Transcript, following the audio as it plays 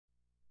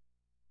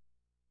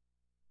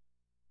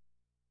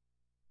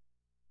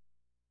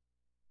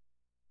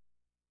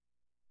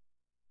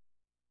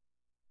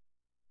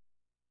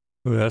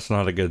Ooh, that's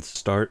not a good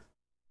start.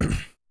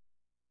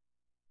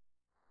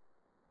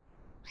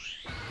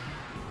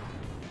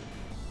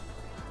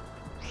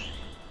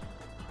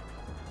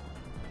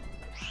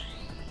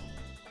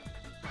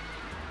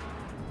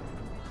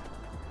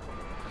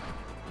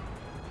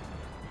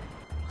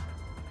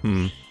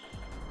 Hmm.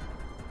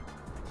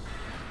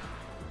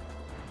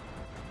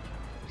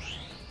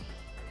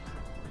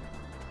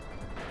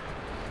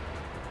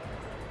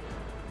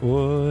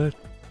 What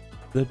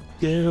the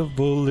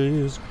devil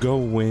is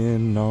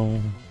going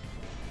on?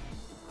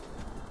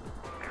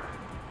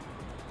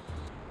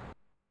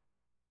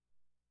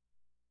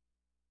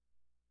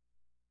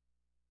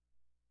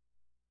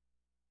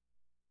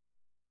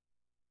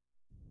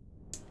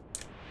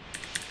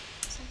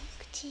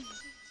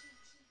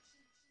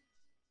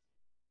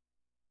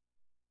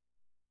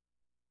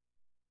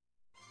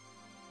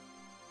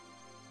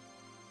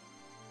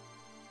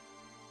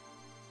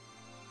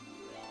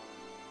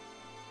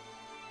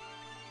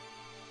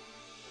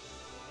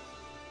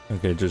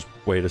 Okay, just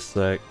wait a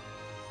sec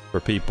for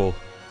people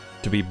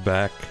to be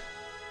back.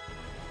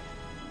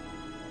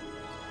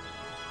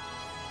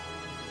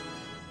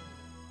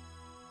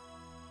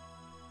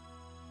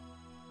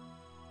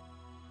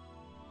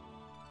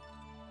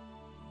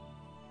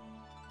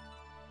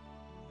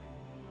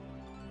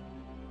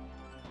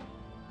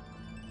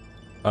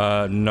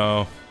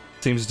 No.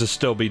 Seems to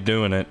still be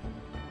doing it.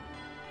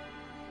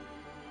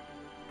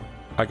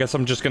 I guess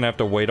I'm just gonna have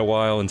to wait a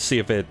while and see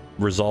if it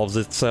resolves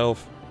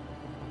itself.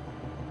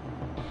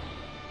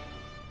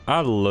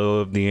 I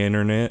love the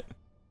internet.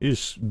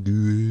 It's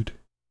good.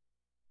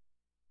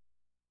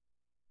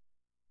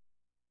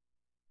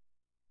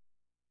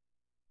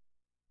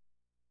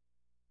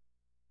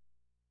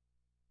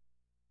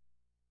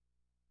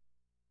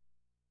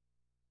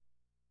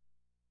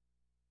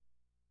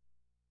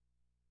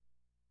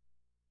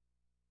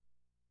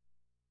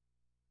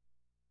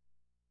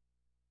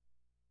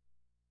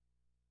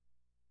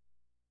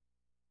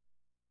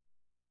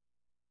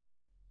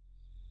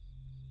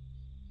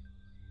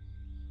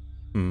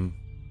 Hmm.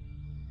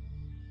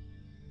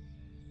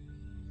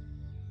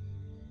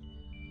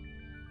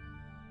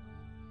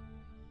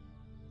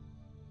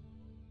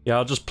 Yeah,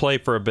 I'll just play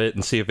for a bit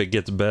and see if it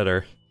gets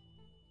better.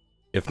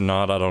 If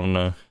not, I don't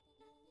know.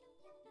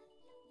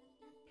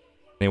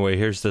 Anyway,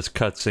 here's this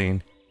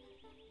cutscene.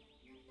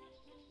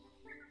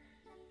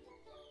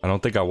 I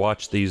don't think I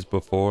watched these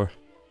before.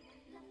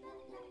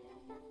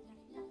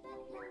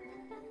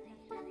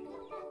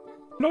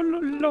 No, no,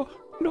 no,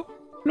 no,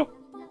 no,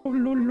 no,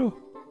 no, no.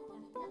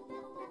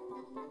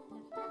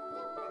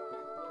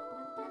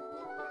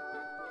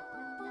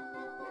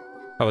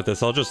 How about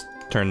this? I'll just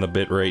turn the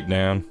bitrate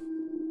down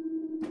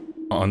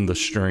on the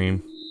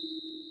stream.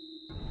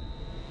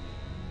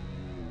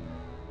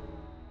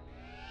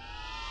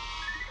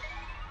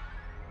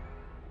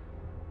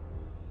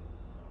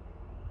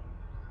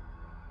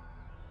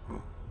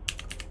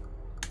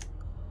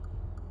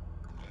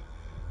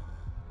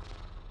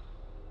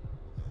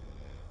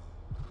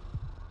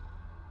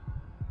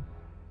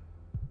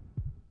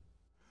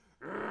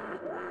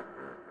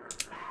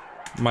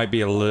 Might be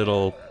a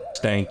little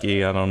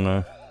stanky, I don't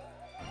know.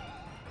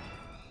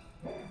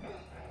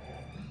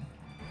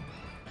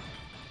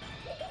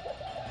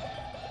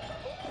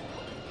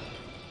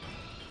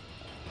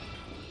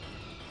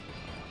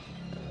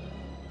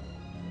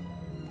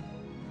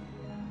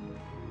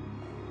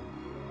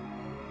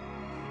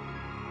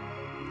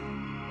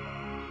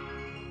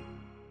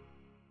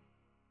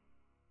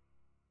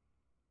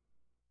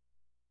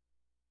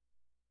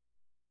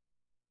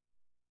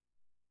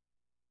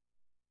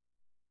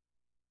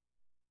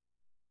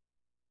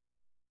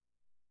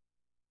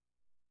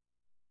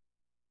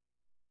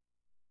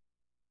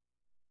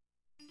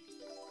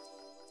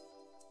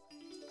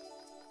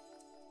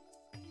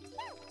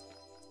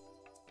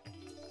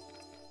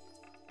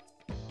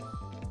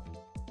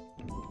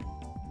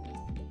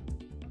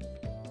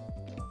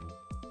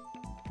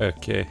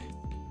 Okay.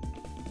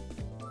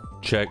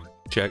 Check,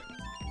 check.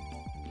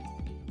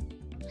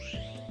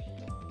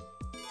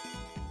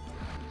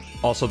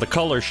 Also, the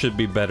color should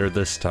be better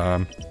this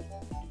time.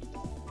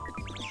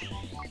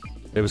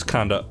 It was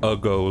kinda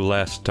uggo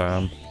last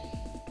time.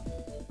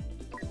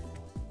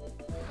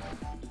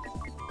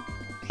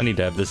 I need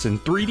to have this in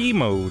 3D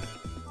mode.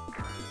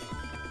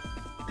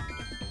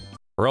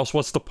 Or else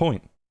what's the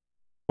point?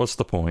 What's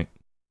the point?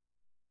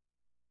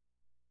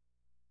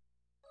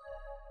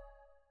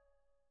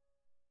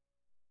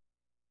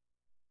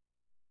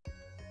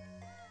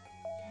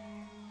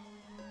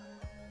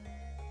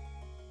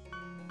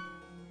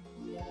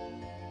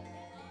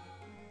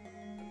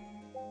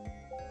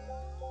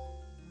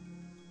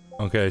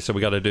 Okay, so we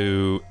gotta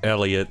do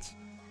Elliot.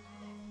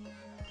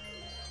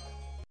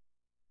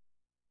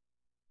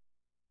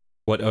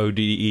 What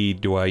ODE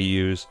do I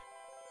use?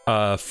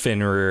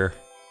 Fenrir.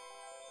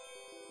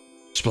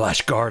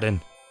 Splash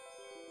Garden.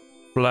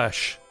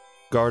 Splash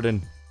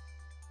Garden.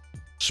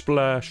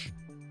 Splash.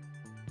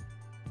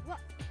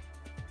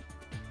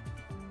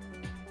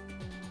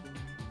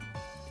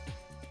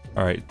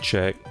 Alright,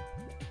 check.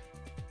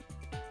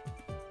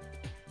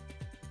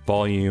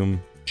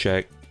 Volume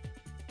check.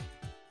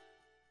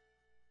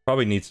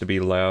 Probably needs to be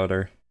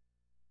louder.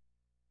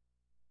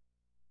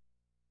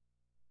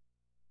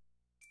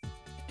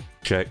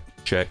 Check,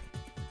 check.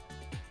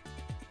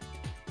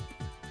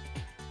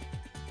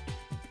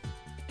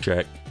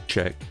 Check,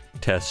 check.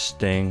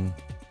 Testing.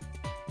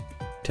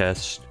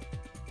 Test.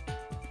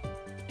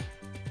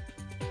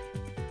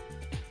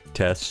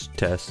 Test,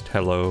 test.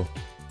 Hello.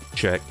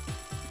 Check.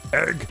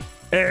 Egg!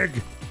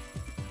 Egg!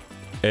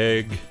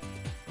 Egg.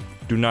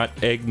 Do not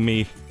egg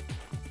me.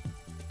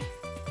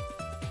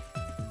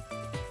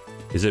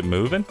 Is it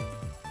moving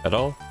at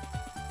all?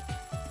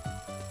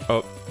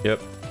 Oh,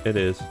 yep, it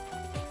is.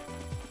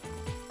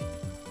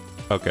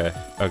 Okay,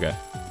 okay.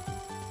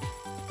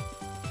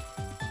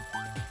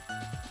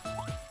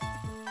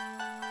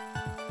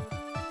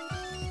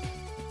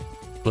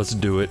 Let's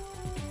do it.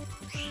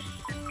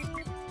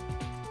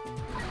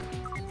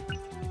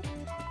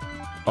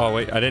 Oh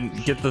wait, I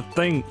didn't get the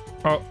thing.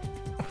 Oh.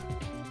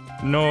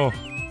 No.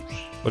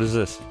 What is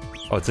this?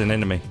 Oh, it's an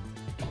enemy.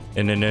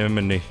 An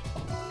enemy.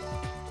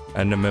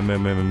 An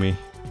enemy.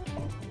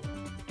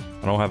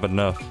 I don't have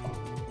enough.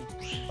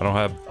 I don't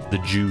have the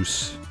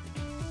juice.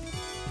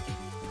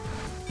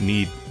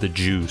 Need the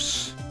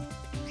juice.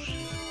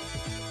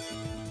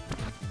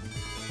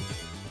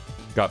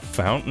 Got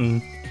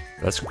fountain.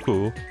 That's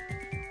cool.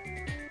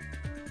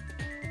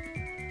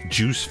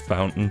 Juice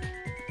fountain.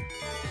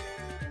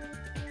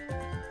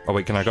 Oh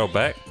wait, can I go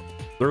back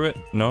through it?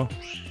 No.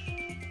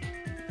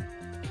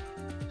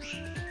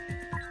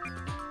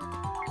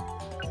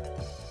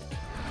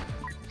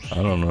 I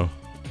don't know.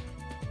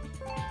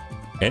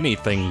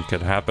 Anything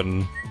could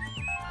happen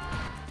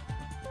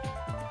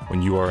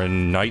when you are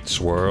in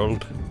Knight's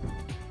world.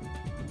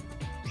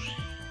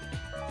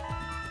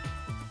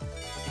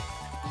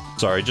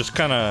 Sorry, just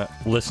kind of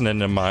listening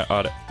to my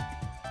audio.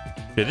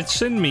 Did it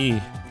send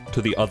me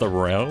to the other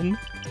realm?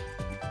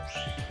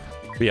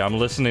 Yeah, I'm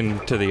listening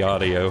to the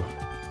audio,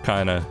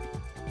 kind of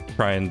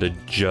trying to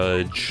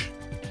judge.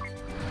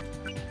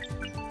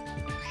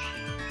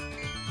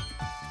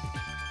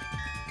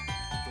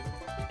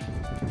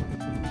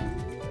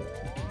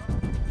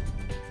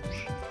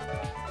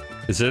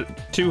 Is it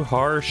too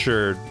harsh,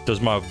 or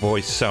does my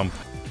voice sound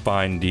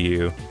fine to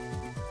you?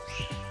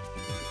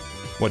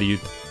 What do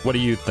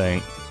you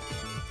think?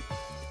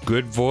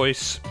 Good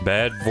voice?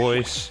 Bad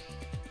voice?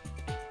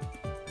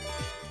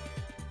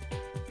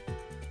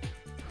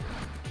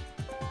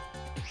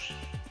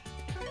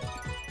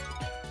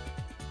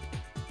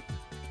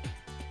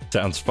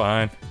 Sounds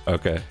fine?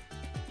 Okay.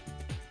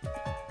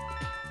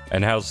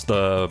 And how's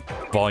the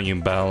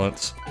volume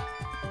balance?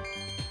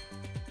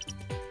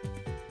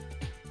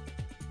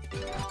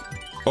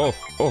 Oh,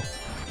 oh.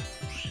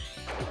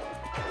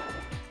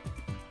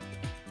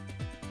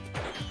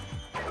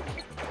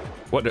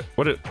 What it,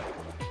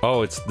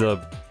 oh, it's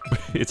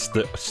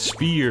the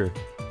sphere.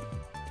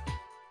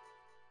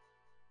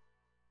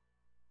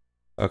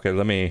 Okay,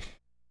 let me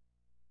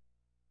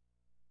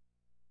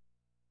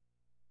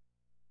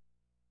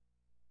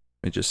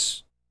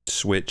just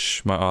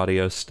switch my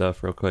audio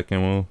stuff real quick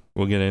and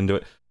we'll get into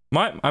it.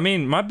 My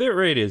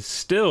bitrate is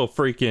still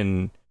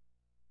freaking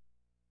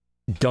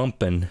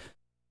dumping.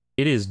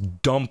 It is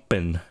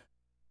dumping.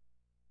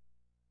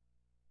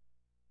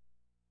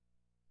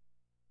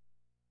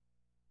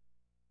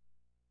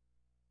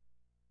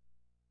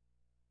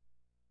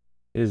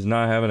 It is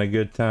not having a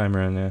good time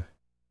right now.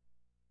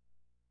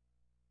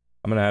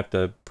 I'm gonna have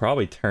to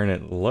probably turn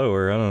it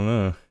lower, I don't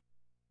know.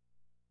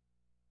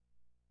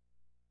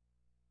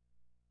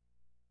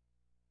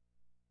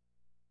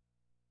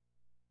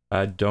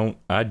 I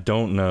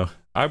don't know.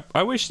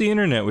 I wish the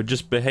internet would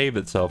just behave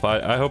itself.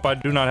 I hope I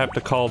do not have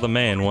to call the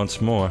man once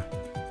more.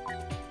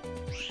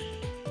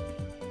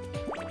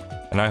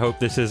 And I hope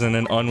this isn't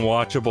an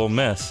unwatchable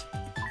mess.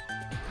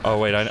 Oh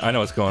wait, I know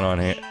what's going on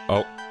here.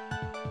 Oh.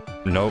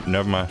 Nope,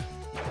 never mind.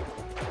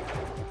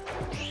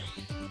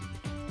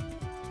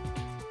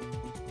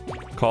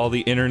 Call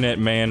the internet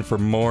man for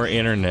more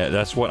internet.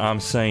 That's what I'm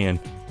saying.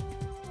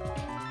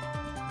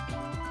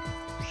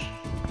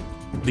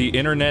 The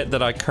internet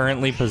that I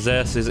currently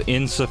possess is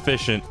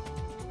insufficient.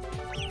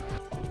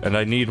 And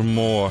I need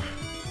more.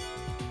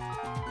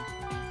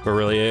 But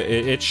really,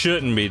 it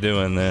shouldn't be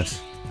doing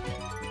this.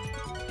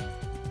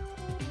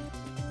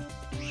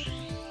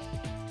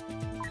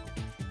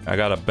 I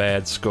got a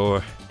bad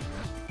score.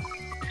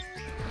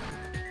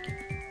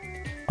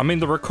 I mean,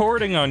 the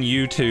recording on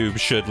YouTube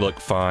should look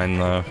fine,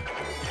 though.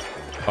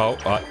 Oh,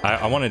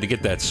 I wanted to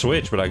get that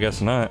switch, but I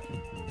guess not.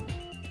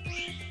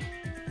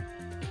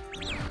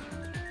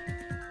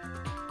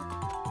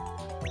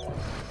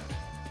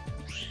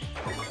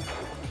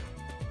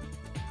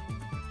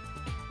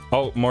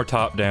 Oh, more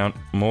top down.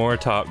 More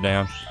top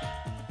down.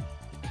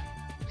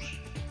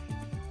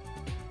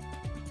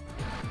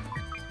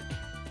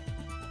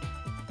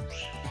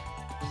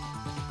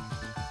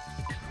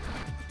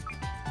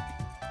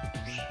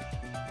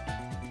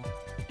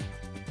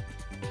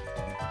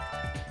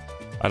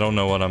 I don't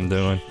know what I'm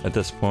doing at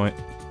this point.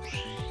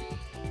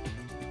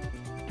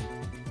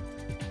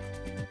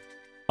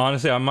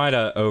 Honestly, I might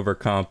have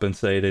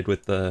overcompensated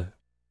with the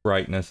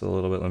brightness a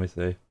little bit. Let me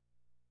see.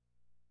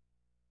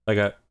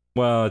 Like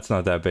well, it's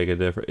not that big a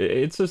difference.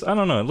 It's just, I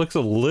don't know, it looks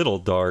a little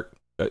dark.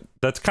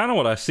 That's kind of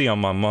what I see on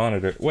my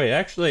monitor. Wait,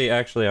 actually,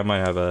 I might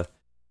have a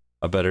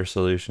better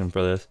solution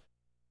for this.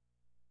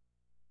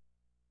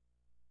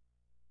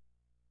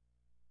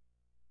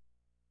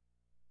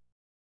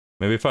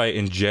 Maybe if I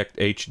inject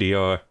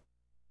HDR.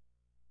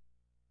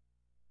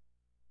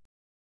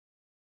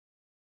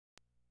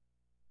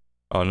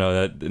 Oh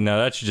no,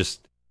 that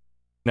just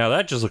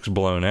looks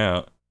blown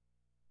out.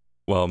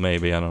 Well,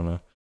 maybe, I don't know.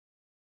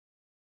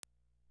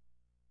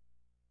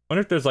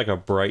 Wonder if there's like a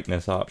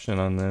brightness option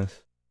on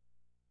this.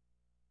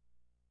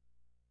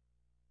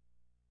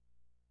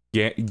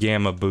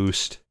 Gamma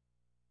boost.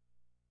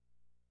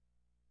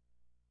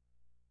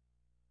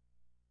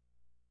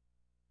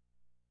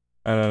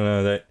 I don't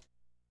know, that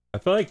I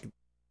feel like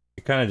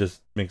it kind of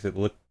just makes it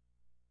look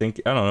I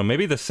don't know,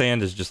 maybe the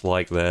sand is just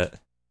like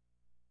that.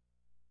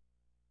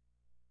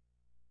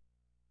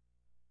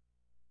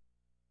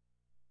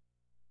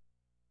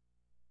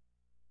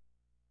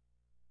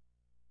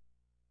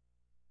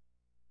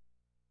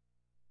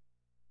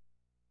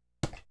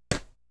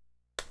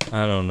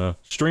 I don't know.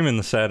 Streaming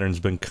the Saturn's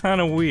been kind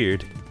of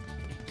weird.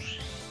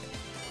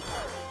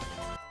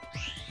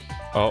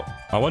 Oh,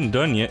 I wasn't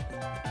done yet.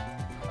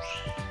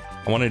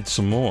 I wanted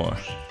some more.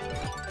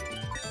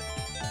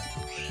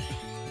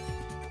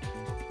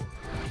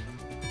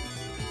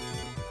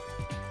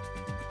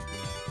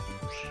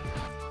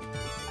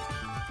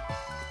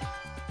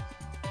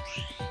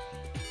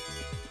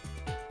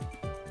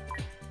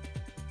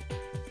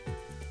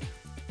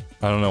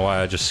 I don't know why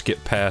I just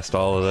skipped past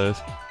all of those.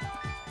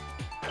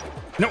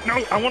 No,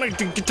 I wanted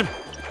to get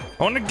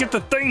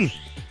the thing.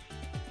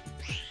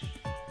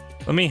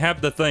 Let me have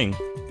the thing.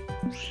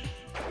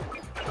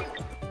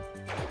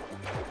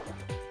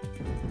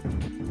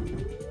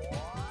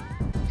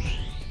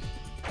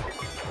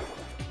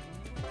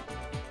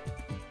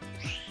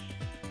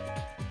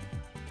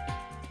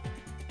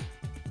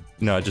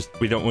 No,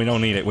 we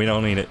don't need it. We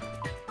don't need it.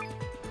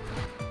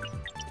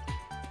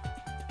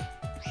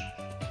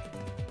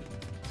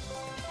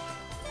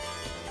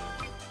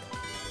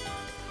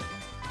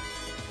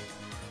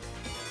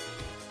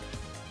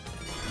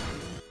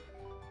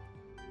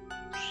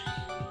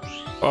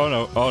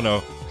 Oh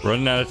no,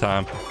 running out of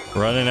time.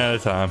 Running out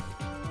of time.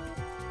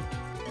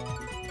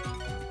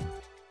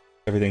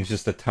 Everything's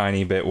just a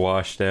tiny bit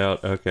washed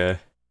out. Okay.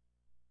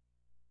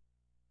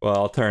 Well,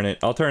 I'll turn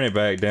it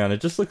back down.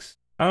 It just looks,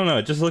 I don't know,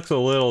 it just looks a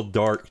little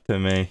dark to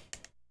me.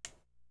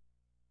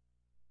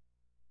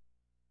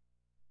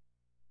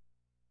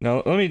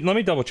 Now, let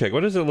me double check.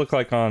 What does it look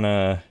like on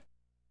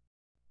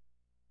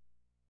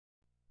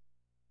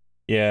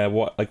yeah,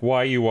 like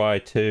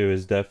YUI 2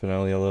 is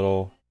definitely a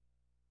little,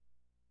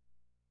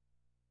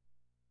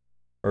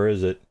 or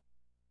is it?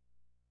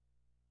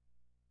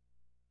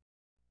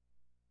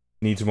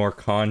 Needs more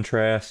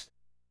contrast.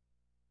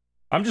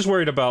 I'm just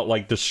worried about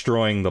like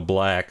destroying the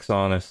blacks,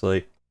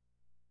 honestly.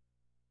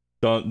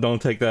 Don't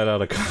take that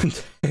out of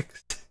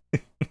context.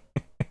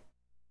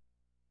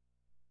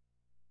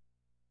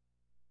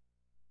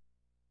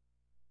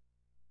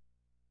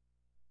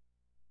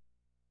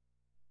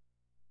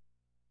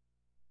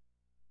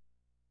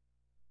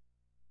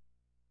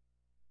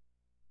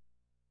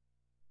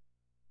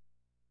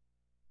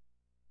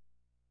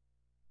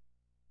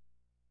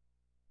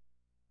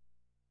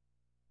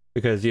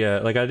 Because yeah,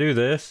 like I do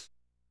this,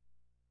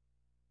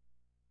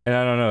 and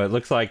I don't know, it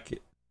looks like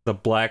the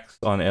blacks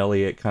on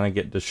Elliot kind of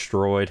get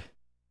destroyed.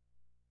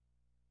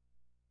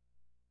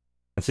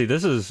 And see,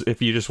 this is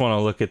if you just want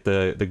to look at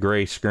the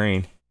gray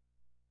screen.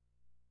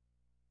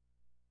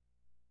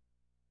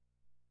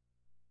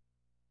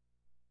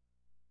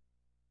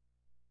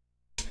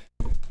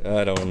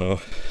 I don't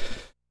know.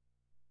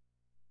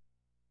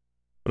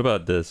 What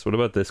about this? What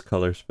about this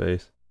color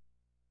space?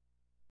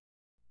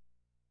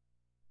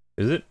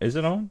 Is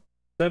it on?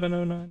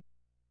 709?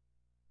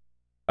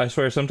 I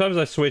swear, sometimes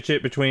I switch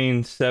it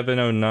between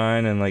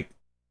 709 and like...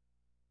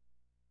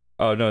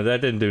 Oh no, that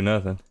didn't do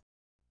nothing.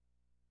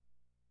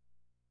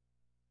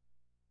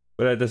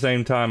 But at the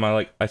same time,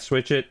 I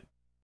switch it.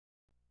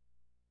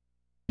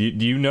 Do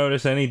you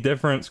notice any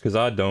difference? Because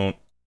I don't.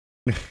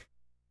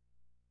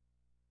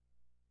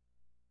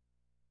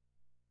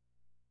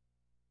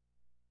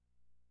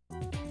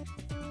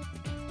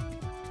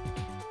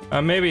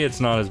 Maybe it's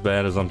not as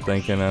bad as I'm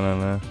thinking, I don't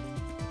know.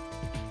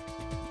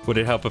 Would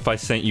it help if I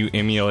sent you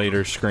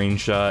emulator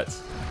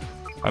screenshots?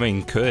 I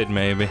mean, could,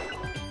 maybe.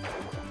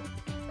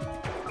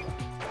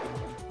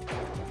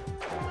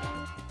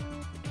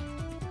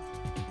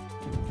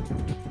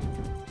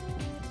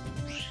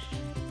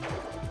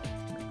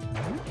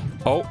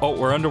 Oh,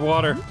 we're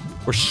underwater.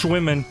 We're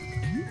swimming.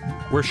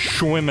 We're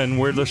swimming.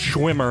 We're the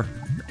swimmer.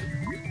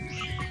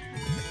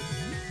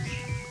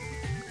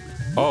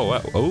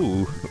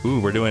 Oh, ooh,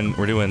 we're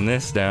doing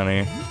this down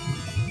here.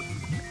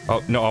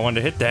 Oh, no, I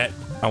wanted to hit that.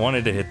 I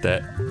wanted to hit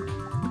that.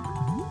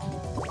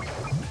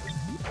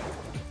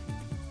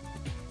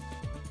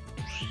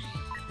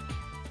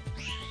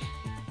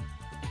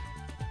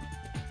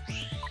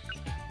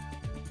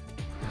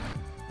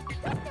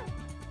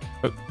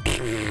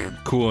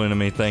 cool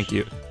enemy, thank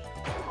you.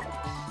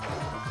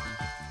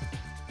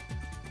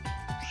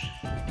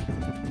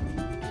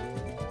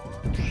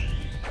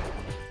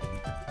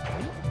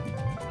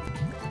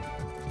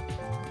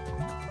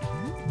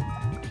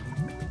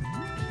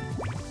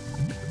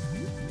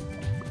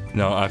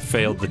 No, I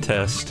failed the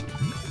test.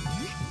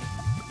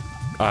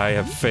 I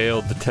have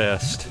failed the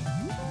test.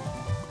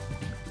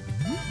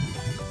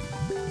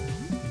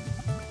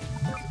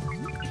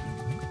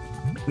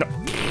 No.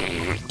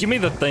 Give me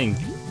the thing.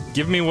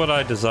 Give me what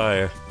I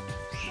desire.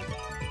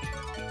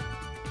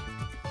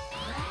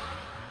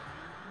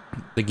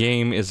 The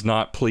game is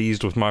not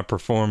pleased with my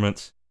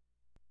performance.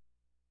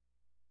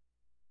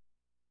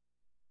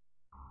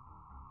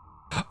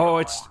 Oh,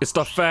 it's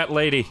the fat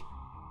lady.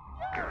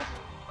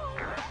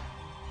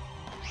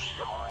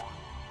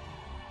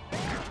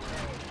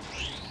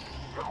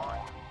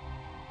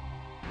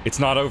 It's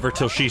not over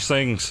till she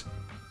sings.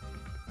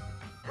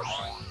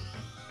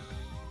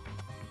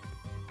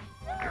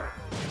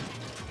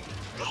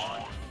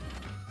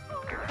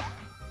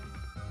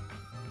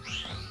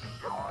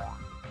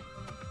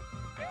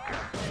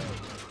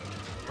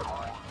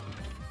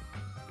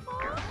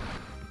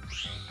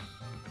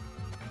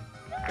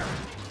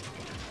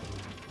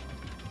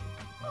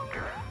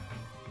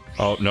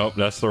 Oh, nope,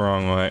 that's the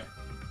wrong way.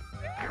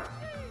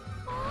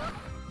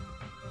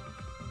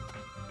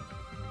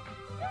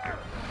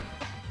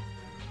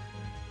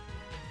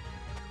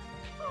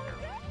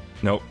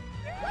 Nope.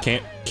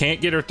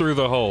 Can't get her through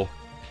the hole.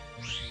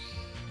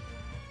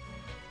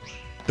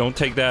 Don't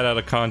take that out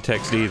of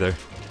context either.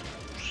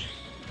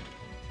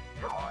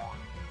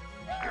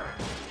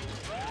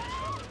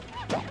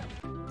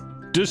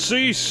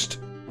 Deceased!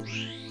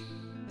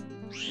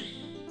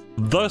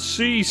 The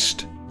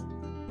ceased!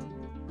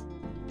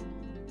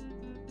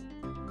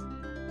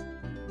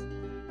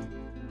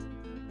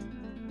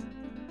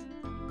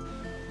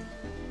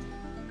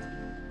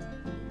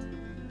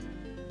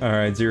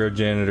 Alright, Zero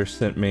Janitor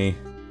sent me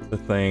the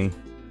thing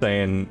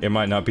saying it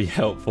might not be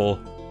helpful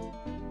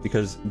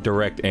because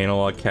direct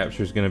analog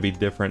capture is going to be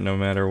different no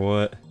matter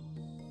what.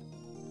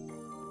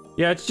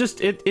 Yeah, it's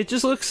just, it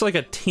just looks like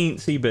a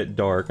teensy bit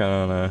dark, I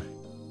don't know.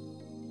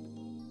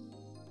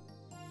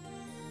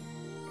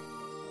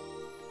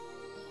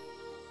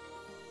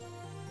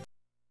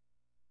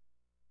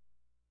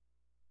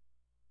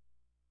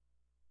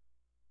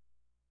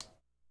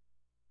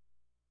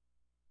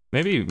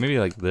 Maybe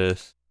like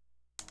this.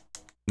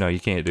 No,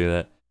 you can't do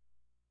that.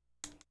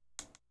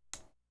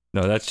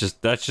 No, that's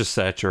just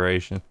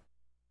saturation.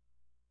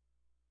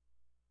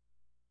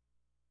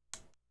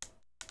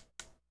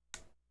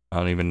 I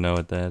don't even know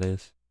what that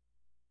is.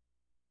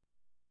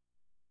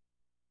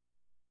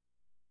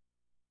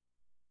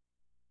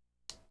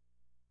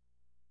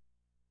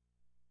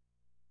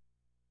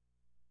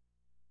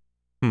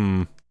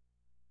 Man,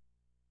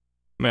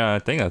 I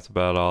think that's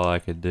about all I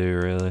could do,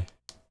 really.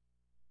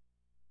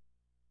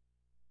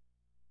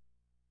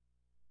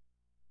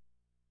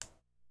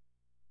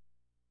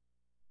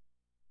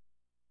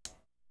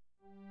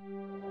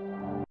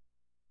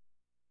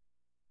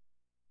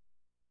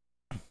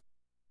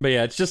 But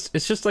yeah, it's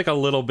just like a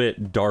little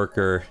bit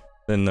darker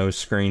than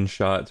those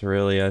screenshots,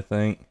 really, I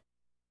think.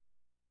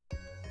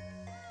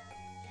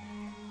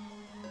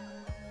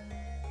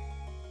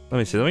 Let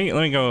me see.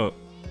 Let me go.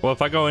 Well,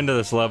 if I go into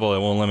this level, it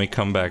won't let me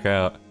come back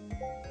out.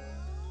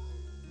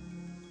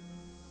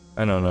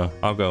 I don't know.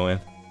 I'll go in.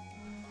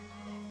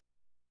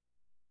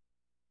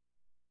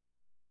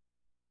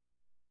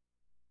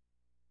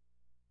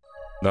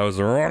 That was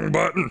the wrong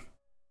button.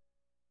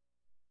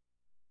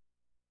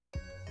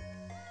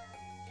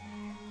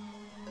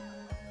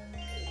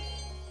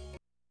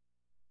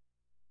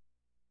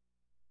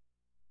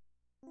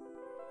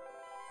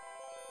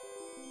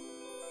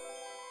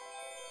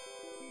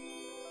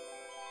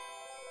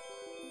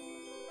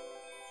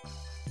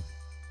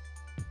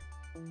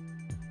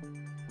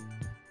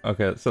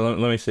 Okay, so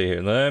let me see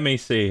here. Let me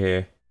see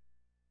here.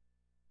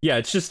 Yeah,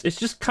 it's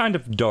just kind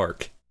of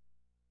dark.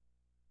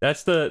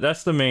 That's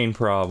the main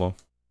problem.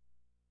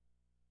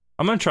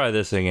 I'm gonna try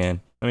this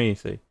again. Let me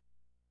see.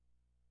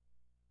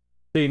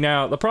 See,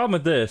 now the problem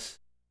with this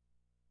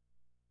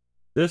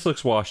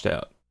looks washed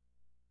out.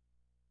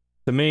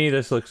 To me,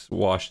 this looks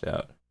washed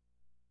out.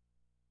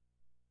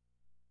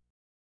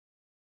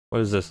 What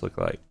does this look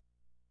like?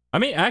 I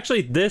mean,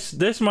 actually,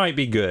 this might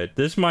be good.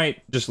 This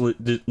might just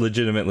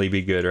legitimately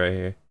be good right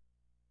here.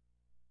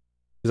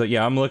 He's like,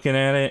 yeah, I'm looking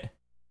at it.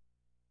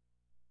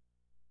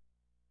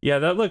 Yeah,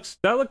 that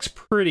looks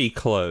pretty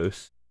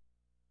close.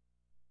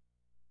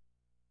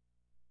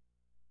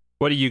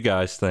 What do you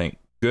guys think?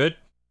 Good?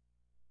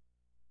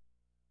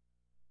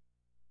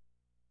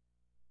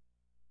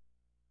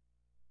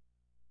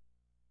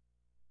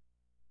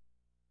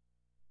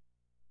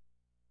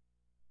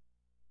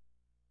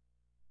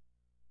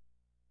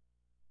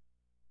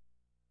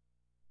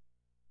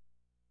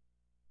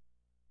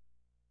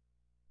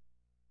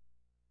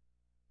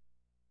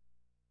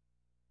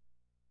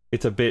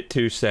 It's a bit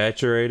too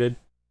saturated.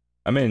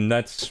 I mean,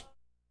 it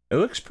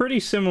looks pretty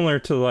similar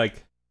to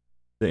like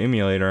the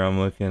emulator I'm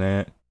looking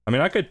at. I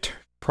mean, I could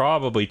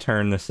probably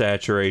turn the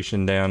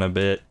saturation down a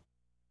bit.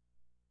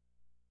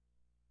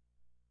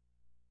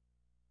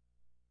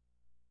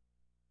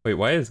 Wait,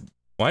 why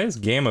is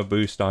gamma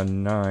boost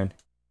on 9?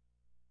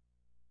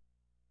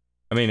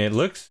 I mean, it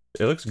looks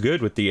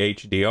good with the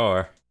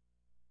HDR.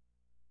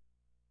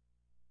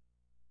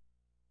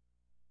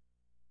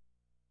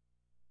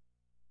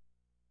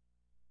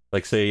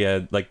 Like, say,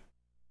 yeah, like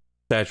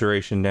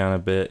saturation down a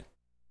bit.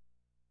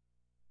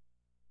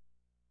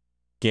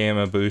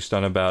 Gamma boost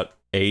on about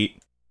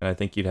 8, and I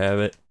think you'd have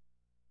it.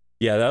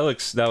 Yeah, that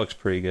looks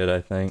pretty good,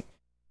 I think.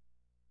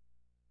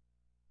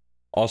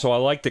 Also, I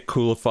like that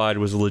Coolified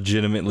was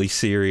legitimately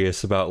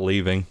serious about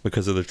leaving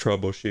because of the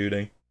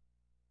troubleshooting.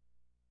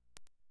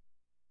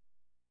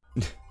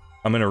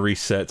 I'm gonna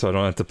reset so I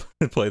don't have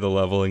to play the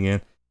level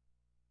again.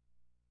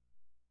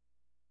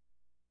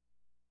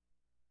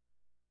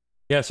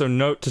 Yeah, so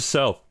note to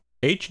self.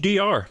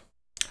 HDR.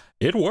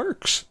 It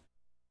works.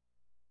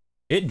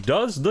 It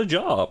does the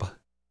job.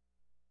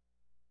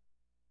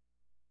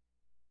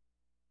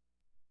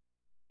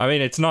 I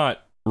mean, it's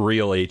not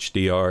real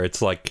HDR.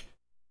 It's like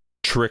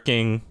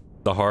tricking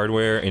the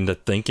hardware into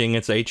thinking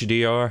it's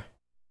HDR.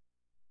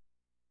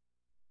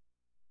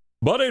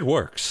 But it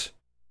works.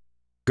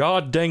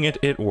 God dang it,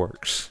 it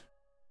works.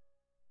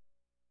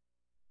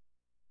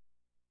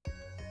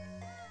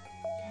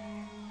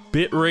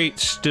 Bitrate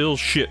still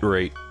shit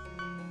rate.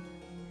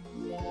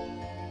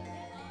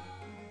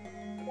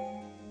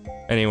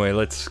 Anyway,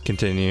 let's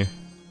continue.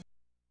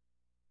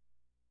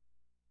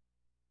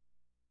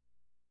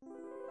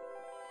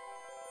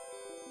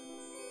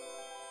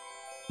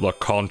 The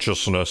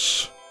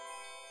consciousness.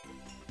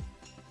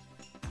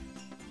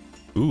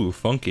 Ooh,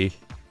 funky.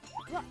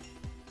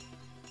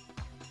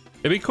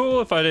 It'd be cool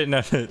if I didn't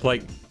have to,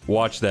 like,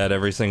 watch that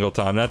every single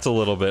time. That's a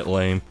little bit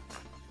lame.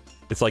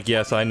 It's like,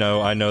 yes, I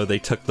know, they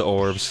took the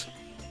orbs.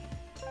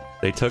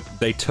 They took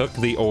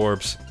the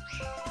orbs.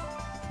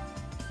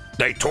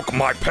 They took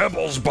my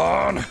pebbles,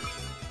 Bon!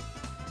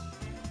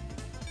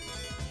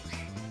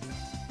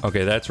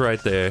 Okay, that's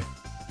right there.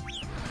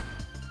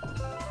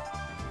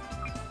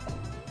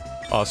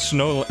 Oh,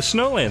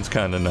 Snowland's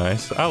kinda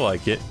nice. I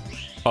like it.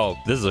 Oh,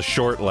 this is a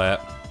short lap.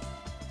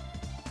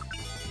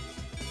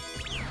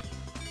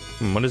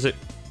 What is it?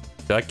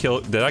 Did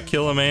I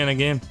kill a man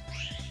again?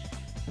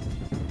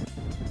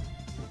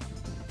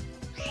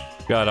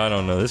 God, I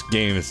don't know. This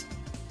game is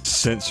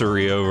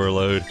sensory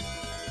overload.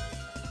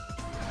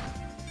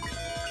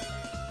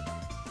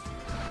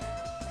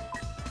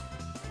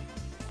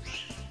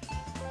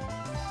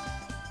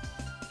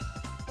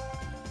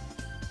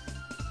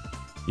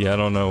 Yeah, I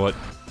don't know what.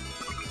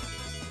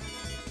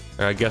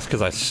 I guess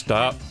because I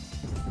stopped.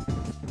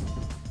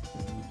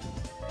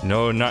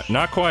 No,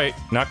 not quite.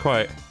 Not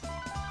quite.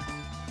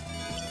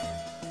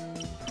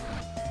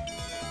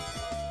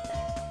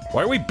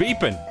 Why are we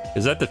beeping?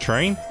 Is that the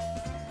train?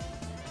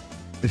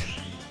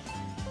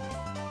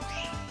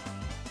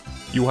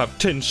 You have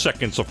 10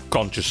 seconds of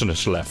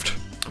consciousness left.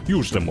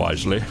 Use them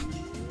wisely.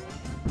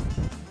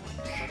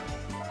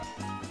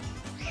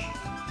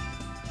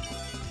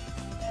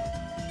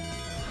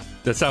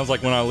 That sounds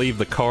like when I leave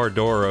the car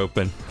door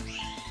open.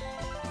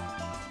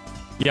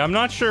 Yeah, I'm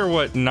not sure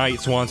what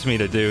NiGHTS wants me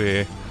to do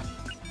here.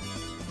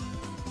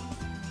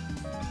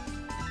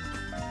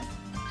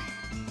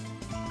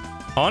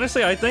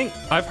 Honestly, I think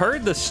I've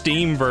heard the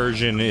Steam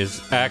version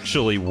is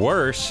actually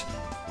worse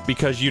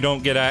because you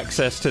don't get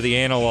access to the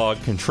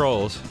analog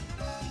controls.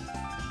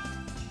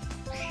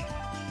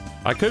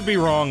 I could be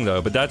wrong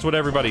though, but that's what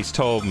everybody's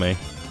told me.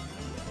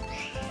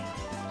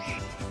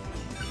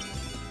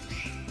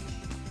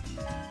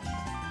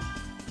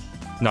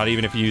 Not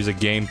even if you use a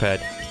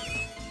gamepad.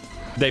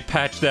 They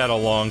patched that a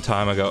long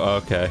time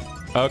ago. Okay.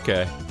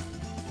 Okay.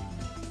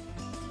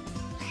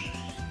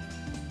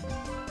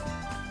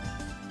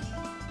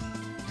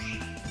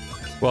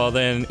 Well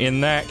then,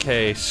 in that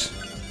case,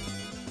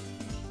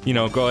 you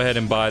know, go ahead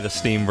and buy the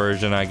Steam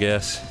version, I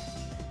guess.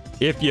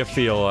 If you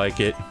feel like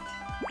it.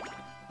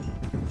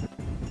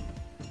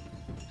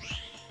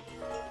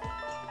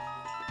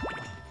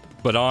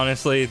 But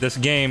honestly, this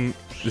game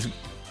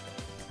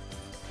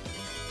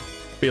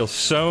feels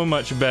so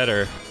much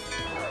better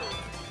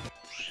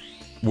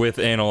with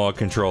analog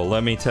control,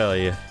 let me tell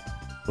you.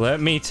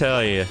 Let me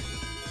tell you.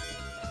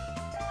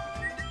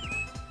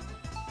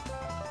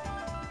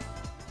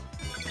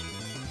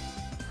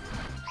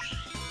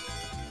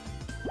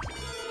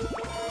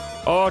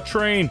 Oh,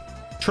 train!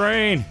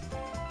 Train!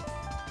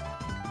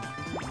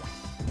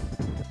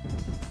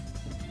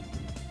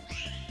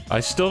 I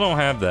still don't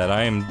have that.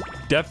 I am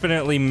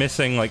definitely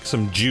missing, like,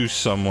 some juice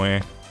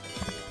somewhere.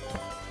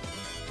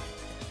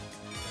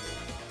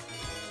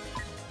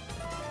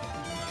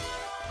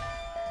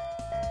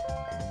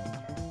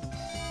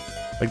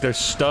 Like, there's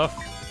stuff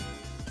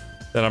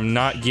that I'm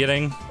not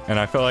getting, and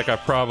I feel like I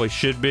probably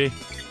should be.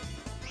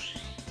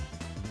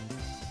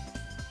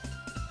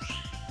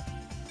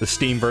 The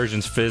Steam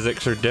version's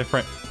physics are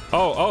different.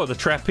 Oh, the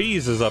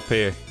trapeze is up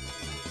here.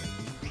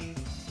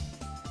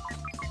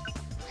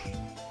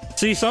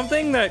 See,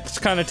 something that's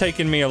kind of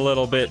taken me a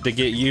little bit to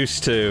get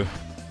used to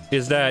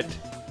is that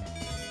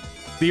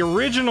the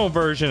original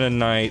version of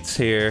NiGHTS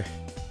here,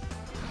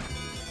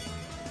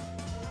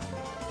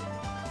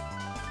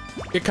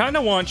 it kind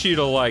of wants you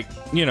to, like,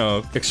 you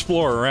know,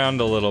 explore around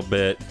a little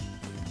bit.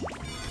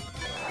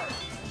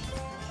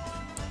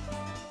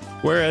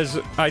 Whereas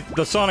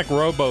the Sonic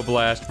Robo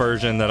Blast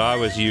version that I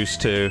was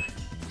used to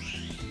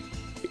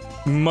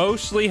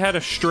mostly had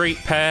a straight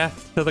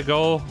path to the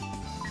goal.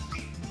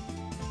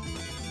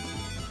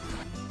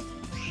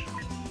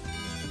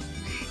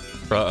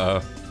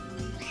 Uh-oh.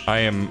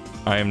 I'm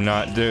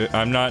not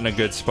in a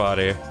good spot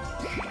here.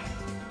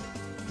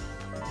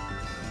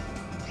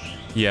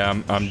 Yeah,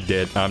 I'm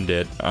dead. I'm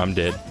dead. I'm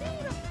dead.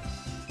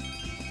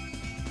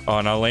 Oh,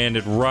 and I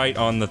landed right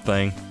on the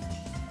thing.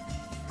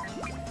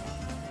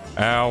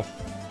 Ow.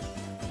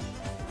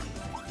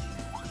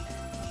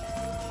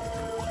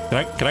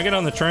 Can I get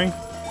on the train?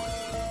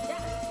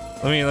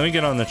 Let me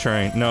get on the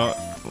train. No,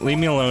 leave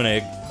me alone,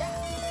 Egg.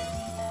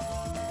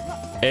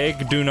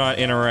 Egg, do not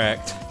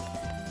interact.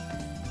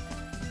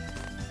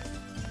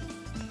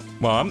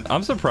 Well,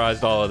 I'm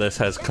surprised all of this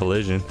has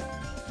collision.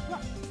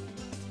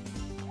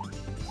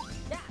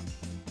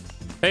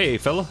 Hey,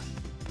 fella.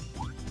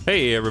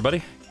 Hey,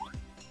 everybody.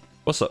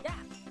 What's up?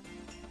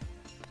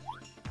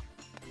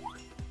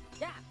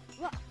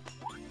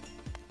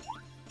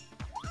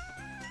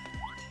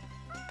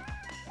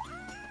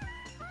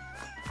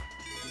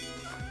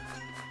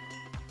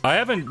 I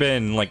haven't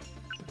been, like,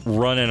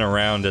 running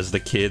around as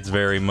the kids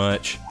very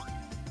much.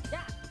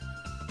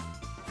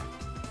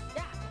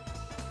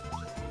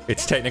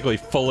 It's technically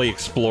fully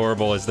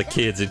explorable as the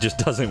kids, it just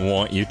doesn't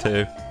want you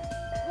to.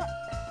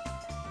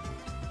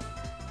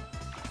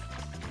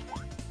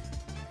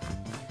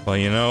 Well,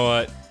 you know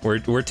what?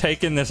 We're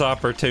taking this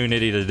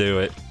opportunity to do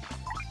it.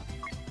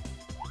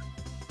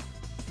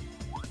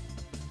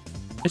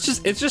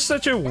 It's just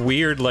such a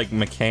weird, like,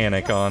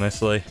 mechanic,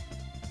 honestly.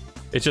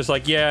 It's just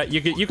like, yeah,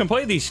 you can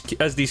play these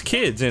as these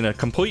kids in a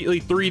completely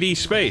 3D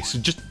space.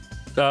 Just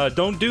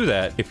don't do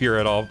that if you're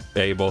at all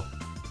able.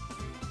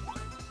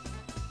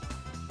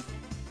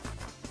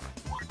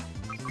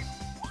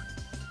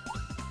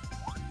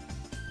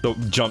 The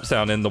jump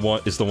sound in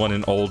is the one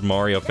in old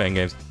Mario fan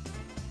games.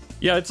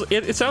 Yeah,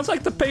 it sounds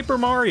like the Paper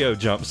Mario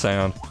jump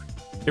sound.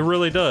 It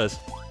really does.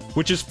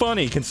 Which is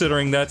funny,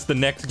 considering that's the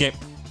next game...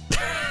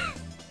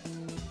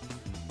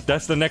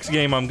 That's the next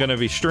game I'm gonna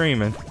be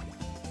streaming.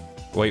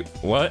 Wait,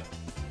 what?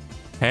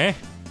 Huh?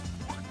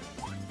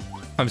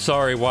 I'm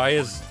sorry, why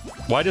does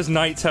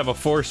NiGHTS have a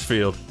force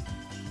field?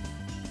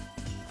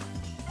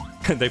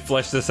 They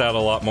fleshed this out a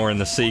lot more in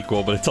the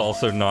sequel, but it's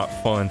also not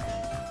fun.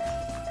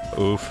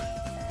 Oof.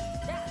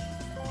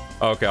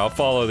 Okay, I'll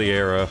follow the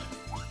arrow.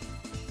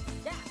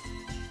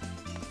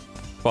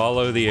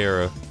 Follow the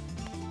arrow.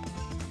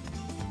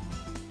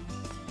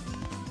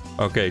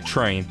 Okay,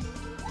 train.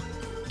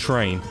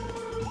 Train.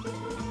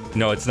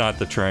 No, it's not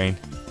the train.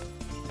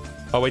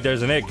 Oh wait,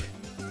 there's an egg.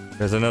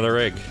 There's another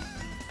egg.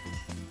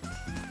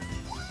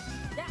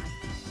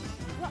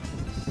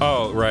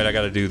 Oh, right, I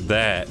gotta do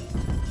that.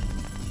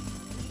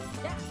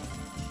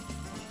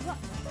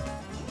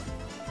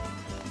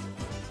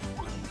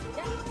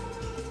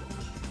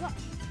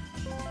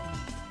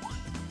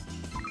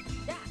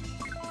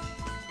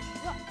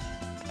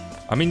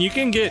 I mean, you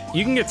can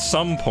get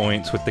some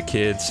points with the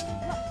kids,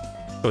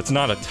 so it's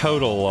not a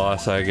total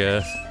loss, I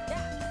guess.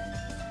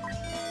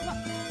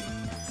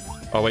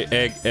 Oh wait,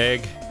 egg.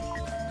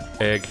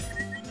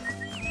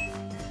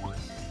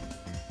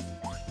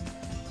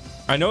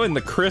 I know in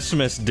the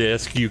Christmas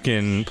disc you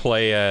can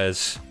play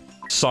as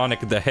Sonic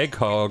the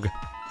Hedgehog.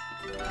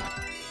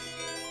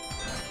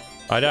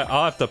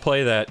 I'll have to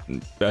play that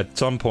at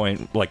some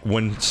point, like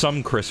when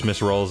some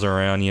Christmas rolls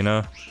around, you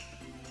know?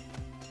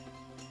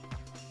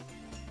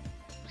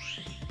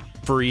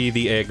 Free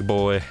the egg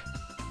boy,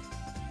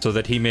 so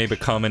that he may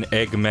become an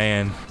egg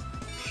man.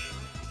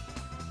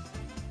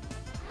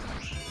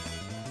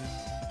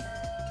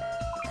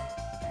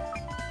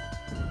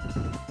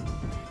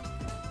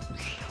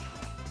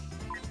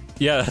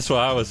 Yeah, that's what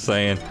I was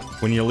saying.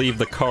 When you leave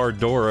the car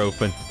door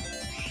open.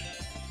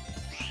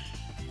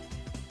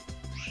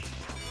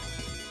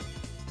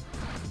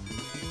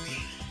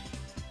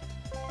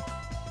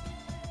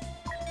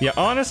 Yeah,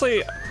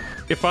 honestly,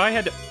 if I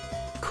had to...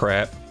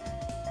 Crap.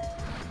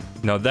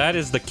 No, that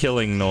is the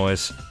killing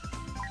noise.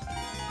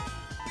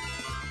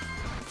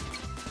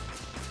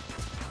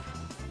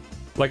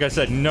 Like I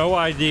said, no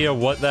idea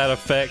what that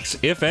affects,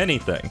 if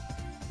anything.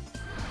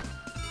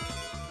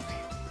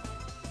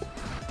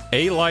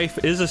 A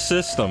life is a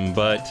system,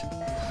 but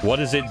what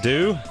does it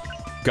do?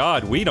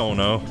 God, we don't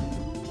know.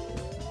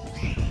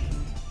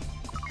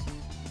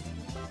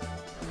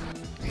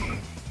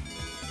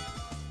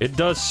 It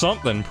does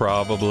something,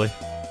 probably.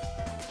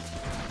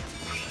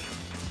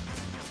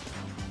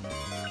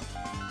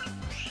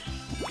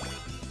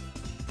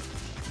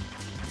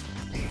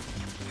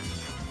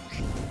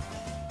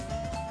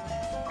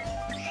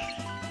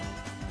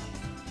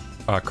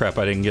 Aw, crap,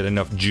 I didn't get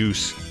enough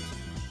juice.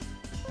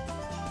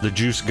 The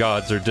juice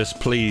gods are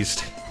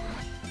displeased.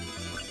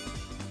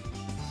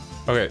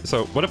 Okay,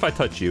 so what if I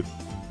touch you?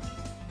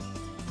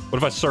 What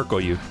if I circle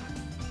you?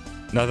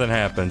 Nothing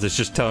happens. It's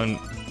just telling...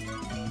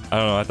 I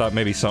don't know, I thought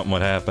maybe something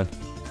would happen.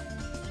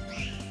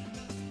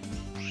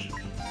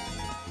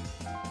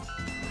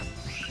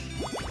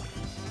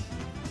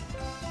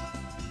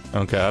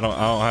 Okay, I don't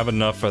have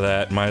enough for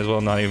that. Might as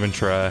well not even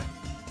try.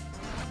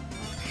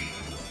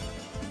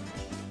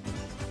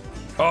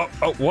 Oh,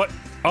 what?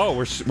 Oh,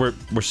 we're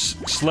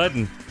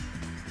sledding.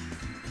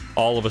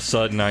 All of a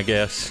sudden, I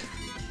guess.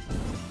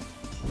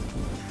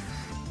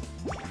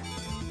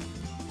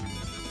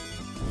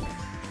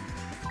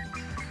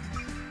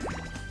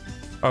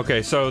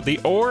 Okay, so the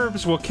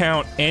orbs will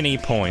count any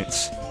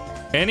points.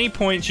 Any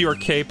points you are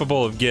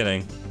capable of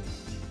getting.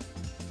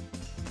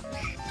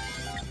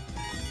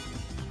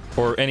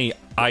 Or any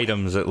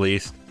items, at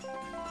least.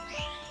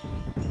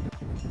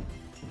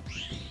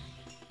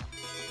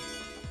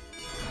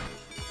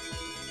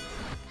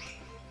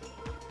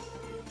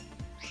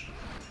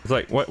 It's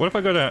like, what if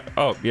I go down?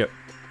 Oh, yep.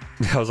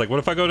 I was like, what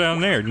if I go down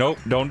there? Nope,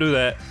 don't do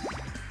that.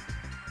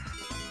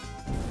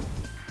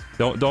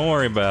 Don't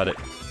worry about it.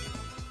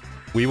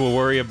 We will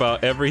worry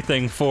about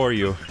everything for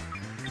you.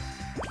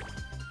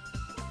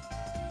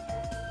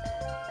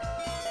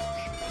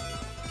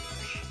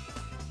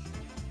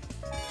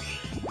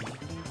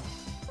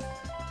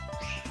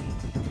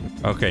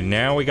 Okay,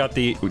 now we got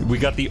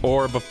the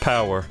orb of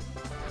power.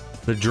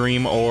 The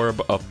dream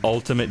orb of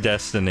ultimate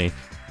destiny.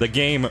 The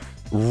game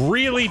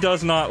really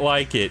does not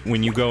like it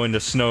when you go into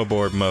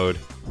snowboard mode.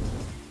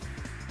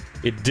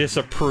 It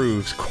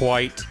disapproves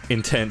quite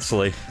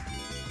intensely.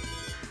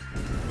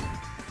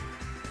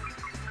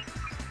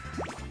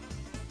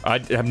 I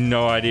have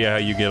no idea how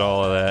you get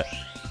all of that.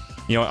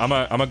 You know, I'm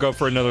gonna go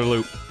for another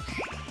loop.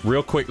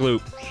 Real quick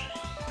loop.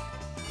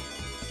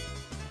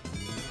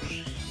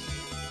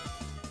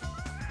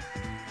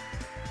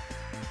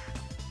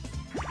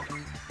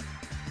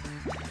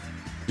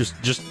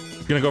 Just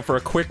gonna go for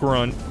a quick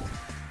run.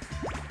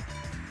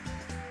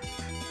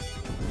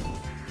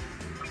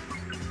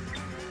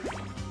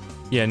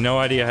 Yeah, no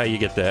idea how you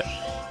get that.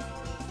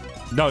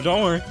 No,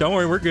 don't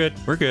worry, we're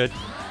good,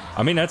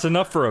 I mean, that's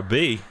enough for a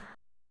B.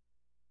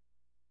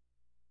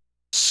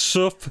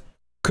 Suf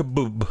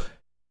kaboob.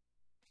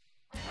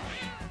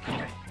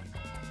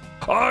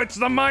 Oh, it's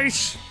the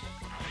mice!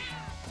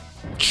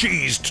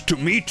 Cheesed to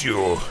meet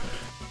you.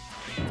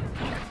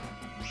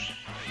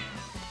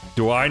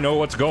 Do I know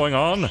what's going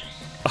on?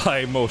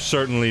 I most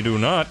certainly do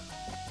not.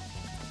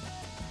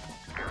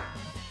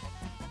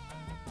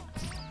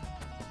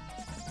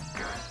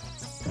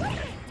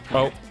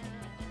 Oh.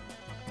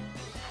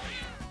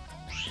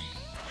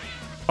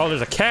 Oh,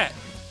 there's a cat.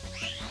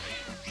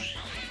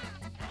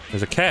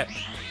 There's a cat.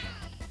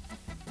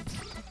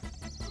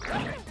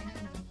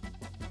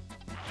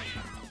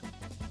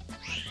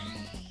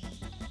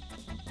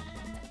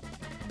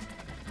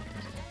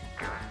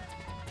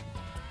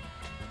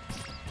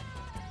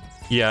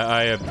 Yeah,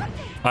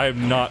 I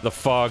am not the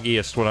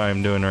foggiest what I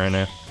am doing right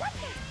now.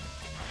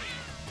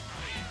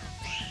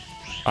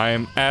 I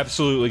am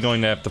absolutely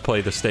going to have to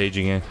play the stage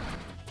again.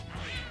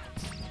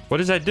 What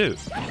does that do?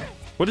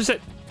 What is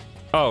it?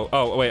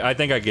 Oh, wait, I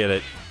think I get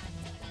it.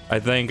 I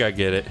think I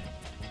get it.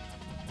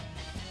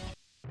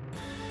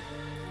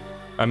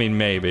 I mean,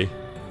 maybe.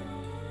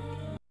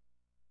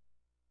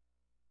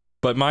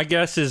 But my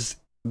guess is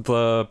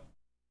the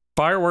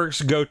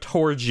fireworks go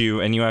towards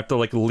you and you have to,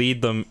 like,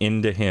 lead them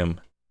into him.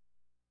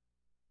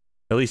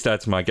 At least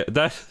that's my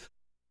guess.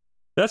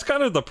 That's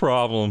kind of the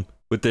problem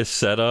with this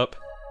setup.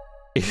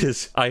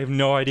 Is I have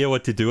no idea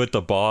what to do with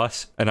the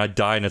boss, and I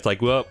die, and it's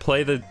like, well,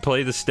 play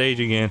the stage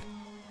again.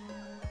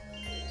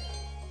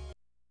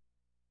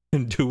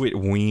 And do it,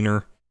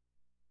 wiener.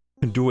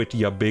 Do it,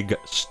 ya big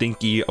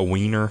stinky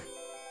wiener.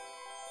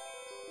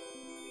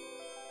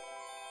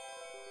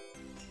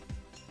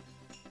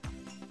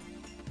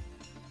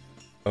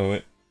 Oh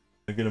wait,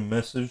 I get a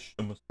message,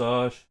 a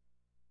massage.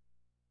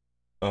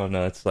 Oh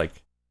no, it's like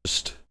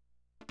just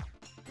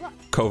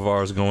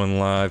Kovar's going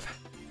live.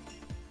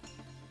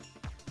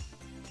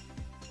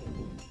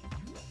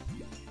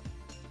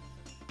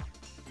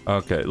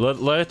 Okay,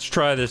 let's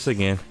try this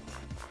again.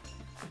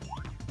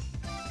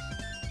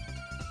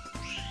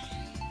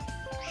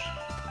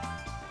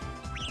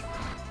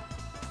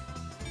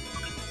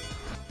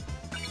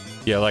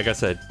 Yeah, like I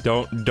said,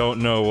 don't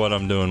know what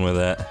I'm doing with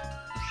that.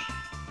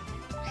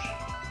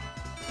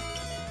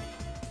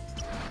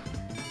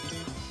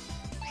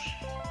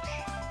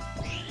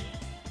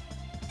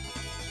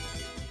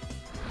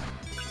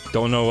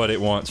 Don't know what it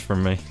wants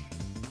from me.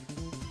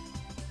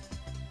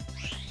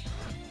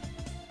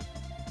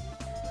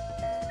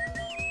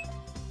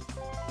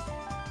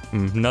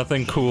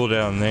 Nothing cool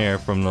down there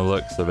from the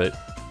looks of it.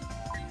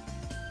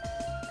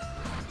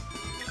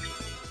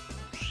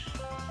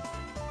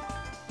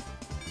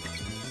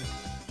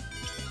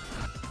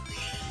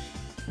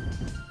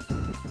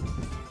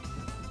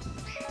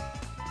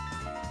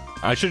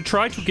 I should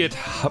try to get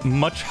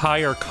much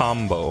higher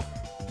combo.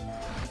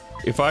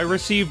 If I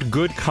received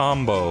good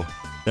combo,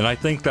 then I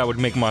think that would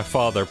make my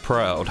father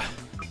proud.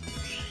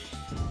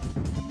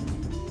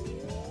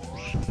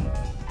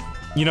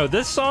 You know,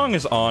 this song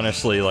is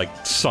honestly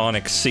like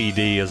Sonic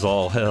CD as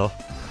all hell.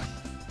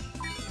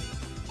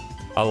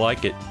 I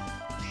like it.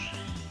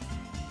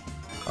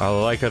 I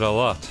like it a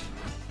lot.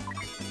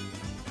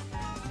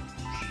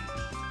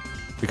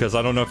 Because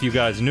I don't know if you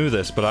guys knew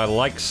this, but I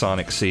like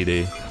Sonic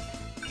CD.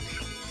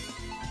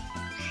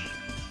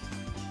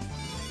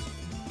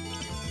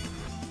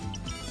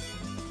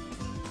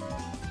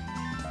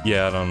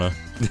 Yeah, I don't know.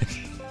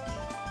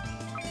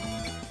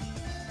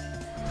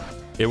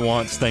 It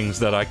wants things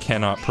that I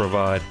cannot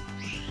provide.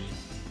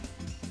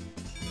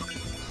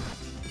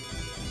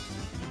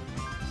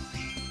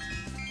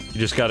 You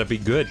just gotta be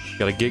good. You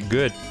gotta get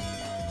good.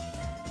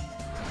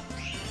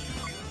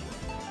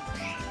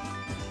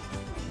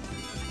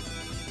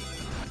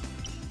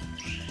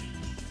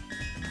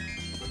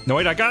 No,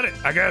 wait, I got it!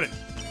 I got it!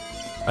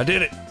 I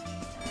did it!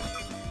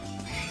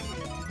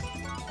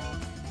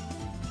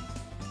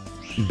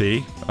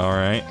 B.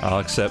 Alright, I'll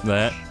accept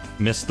that.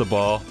 Missed the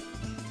ball.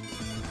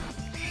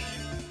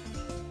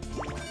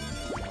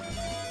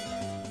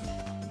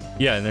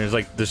 Yeah, and there's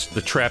like this,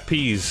 the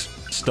trapeze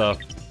stuff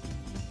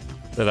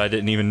that I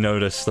didn't even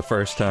notice the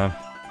first time.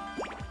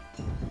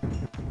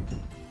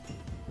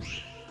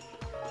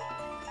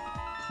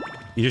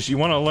 You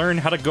want to learn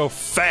how to go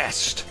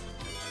fast.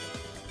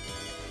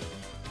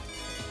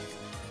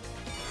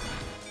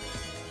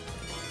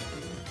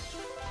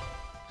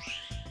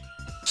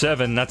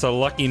 Seven, that's a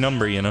lucky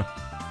number, you know.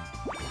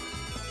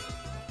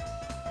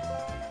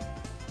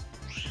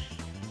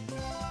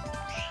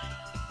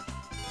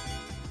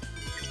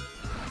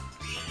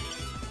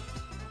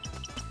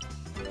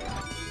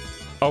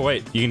 Oh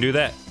wait, you can do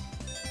that.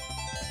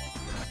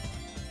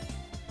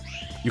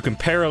 You can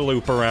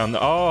paraloop around the—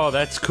 oh,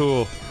 that's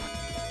cool.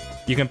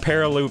 You can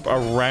paraloop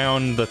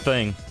around the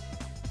thing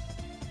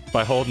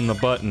by holding the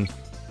button.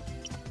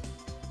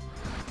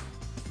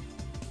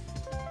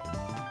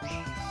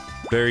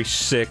 Very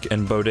sick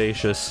and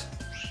bodacious.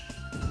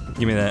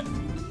 Give me that.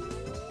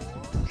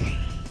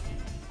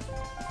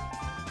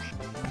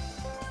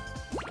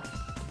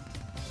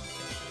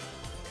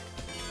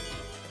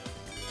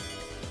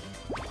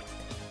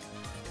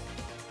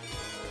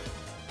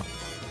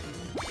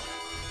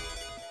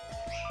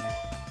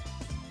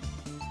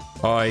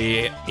 Oh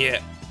yeah, yeah.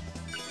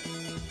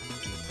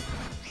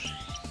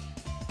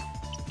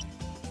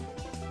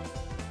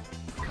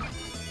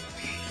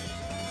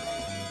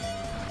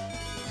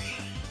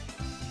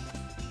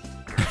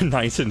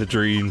 Nice in the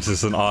dreams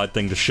is an odd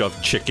thing to shove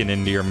chicken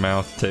into your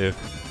mouth, too.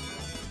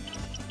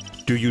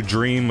 Do you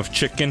dream of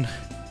chicken?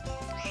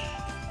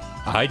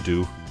 I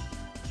do.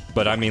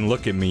 But I mean,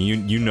 look at me,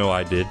 you know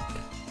I did.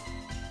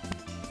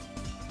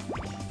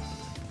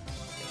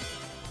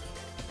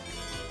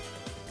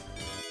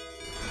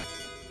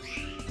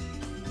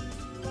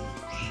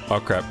 Oh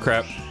crap,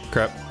 crap,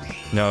 crap.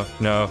 No,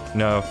 no,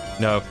 no,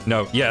 no,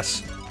 no,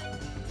 yes!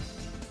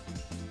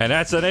 And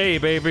that's an A,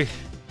 baby!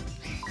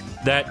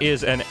 That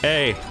is an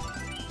A.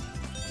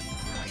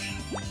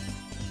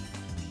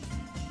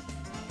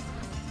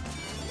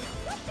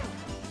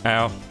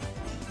 Ow.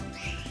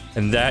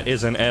 And that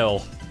is an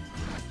L.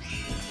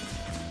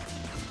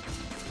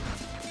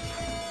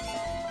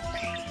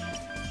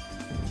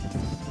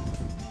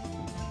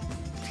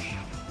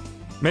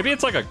 Maybe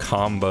it's like a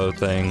combo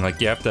thing, like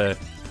you have to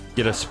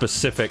get a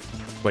specific,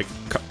 like,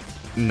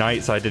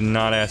 NiGHTS, I did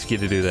not ask you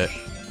to do that.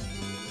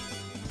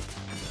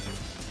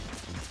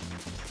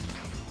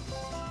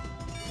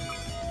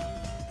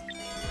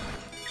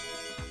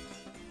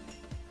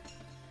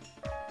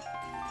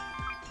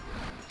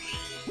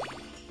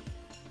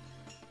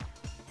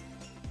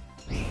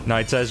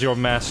 NiGHTS, as your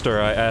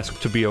master, I ask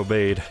to be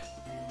obeyed.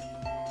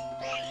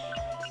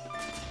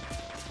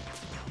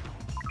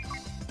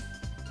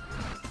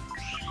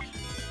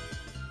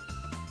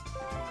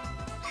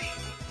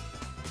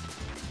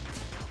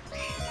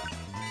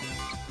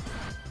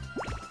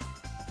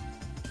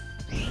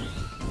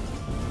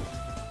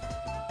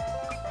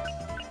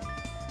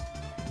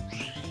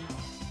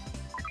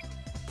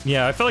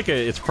 Yeah, I feel like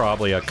it's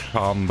probably a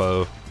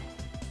combo,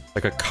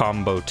 like a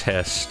combo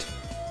test.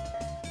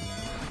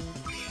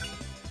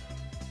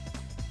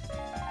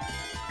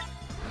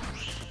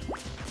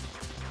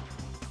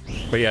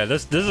 But yeah,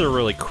 this is a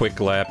really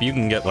quick lap. You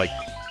can get like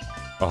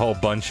a whole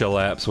bunch of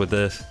laps with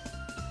this.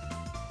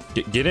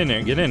 Get in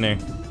there, get in there.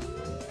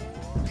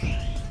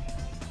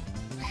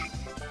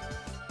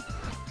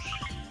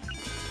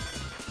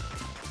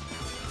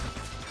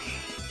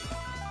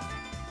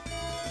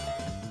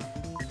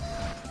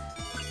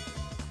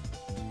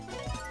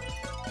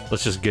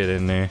 Let's just get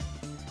in there.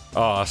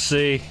 Aw,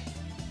 C.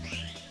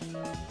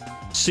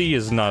 C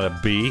is not a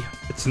B.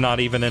 It's not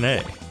even an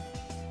A.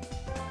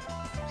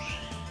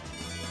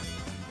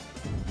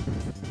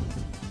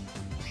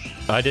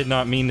 I did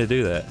not mean to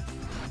do that.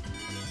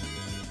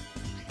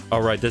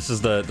 Alright, this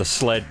is the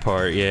sled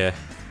part, yeah.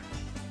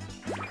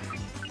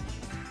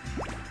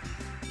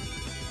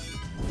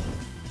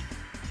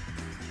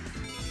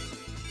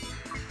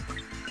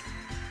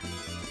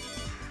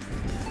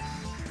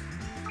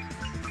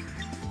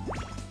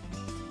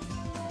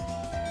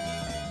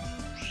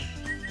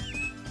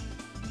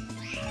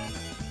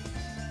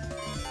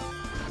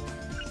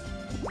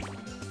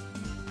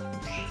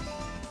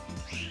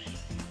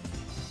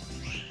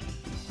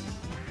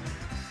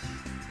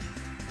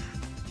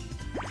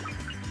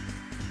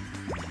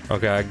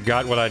 Okay, I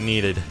got what I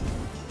needed.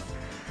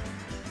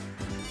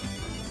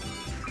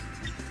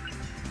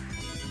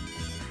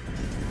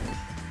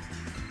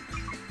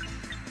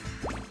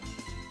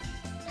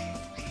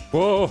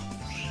 Whoa!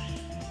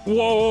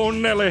 Whoa,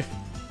 Nelly!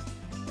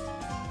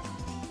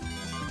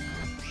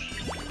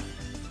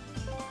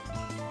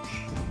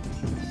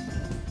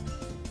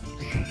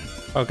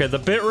 Okay, the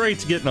bit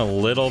rate's getting a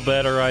little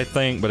better, I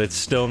think, but it's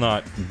still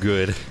not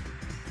good.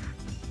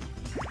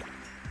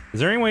 Is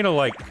there any way to,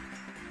 like,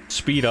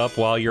 speed up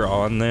while you're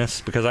on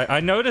this? Because I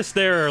noticed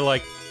there are,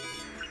 like,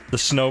 the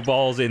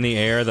snowballs in the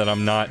air that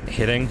I'm not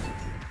hitting.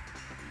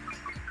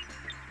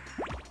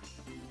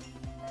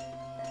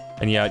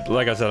 And yeah,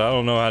 like I said, I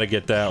don't know how to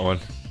get that one.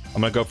 I'm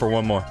gonna go for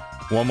one more.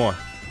 One more.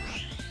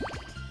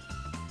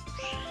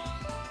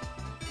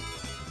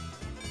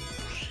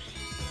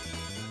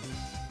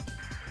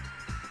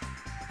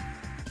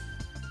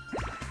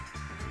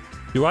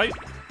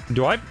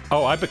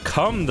 Oh, I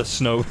become the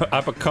snow,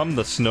 I become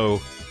the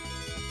snowboard,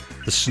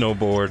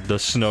 the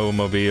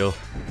snowmobile,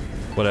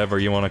 whatever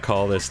you want to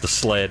call this, the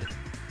sled.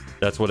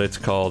 That's what it's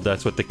called,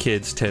 that's what the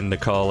kids tend to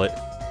call it.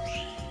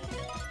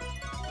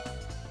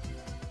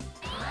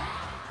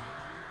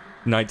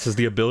 NiGHTS has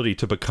the ability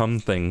to become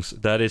things.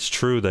 That is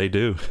true, they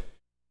do.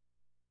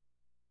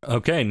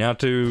 Okay, now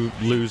to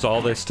lose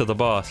all this to the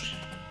boss.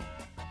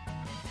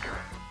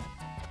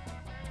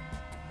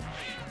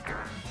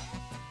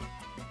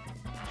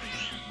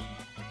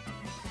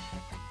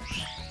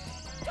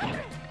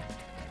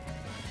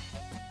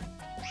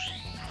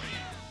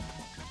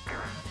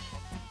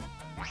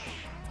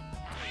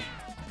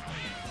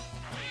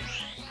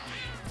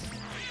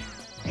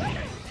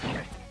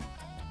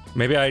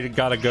 Maybe I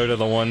gotta go to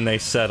the one they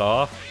set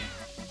off.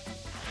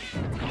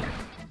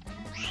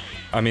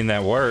 I mean,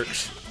 that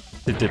works.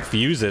 To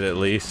defuse it, at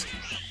least.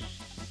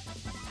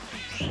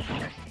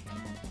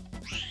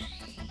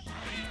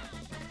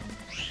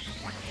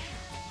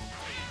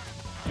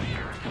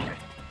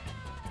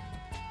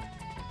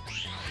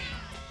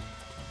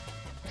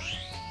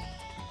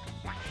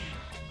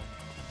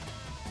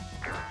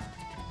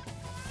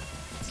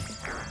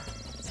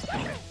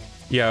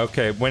 Yeah,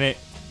 okay, when it...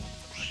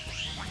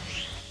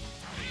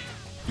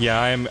 Yeah,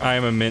 I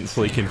am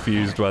immensely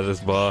confused by this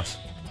boss.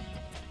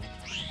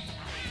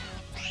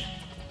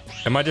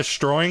 Am I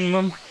destroying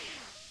them?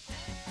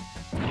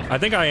 I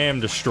think I am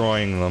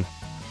destroying them.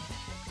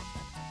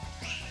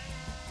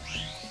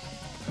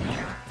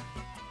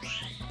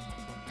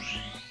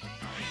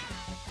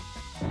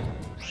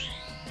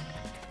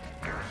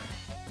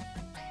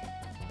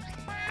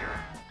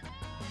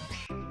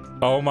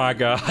 Oh my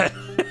god.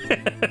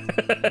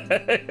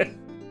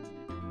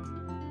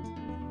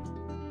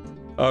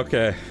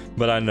 Okay,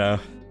 but I know.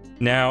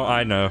 Now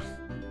I know.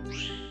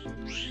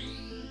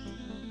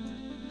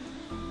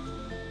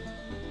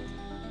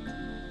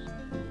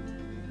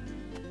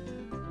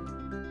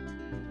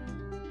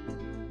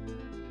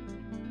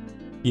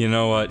 You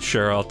know what?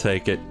 Sure, I'll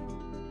take it.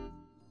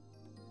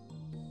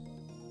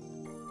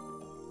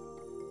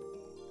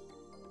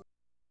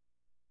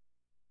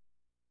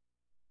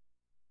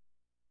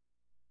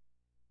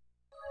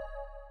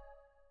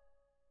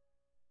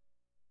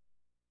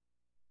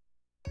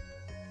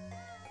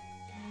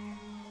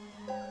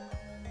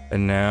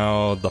 And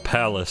now, the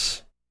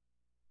palace.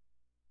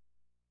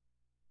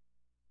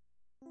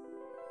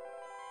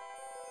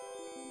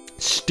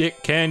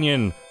 Stick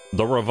Canyon,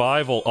 the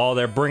revival. Oh,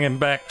 they're bringing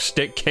back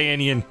Stick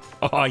Canyon.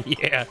 Oh,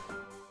 yeah.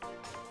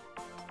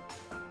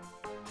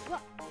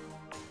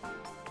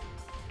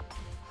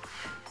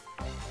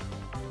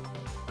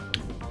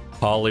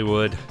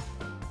 Hollywood.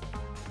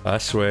 I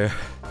swear.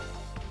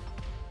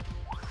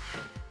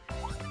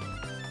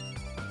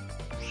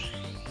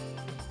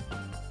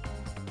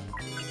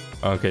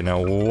 Okay,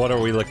 now what are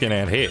we looking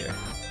at here?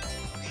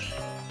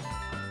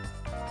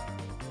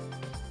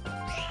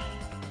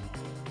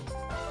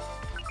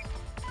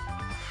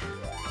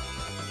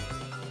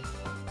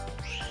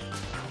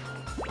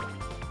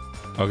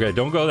 Okay,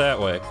 don't go that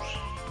way.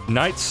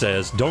 NiGHTS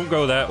says, don't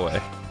go that way.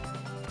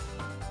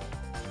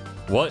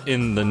 What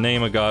in the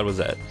name of God was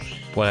that?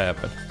 What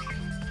happened?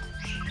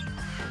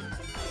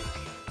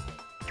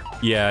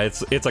 Yeah,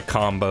 it's a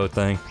combo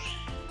thing.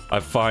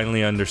 I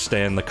finally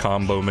understand the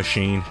combo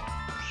machine.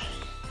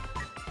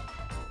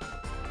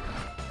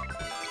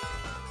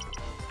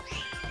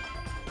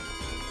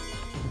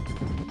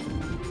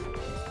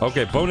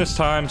 Okay, bonus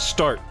time,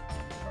 start.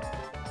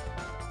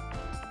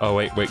 Oh,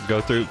 wait, go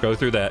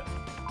through that.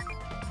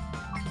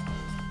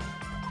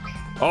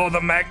 Oh, the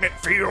magnet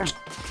fields!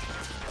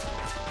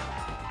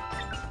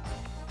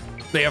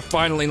 They have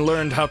finally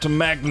learned how to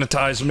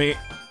magnetize me.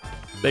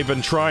 They've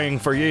been trying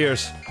for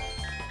years.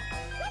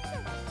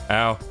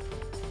 Ow.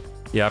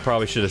 Yeah, I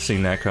probably should have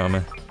seen that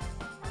coming.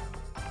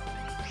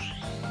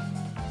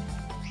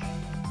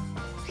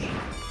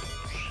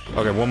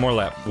 Okay, one more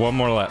lap, one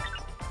more lap.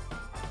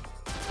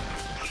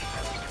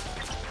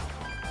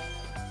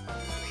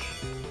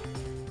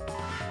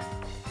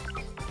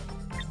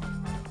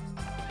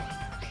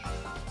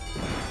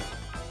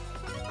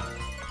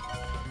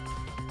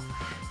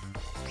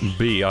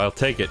 B, I'll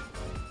take it.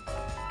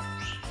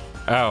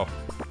 Ow.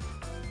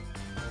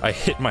 I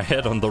hit my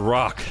head on the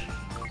rock.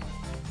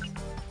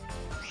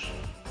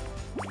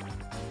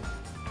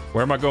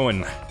 Where am I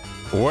going?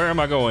 Where am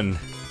I going?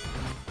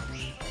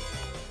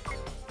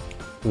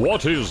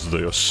 What is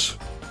this?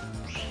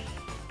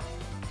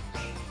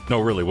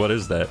 No, really, what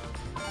is that?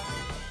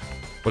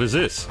 What is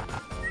this?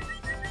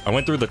 I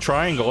went through the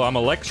triangle, I'm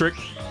electric.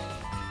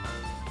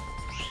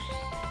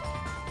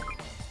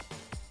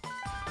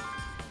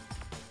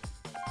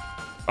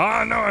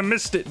 Ah, no, I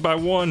missed it by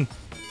one.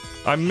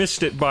 I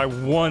missed it by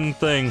one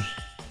thing.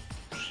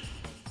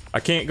 I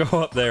can't go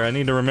up there, I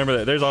need to remember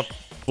that. There's a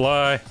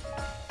fly.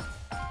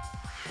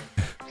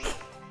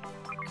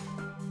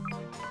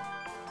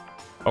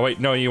 Oh wait,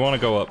 no, you want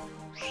to go up.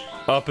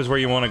 Up is where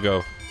you want to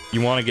go.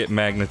 You want to get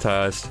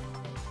magnetized.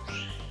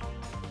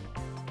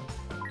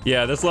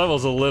 Yeah, this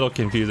level's a little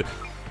confusing.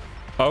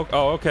 Oh,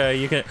 okay,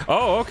 you can...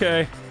 Oh,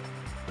 okay.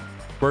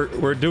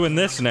 We're doing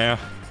this now.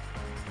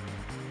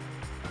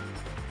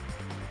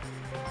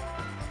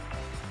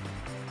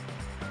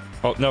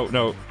 Oh, no,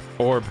 no.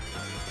 Orb.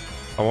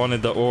 I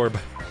wanted the orb.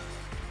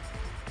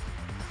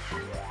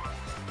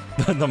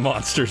 The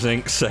Monsters,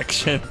 Inc.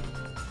 section.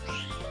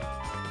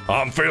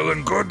 I'm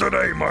feeling good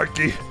today,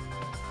 Mikey.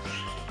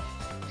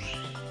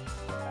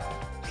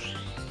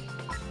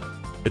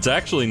 It's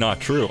actually not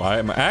true. I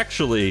am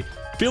actually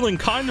feeling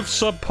kind of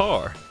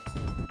subpar.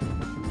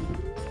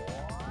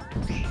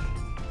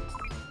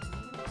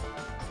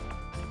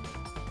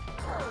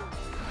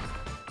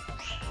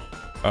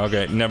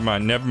 Okay, never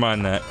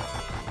mind that.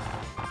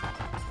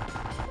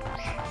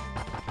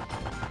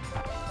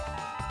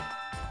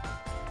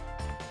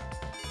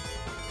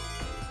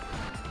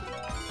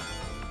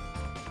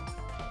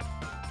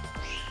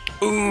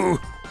 Ooh,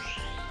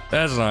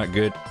 that's not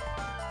good.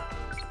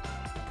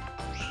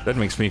 That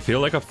makes me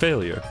feel like a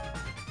failure.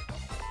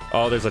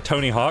 Oh, there's a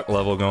Tony Hawk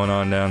level going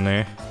on down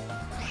there.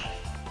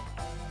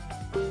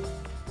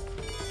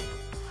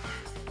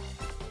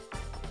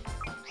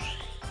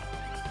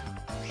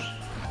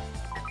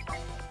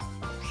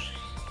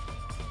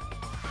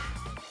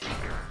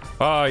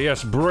 Ah,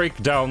 yes,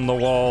 break down the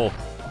wall.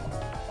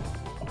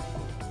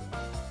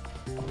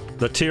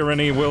 The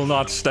tyranny will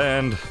not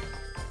stand.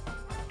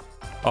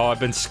 Oh, I've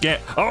been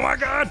scanned. Oh my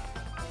god!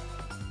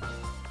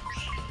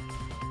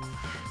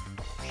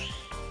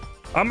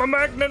 I'm a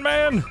magnet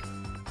man!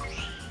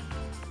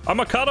 I'm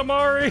a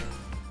Katamari!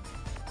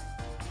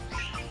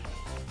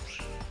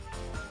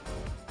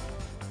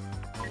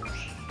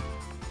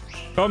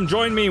 Come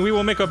join me, we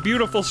will make a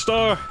beautiful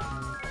star!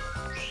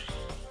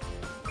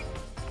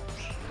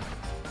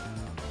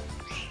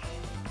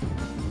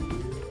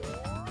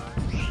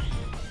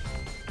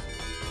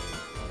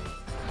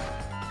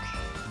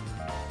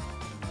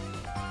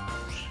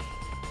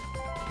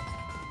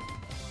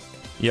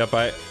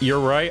 Yep, you're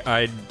right,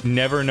 I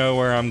never know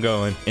where I'm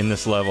going in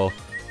this level.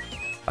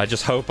 I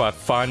just hope I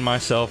find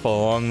myself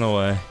along the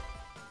way.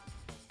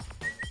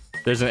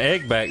 There's an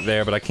egg back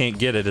there, but I can't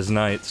get it as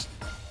knights.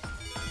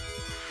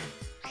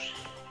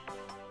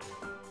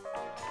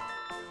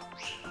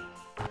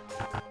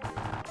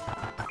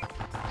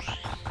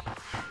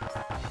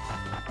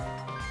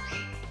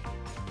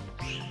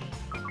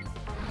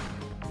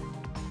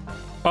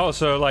 Oh,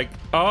 so like,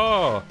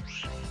 oh!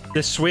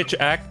 This switch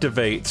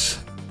activates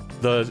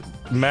the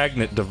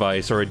magnet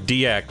device, or it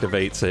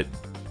deactivates it.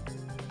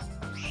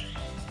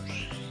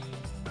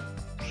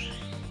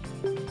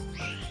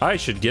 I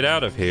should get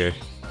out of here.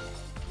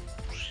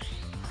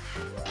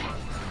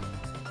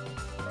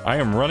 I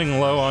am running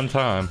low on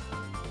time.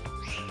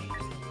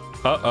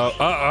 Uh-oh,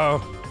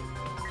 uh-oh.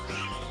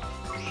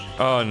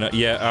 Oh no,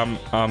 yeah,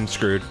 I'm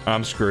screwed.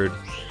 I'm screwed.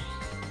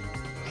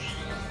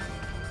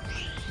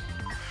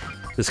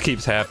 This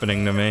keeps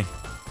happening to me.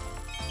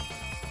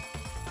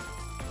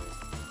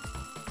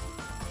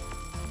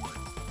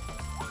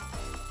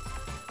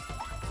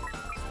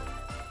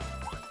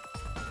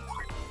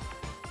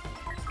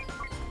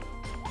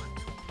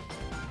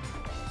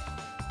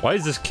 Why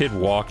is this kid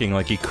walking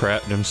like he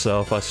crapped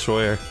himself, I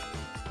swear?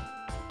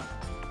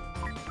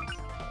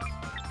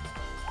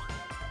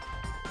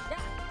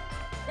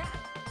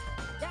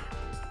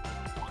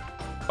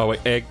 Oh wait,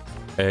 egg.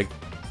 Egg.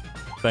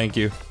 Thank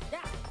you.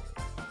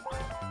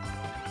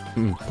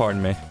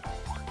 Pardon me.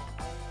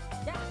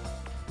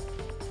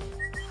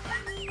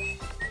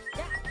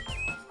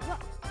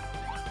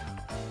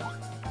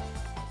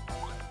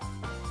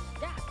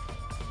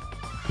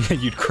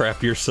 You'd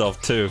crap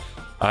yourself too.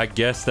 I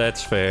guess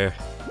that's fair.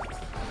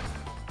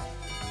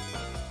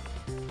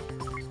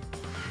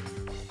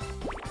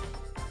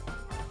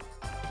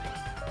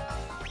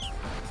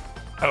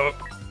 Oh.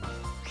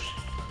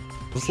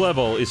 This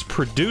level is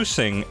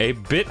producing a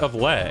bit of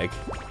lag.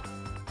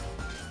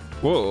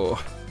 Whoa.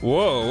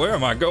 Whoa, where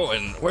am I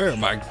going? Where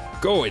am I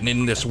going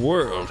in this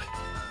world?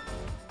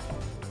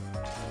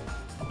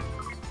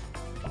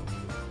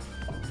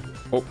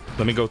 Oh,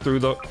 let me go through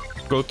the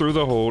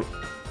hole.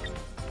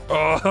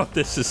 Oh,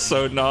 this is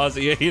so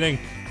nauseating.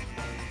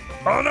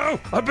 Oh no,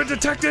 I've been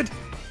detected.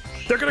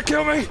 They're gonna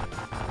kill me.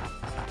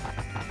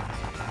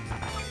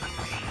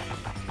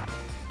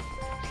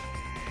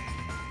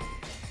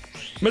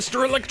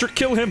 Mr. Electric,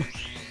 kill him!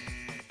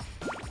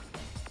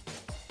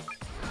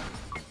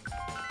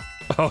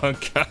 Oh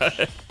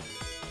god.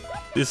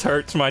 This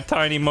hurts my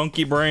tiny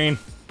monkey brain.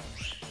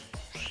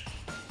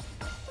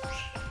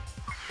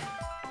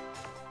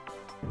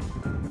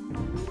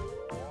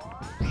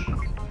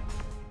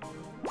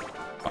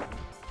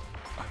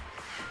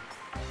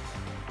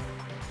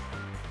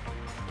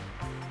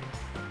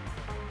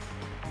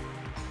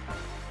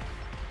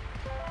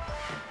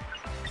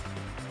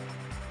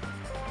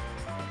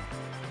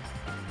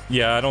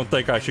 Yeah, I don't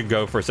think I should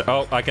go for a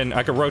oh, I can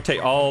rotate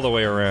all the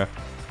way around.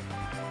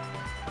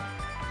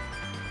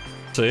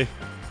 See?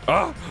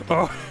 Oh,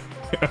 oh,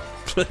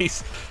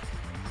 please.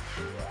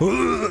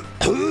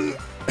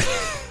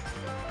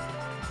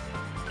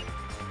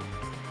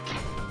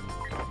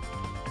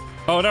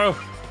 Oh no.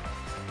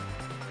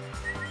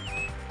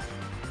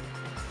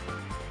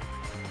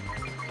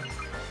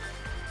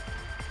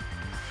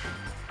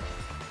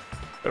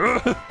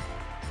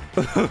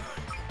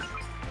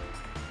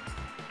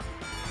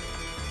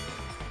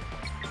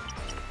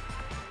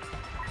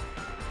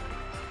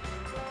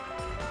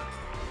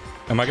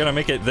 Am I gonna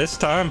make it this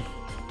time?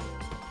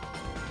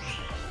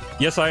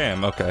 Yes, I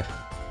am. Okay.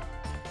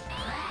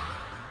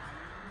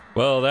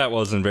 Well, that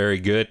wasn't very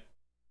good.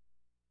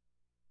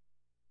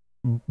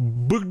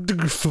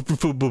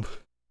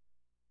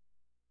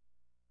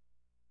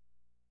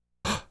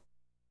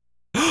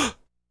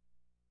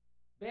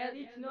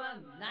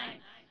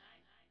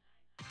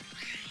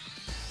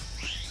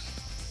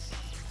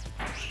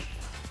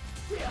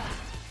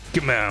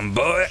 Come on,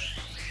 boy.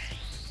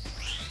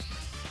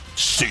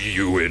 See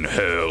you in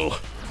hell.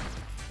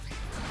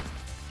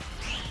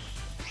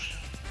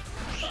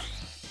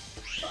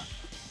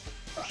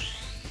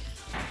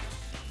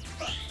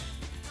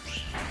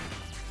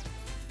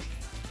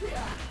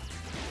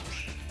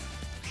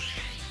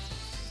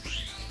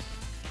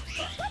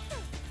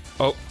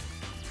 Oh.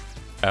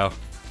 Ow.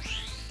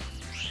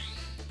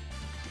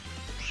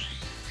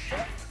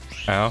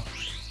 Ow.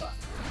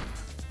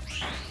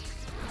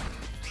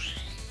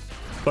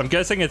 So I'm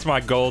guessing it's my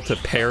goal to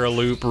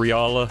paraloop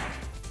Riala.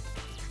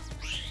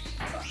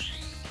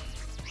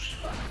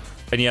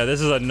 And yeah,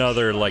 this is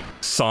another, like,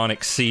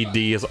 Sonic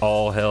CD is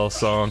all hell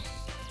song.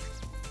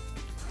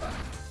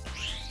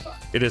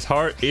 It is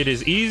hard, it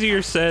is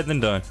easier said than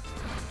done.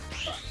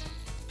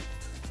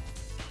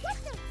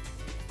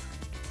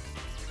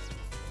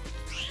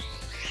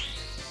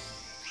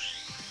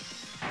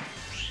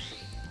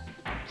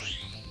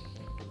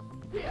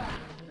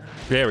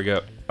 There we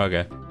go.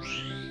 Okay.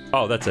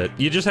 Oh, that's it.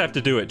 You just have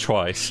to do it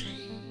twice.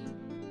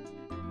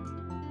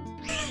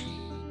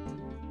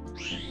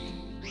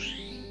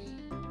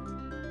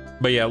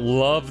 But yeah,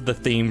 love the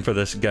theme for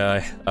this guy.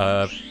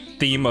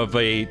 Theme of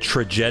a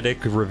tragic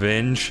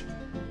revenge.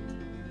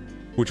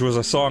 Which was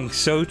a song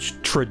so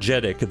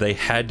tragic they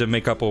had to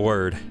make up a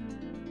word.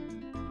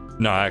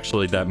 No,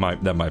 actually, that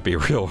might be a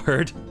real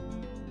word.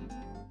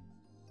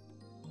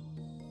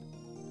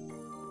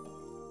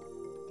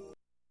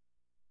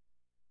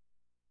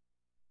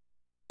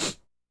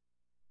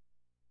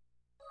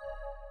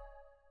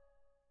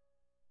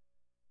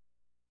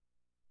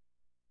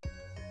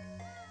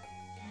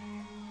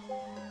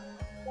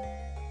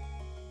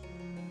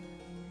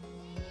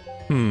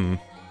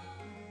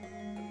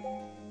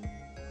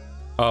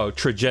 Oh,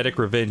 Tragic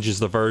Revenge is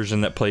the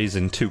version that plays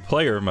in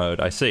 2-player mode.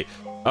 I see.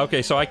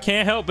 Okay, so I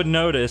can't help but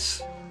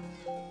notice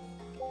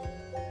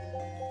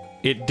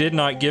it did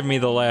not give me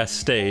the last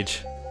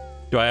stage.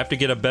 Do I have to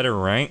get a better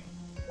rank?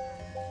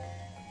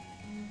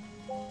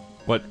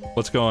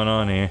 What's going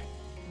on here?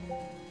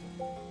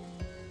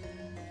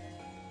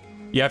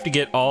 You have to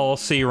get all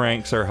C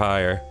ranks or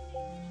higher.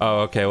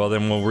 Oh, okay, well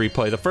then we'll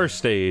replay the first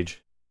stage.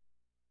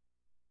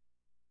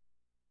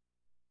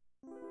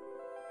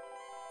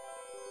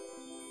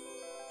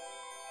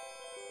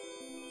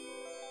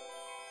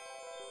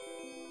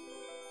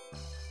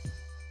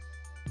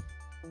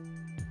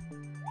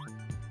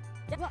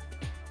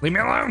 Leave me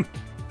alone!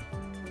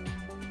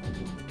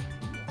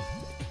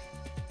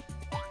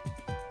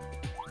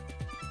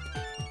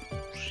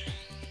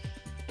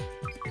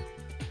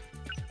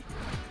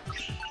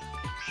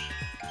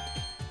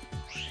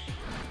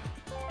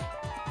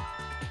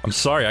 I'm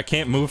sorry, I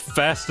can't move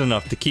fast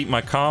enough to keep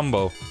my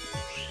combo.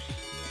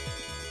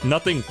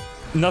 Nothing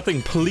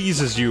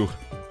pleases you.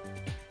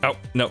 Oh,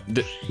 no.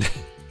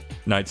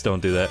 Knights don't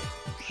do that.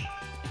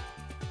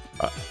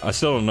 I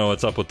still don't know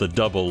what's up with the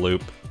double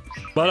loop.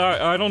 But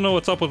I don't know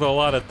what's up with a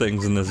lot of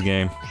things in this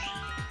game.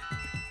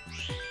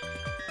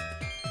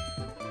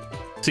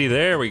 See,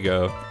 there we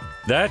go.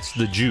 That's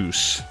the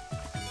juice.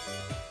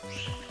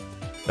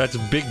 That's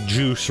big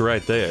juice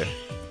right there.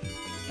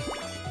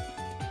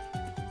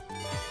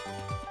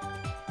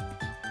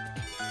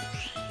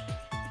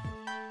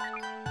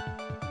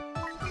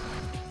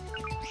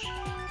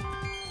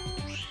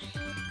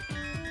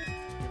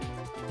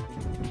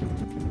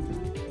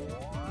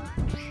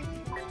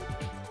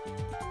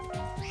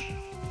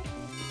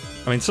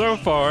 I mean, so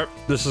far,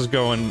 this is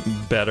going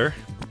better.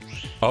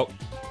 Oh.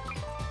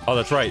 Oh,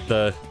 that's right.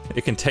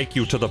 It can take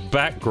you to the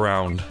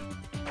background.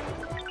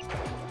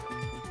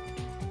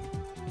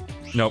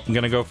 Nope, I'm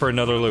gonna go for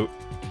another loot.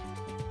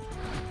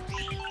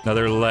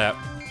 Another lap.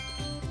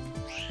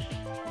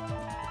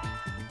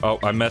 Oh,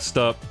 I messed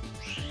up.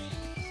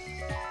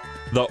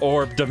 The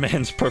orb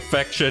demands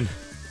perfection.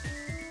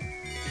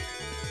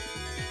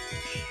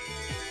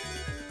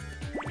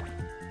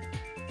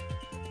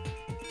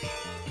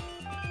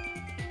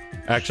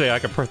 Actually, I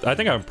think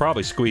I can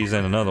probably squeeze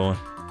in another one.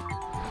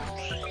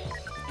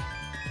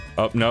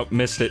 Oh, nope,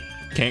 missed it.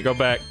 Can't go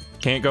back.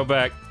 Can't go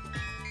back.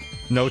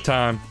 No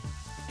time.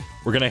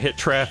 We're gonna hit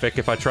traffic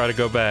if I try to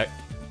go back.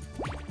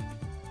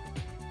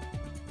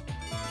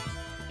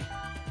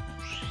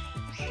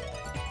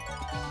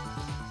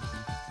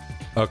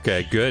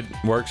 Okay, good.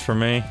 Works for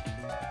me.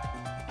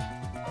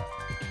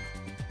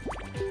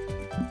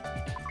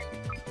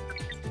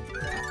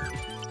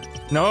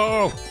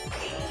 No!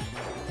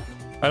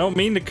 I don't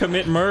mean to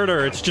commit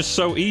murder, it's just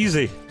so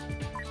easy.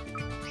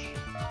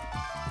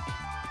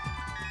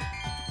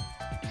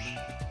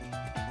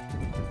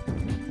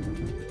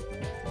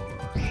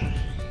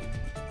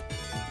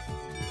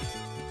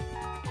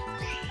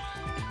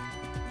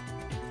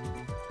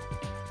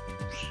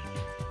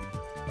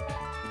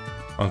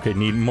 Okay,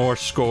 need more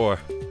score.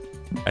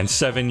 And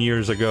 7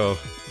 years ago.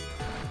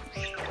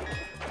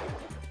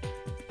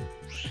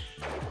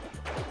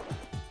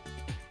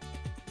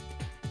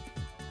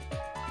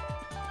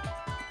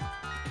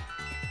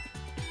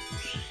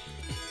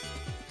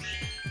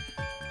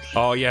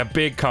 Oh yeah,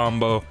 big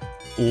combo.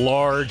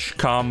 Large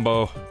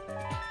combo.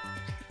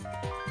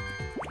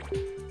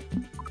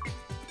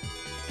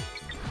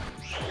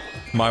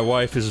 My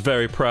wife is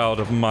very proud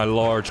of my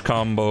large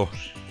combo.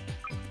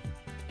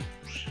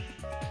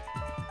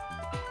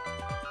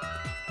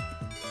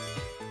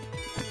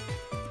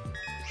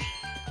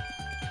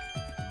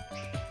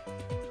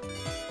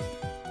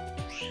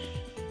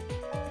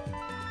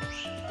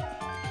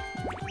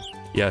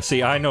 Yeah,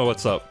 see, I know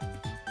what's up.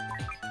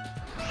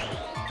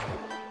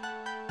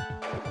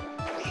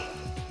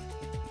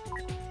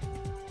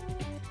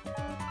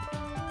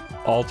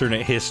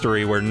 Alternate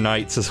history where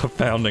NiGHTS is a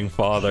founding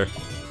father.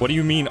 What do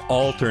you mean,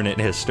 alternate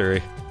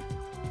history?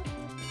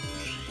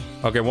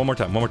 Okay, one more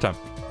time, one more time.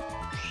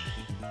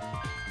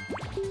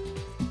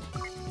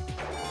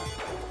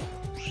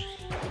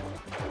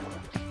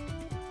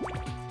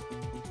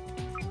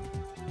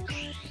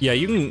 Yeah,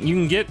 you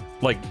can get,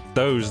 like,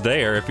 those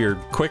there if you're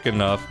quick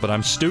enough, but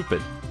I'm stupid.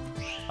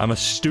 I'm a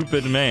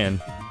stupid man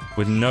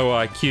with no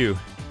IQ.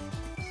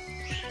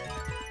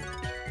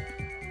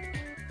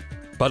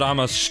 But I'm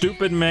a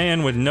stupid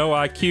man with no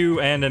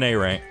IQ and an A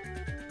rank.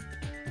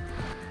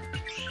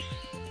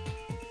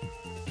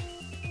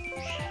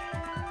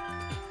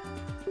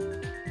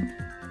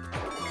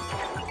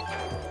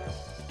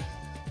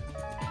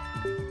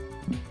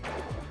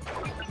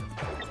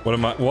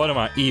 What am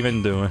I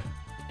even doing?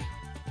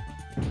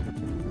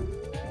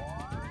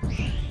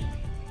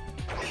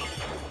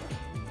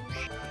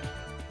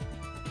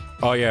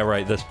 Oh yeah,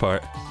 right, this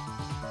part.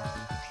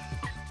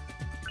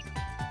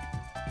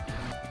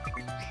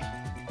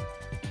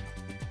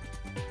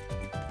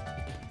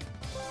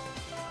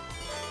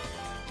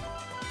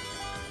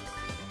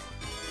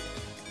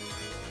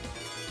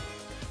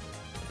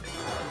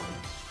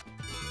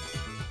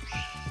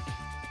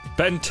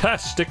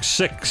 Fantastic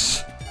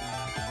Six!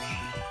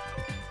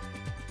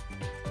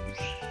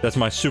 That's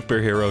my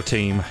superhero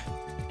team.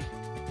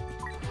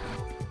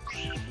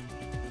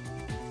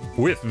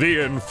 With the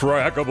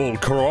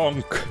infraggable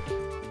Kronk.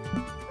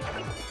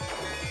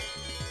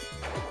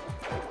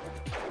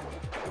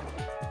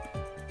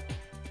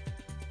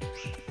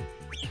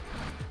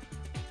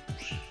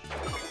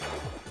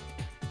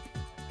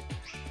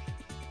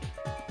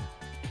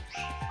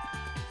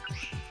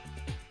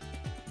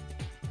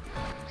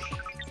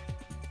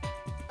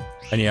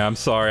 And yeah, I'm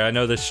sorry, I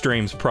know this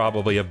stream's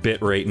probably a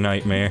bitrate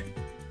nightmare.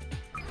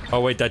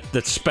 Oh wait,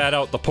 that spat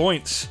out the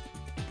points!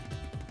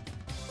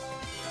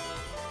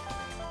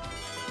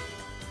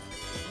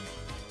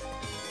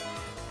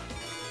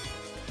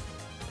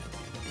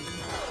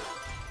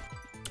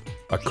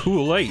 A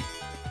cool 8.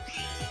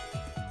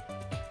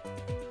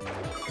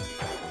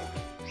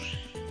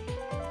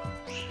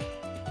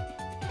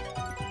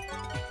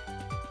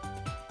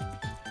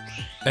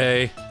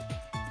 A.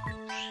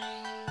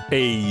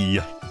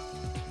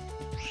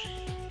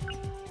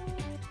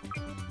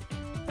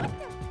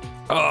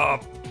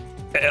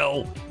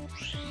 L.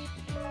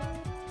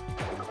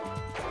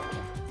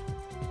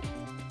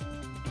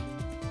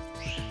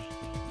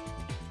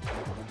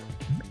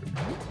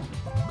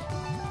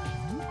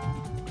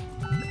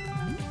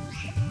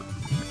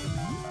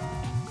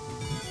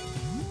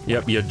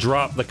 Yep, you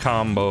drop the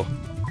combo.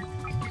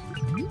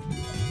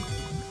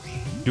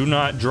 Do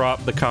not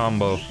drop the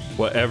combo,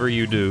 whatever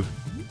you do.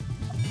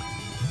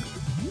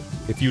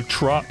 If you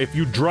drop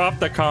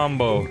the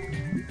combo,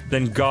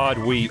 then God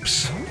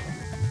weeps.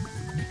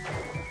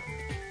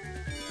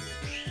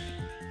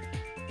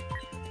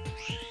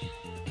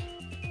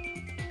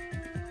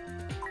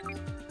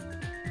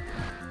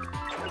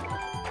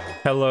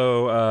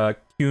 Hello,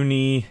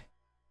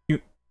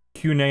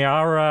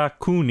 Kuneara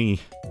Kuni.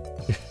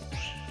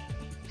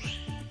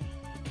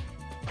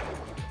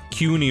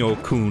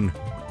 Kunio-kun.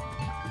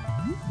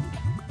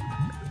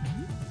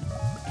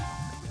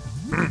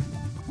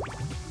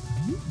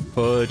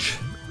 Fudge.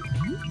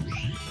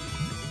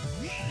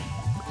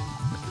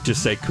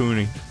 Just say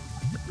Kuni.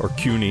 Or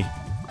Cuny.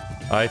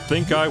 I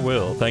think I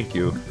will, thank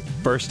you.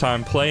 First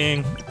time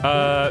playing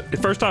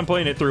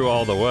it through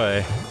all the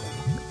way.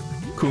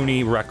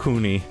 Kuni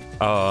Rakuni.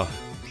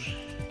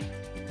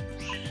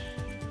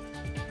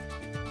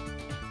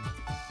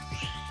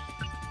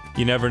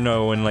 You never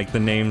know when, like, the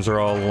names are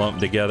all lumped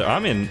together.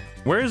 I'm in...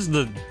 Where's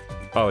the...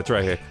 Oh, it's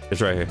right here. It's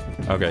right here.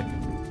 Okay.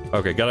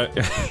 Okay, gotta...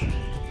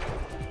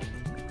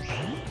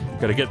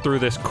 gotta get through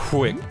this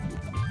quick.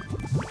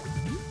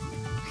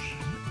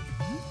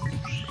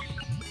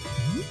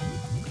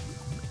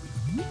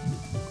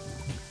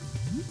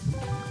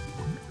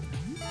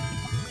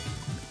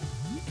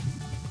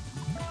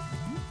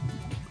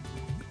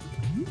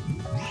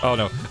 Oh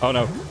no, oh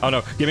no, oh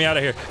no, get me out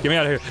of here, get me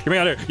out of here, get me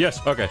out of here, yes,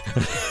 okay.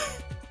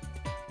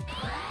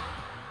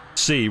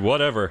 C,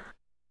 whatever.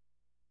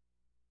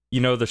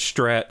 You know the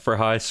strat for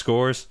high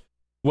scores?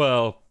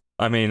 Well,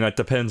 I mean, that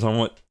depends on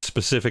what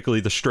specifically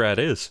the strat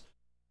is.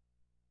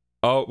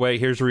 Oh, wait,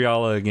 here's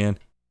Riala again.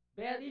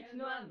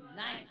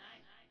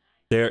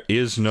 There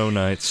is no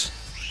knights.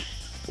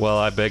 Well,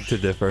 I beg to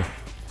differ.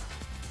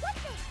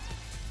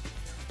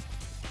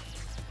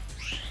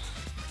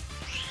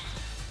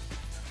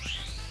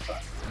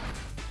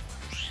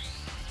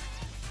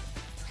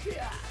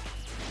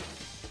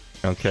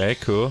 Okay,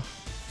 cool.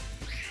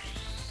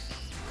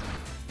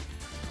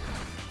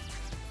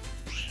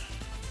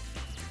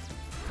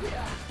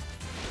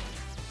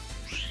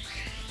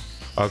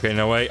 Okay,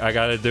 no wait, I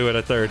gotta do it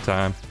a third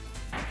time.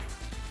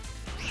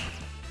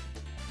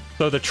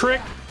 So the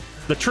trick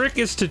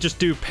is to just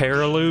do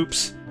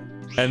paraloops,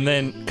 and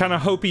then kind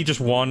of hope he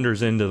just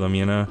wanders into them,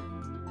 you know?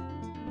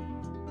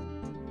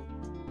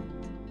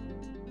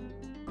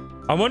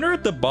 I wonder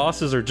if the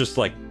bosses are just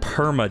like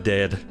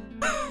perma-dead.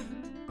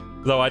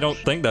 Though I don't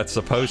think that's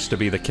supposed to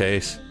be the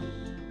case.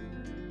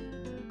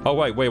 Oh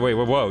wait,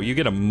 whoa, you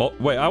get a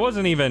wait, I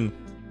wasn't even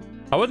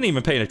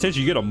paying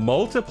attention. You get a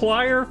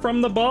multiplier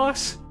from the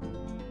boss?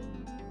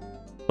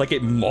 Like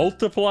it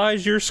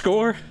multiplies your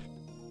score?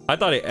 I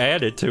thought it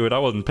added to it. I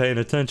wasn't paying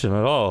attention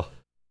at all.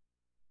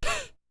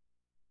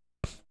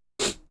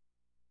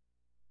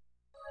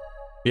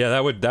 Yeah,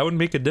 that would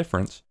make a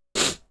difference.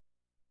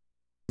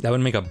 That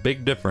would make a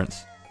big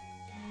difference.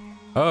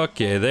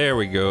 Okay, there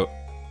we go.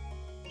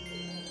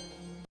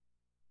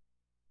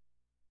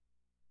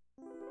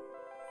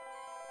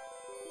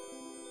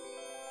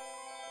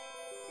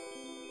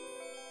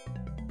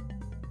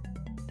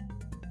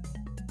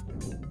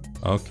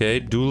 Okay,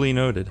 duly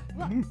noted.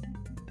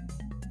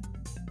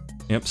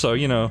 Yep, so,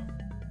 you know,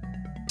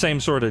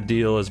 same sort of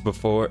deal as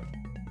before.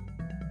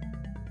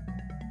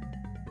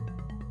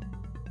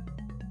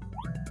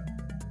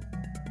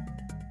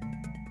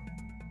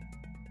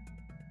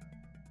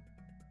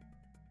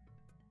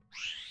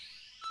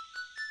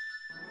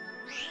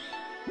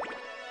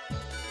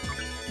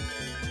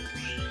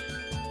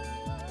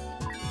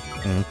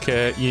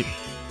 Okay,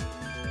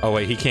 oh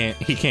wait, he can't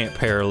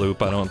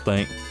paraloop, I don't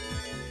think.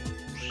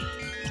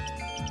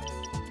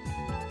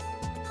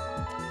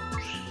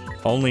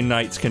 Only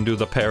knights can do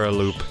the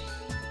paraloop.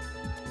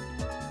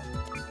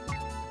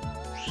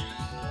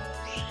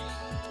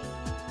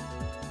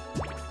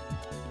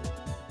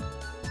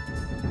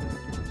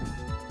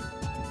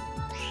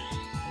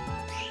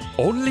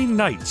 Only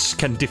knights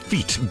can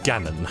defeat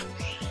Ganon.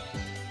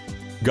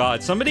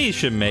 God, somebody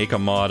should make a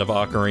mod of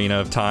Ocarina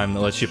of Time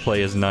that lets you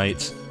play as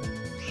knights.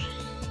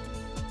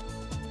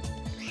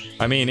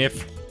 I mean,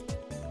 if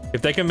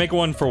they can make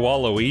one for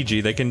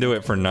Waluigi, they can do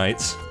it for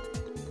knights.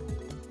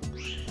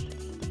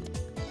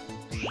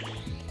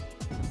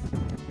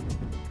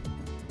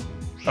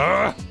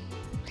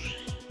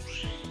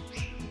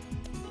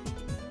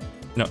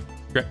 No,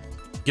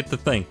 get the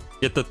thing.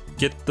 Get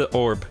the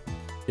orb.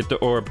 Get the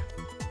orb.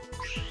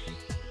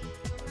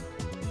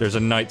 There's a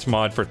Knights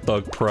mod for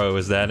Thug Pro.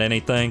 Is that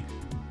anything?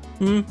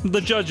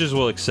 The judges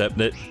will accept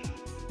it.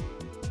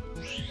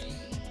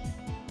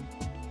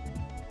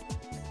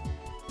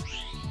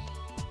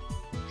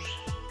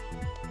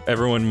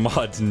 Everyone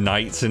mods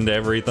Knights into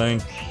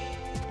everything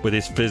with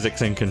his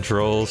physics and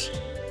controls.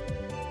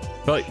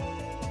 But like,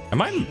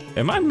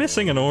 am I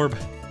missing an orb?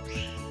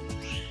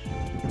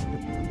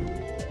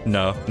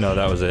 No,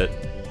 that was it.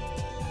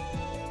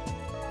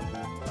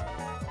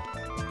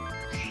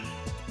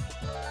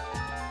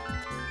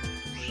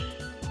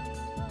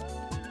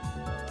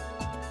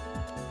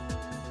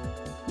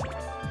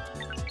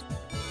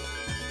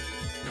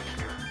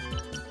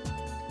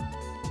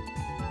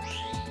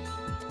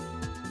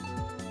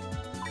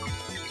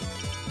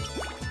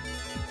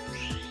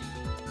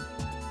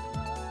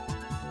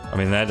 I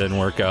mean, that didn't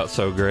work out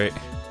so great.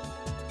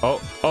 Oh,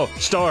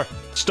 Star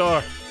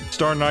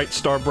Knight,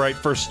 Star Bright,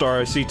 first star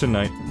I see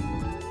tonight.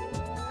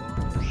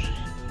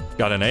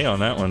 Got an A on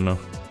that one, though.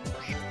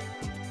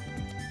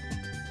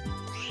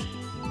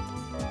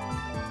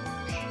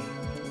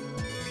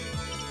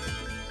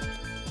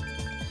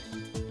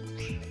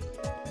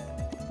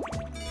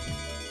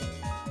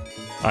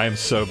 I am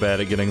so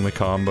bad at getting the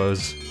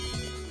combos.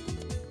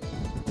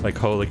 Like,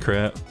 holy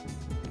crap.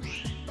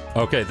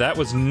 Okay, that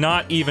was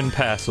not even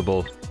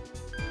passable.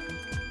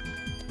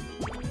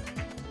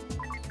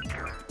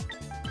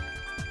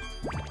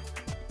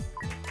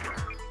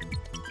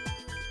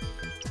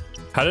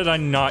 How did I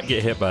not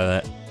get hit by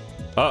that?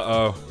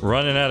 Uh-oh.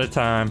 Running out of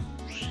time.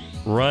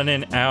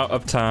 Running out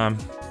of time.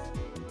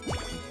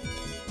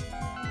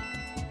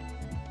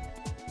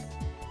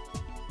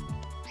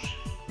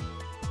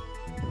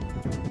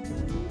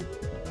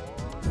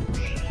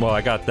 Well,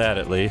 I got that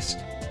at least.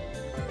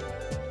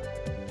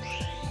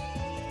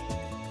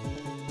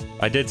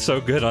 I did so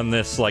good on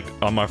this, like,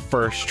 on my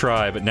first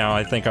try, but now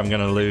I think I'm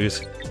gonna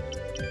lose.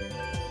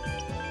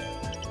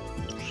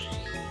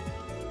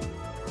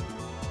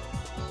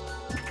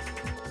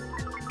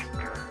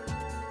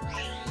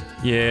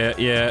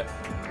 Yeah,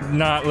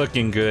 not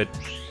looking good.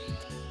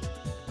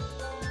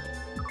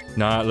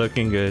 Not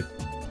looking good.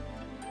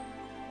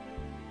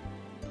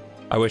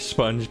 I wish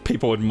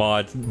people would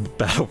mod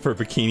Battle for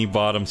Bikini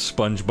Bottom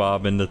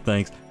SpongeBob into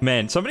things.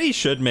 Man, somebody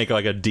should make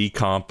like a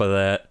decomp of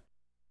that.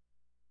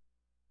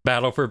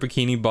 Battle for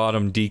Bikini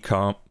Bottom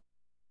decomp.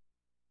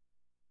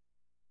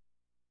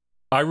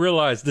 I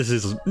realize this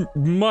is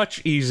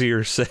much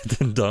easier said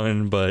than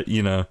done, but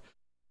you know.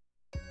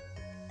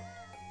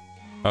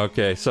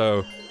 Okay,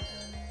 so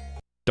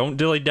don't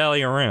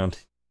dilly-dally around.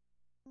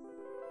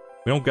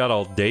 We don't got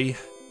all day.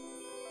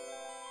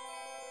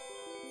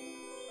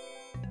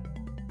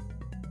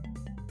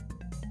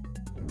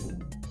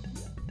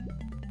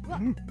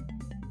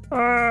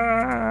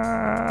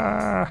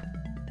 Ah,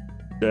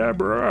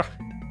 Deborah.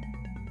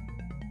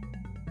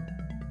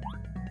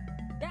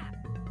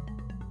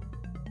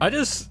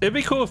 It'd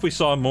be cool if we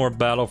saw more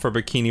Battle for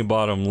Bikini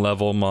Bottom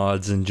level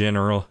mods in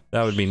general.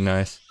 That would be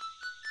nice.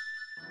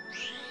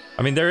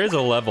 I mean, there is a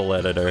level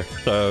editor,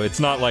 so it's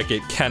not like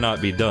it cannot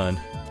be done.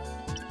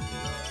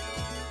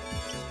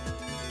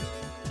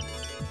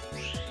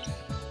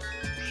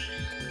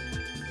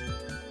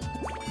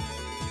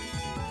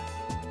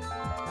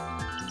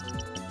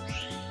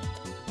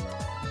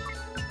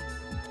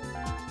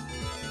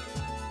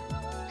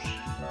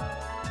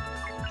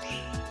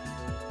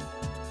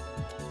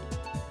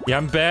 Yeah,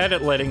 I'm bad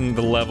at letting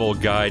the level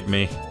guide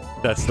me.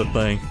 That's the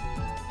thing.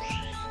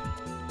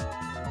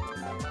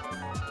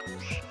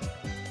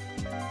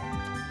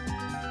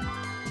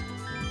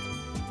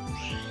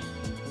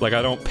 Like,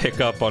 I don't pick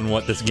up on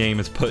what this game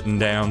is putting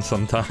down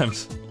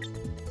sometimes.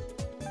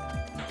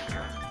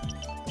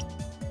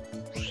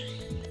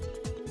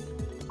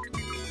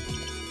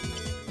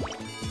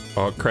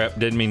 Oh crap,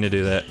 didn't mean to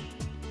do that.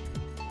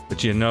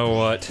 But you know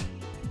what?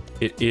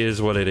 It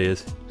is what it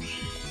is.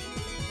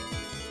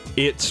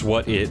 It's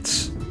what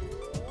it's.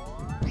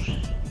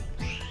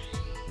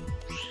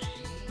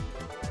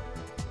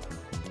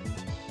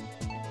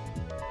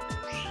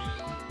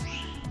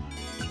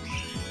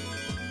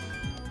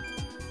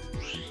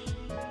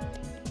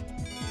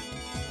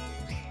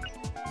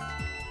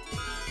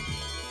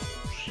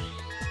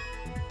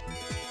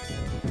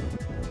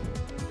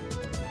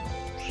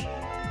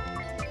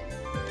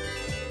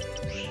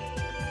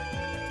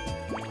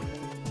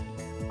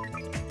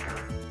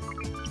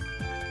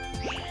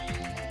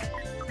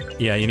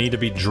 Yeah, you need to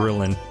be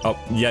drilling. Oh,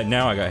 yeah,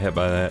 now I got hit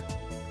by that.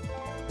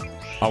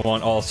 I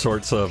want all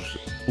sorts of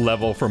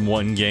level from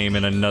one game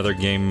in another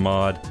game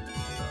mod.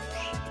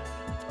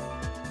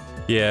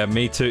 Yeah,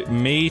 me too.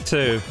 Me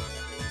too.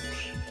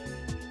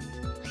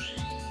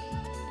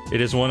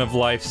 It is one of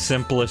life's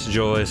simplest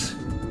joys.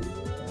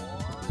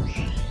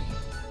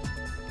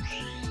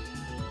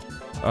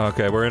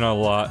 Okay, we're in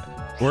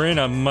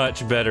a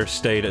much better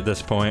state at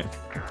this point.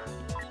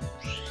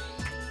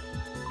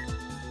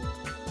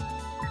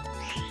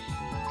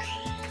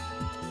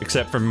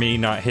 Except for me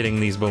not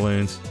hitting these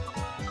balloons.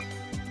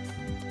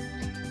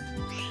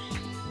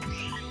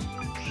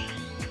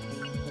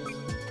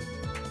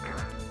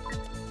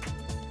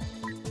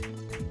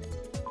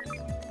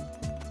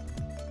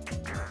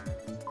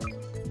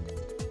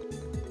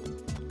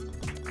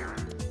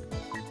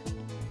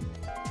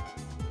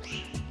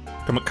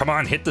 Come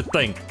on, hit the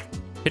thing.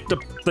 Hit the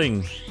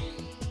thing.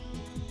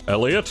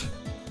 Elliot,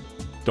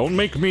 don't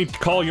make me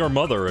call your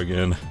mother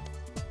again.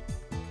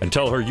 And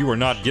tell her you are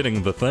not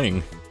getting the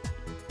thing.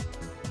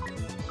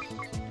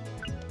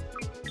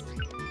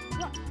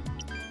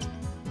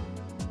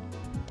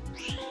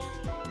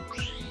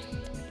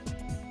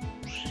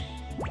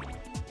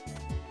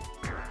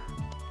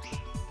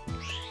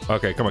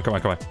 Okay, come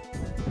on.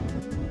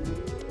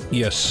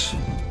 Yes.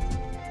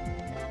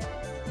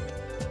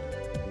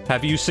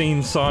 Have you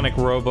seen Sonic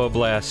Robo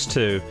Blast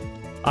 2?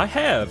 I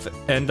have,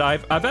 and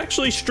I've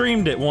actually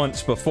streamed it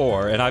once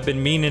before, and I've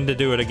been meaning to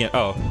do it again.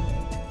 Oh.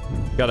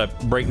 Gotta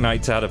break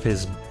Knights out of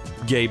his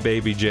gay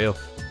baby jail.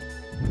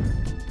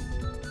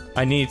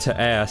 I need to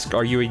ask,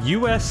 are you a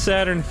US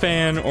Saturn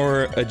fan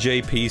or a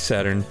JP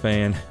Saturn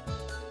fan?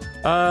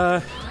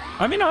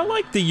 I mean, I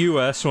like the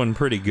US one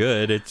pretty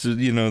good. It's,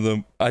 you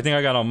know, I think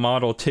I got a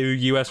Model 2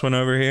 US one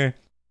over here.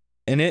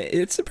 And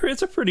it's a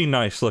pretty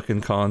nice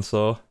looking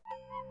console.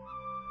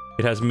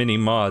 It has mini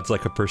mods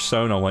like a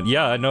Persona one.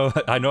 Yeah, I know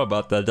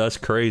about that. That's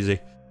crazy.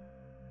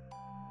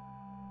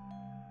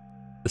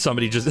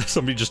 Somebody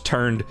just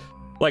turned,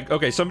 like,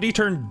 okay, somebody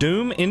turned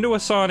Doom into a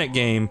Sonic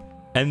game,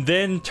 and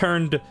then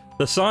turned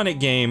the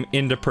Sonic game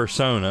into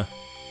Persona.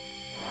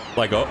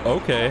 Like, oh,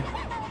 okay.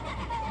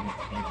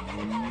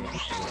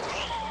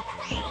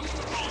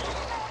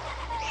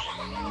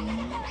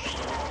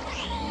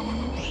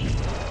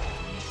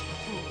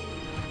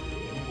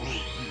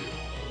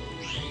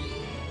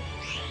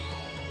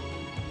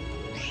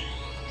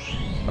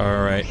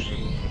 Alright.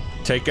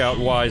 Take out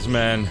wise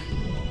man.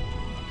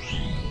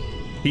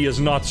 He is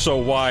not so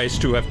wise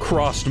to have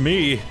crossed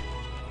me.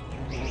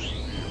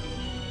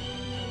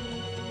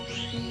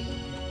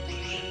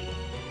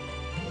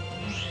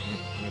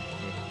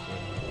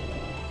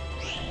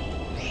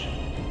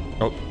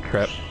 Oh,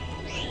 crap.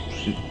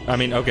 I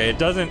mean, okay, it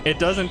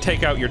doesn't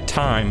take out your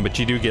time, but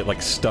you do get,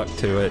 like, stuck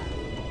to it.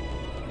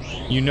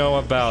 You know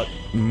about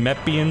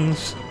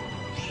Mepians?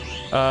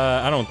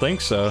 I don't think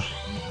so.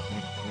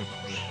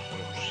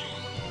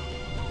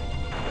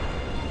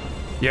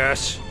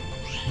 Yes!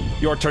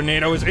 Your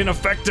tornado is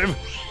ineffective!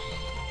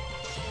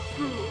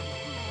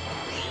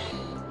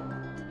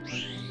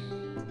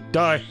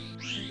 Die!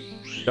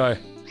 Die.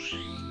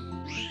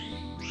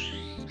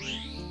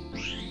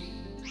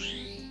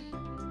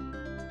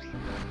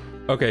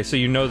 Okay, so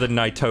you know the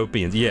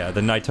NiGHTS. Yeah, the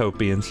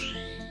NiGHTS.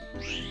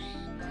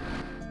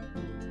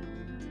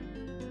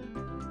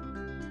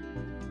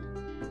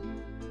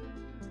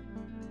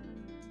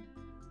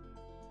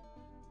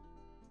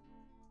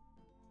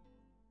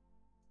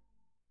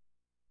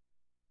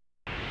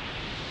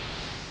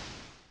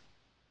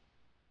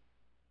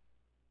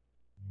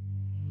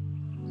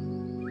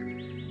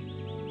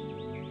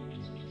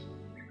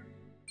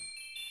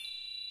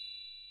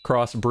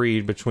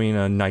 Crossbreed between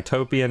a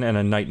NiGHTS and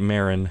a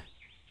Nightmarin.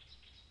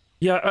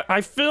 Yeah,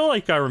 I feel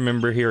like I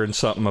remember hearing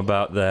something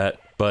about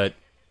that, but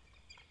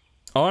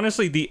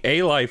honestly, the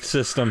A-Life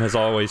system has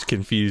always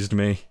confused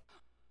me.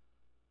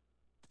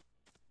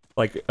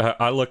 Like,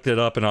 I looked it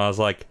up and I was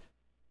like,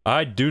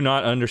 I do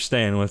not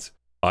understand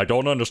I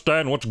don't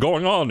understand what's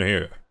going on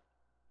here.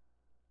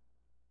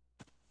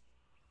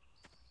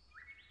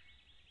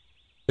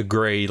 The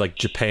gray, like,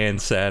 Japan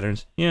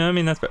Saturns. Yeah, I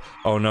mean, that's...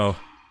 Oh, no.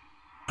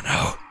 Oh,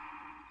 no.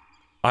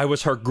 I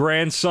was her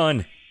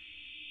grandson,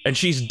 and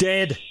she's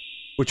dead,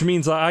 which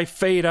means I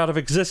fade out of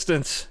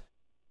existence.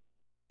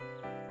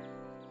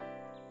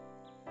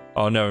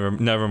 Oh,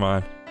 never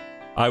mind.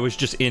 I was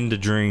just into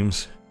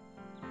dreams.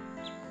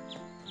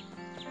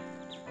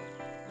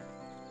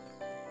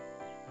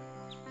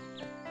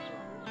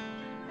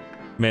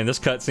 Man, this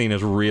cutscene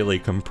is really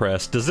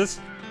compressed. Does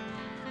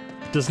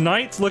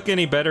NiGHTS look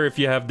any better if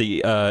you have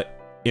the,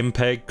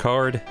 MPEG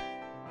card?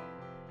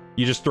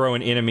 You just throw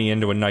an enemy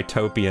into a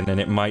NiGHTS and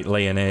it might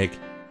lay an egg.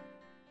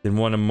 Then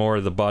one or more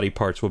of the body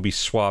parts will be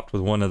swapped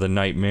with one of the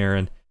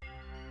Nightmarin.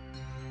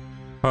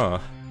 Huh.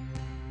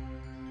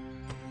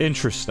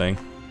 Interesting.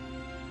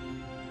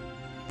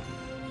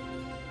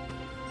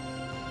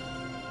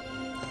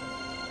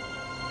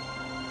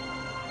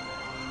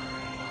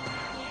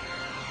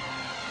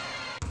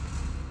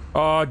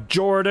 Aw,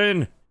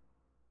 Jordan!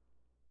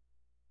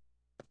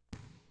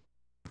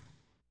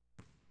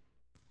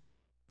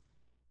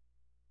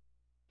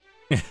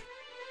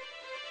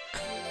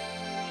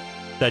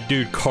 That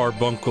dude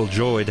carbuncle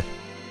joyed.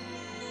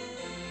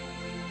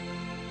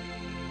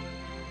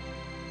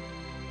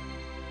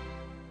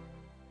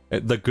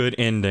 The good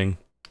ending.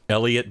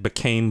 Elliot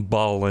became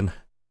ballin'.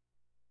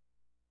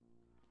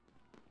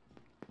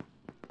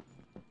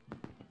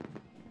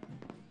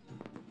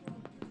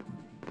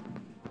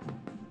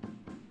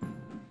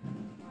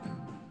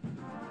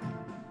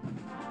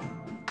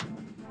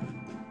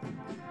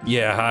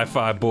 Yeah, high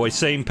five, boy.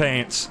 Same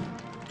pants.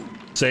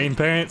 Same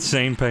pants,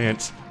 same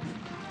pants.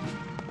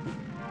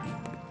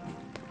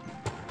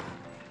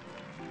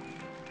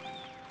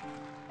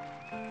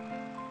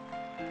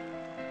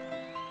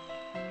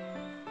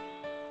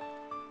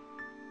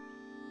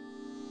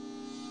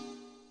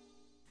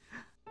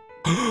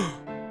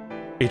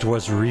 It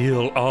was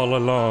real all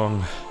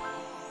along.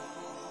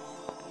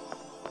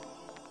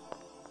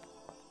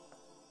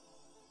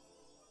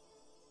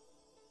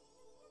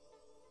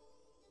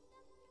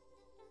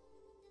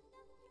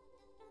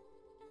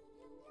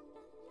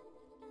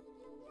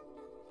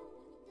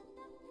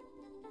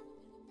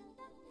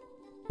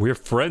 We're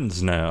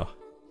friends now.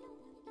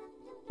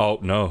 Oh,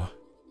 no.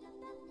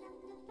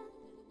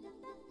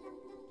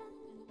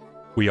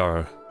 We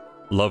are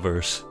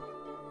lovers.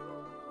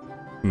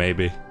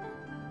 Maybe.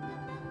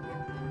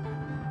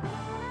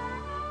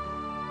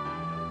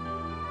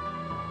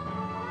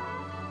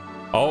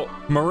 Oh,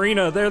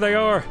 Marina, there they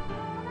are!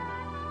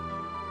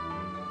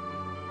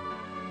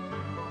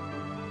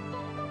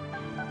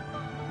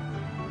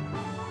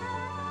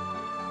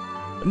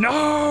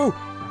 No!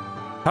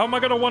 How am I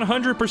gonna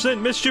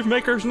 100% Mischief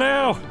Makers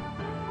now?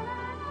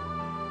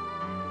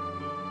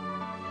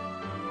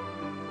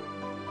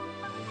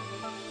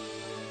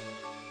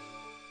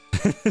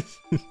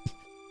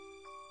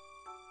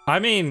 I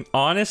mean,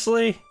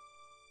 honestly,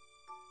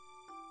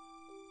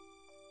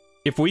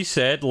 if we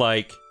said,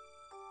 like,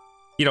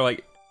 you know,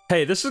 like,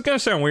 hey, this is gonna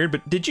sound weird,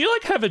 but did you,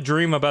 like, have a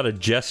dream about a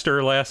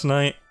jester last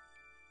night?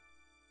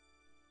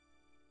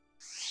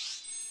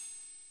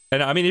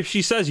 And, I mean, if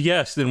she says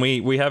yes, then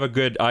we have a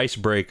good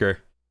icebreaker.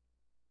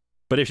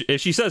 But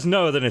if she says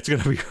no, then it's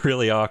gonna be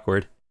really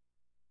awkward.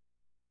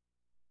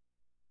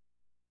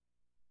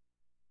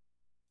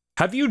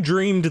 Have you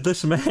dreamed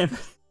this, man?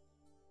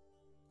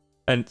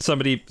 And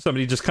somebody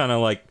just kind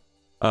of, like,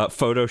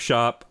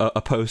 Photoshop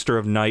a poster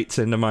of knights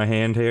into my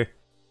hand here.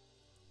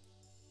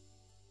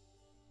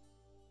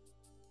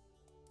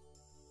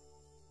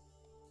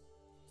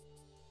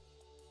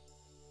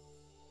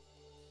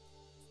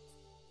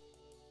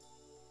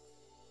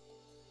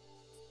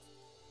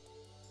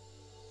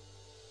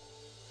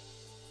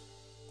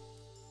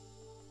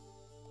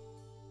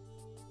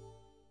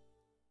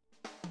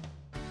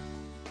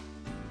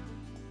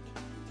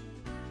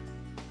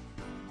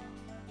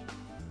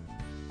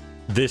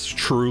 This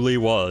truly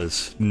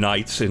was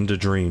nights into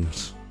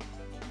dreams.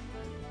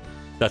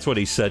 That's what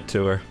he said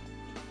to her.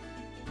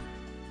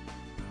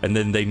 And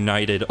then they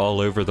knighted all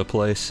over the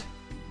place.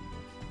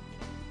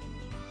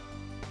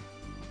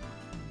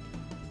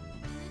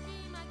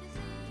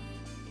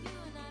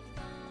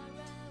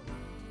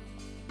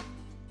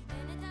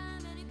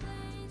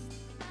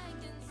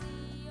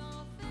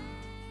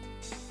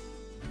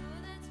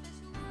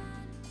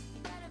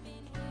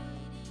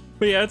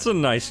 But yeah, it's a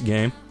nice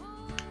game.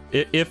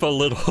 If a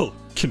little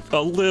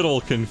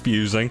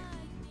confusing.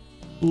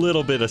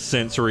 Little bit of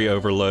sensory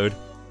overload.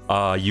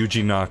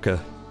 Yuji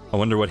Naka. I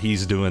wonder what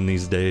he's doing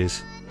these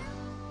days.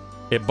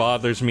 It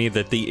bothers me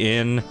that the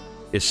N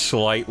is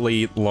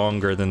slightly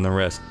longer than the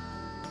rest.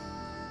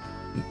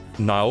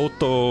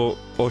 Naoto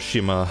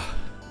Oshima.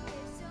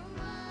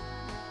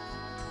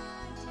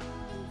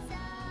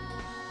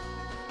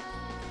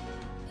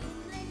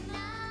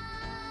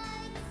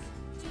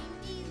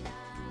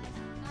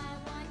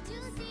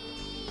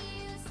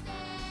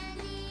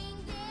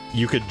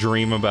 You could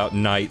dream about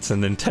knights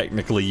and then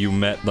technically you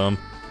met them.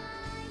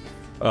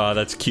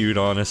 That's cute,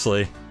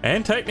 honestly.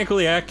 And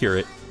technically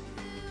accurate.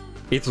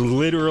 It's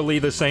literally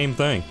the same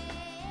thing.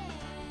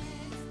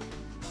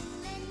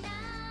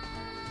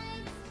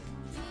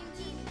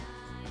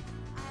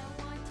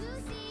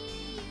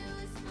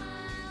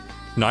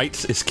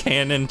 Knights is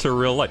canon to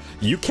real life.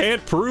 You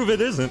can't prove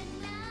it isn't.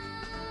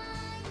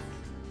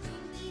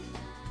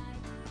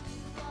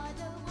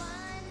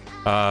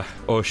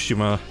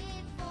 Oshima.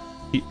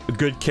 A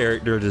good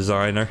character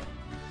designer.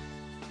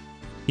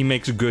 He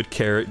makes a good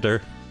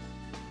character.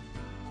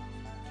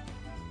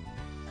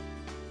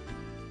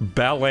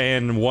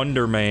 Balan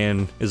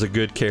Wonderman is a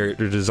good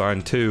character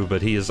design too,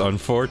 but he is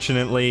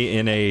unfortunately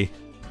in a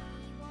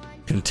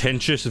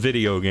contentious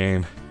video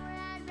game.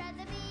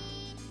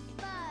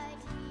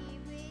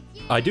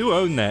 I do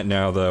own that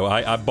now though.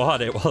 I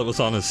bought it while it was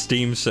on a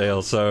Steam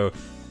sale, so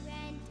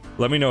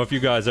let me know if you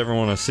guys ever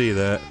want to see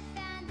that.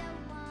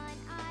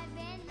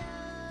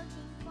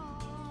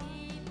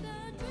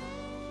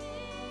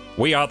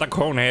 We are the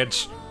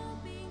Coneheads.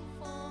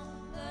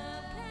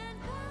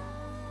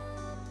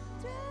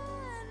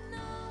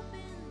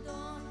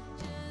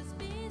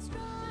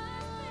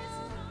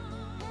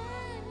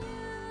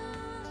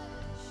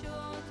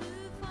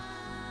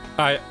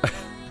 I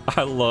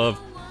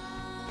love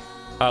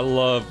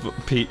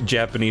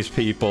Japanese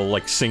people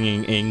like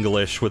singing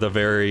English with a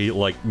very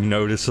like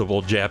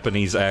noticeable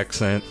Japanese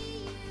accent.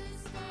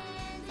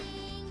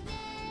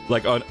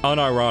 Like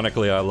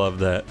unironically, I love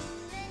that.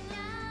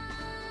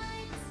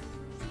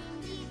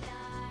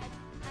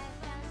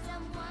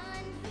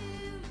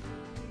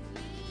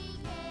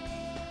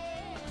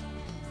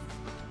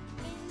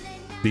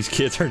 These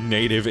kids are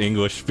native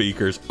English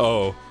speakers.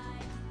 Oh.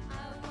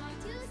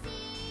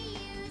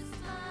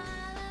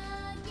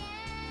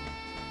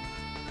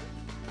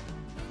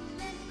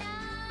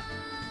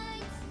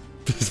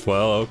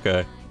 Well,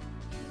 okay.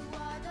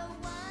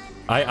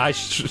 I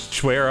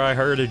swear I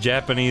heard a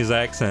Japanese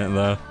accent,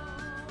 though.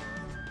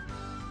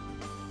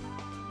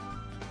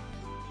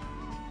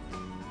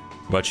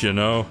 But you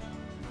know,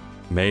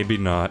 maybe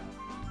not.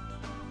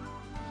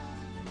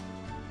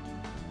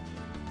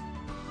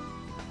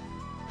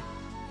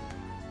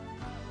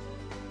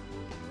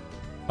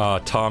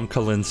 Tom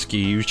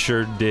Kalinske, you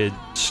sure did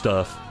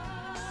stuff.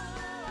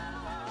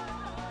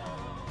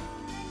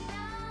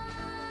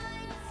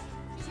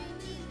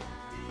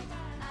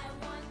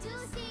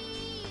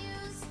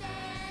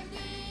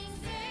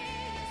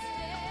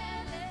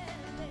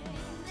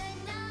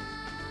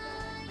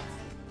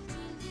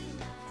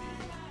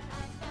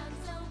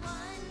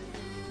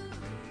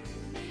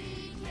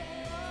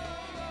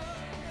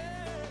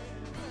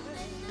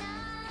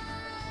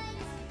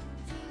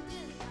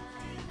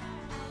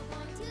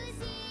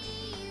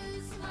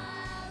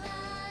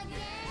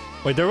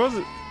 Wait, there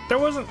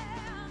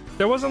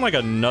wasn't like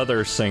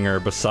another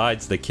singer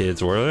besides the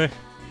kids, were there?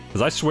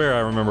 Because I swear I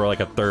remember like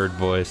a third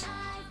voice.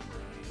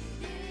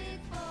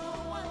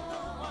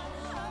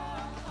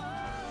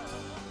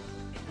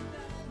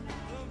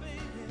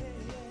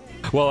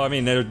 Well, I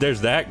mean,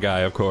 there's that guy,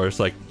 of course,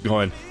 like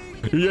going,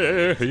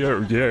 Yeah,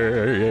 yeah,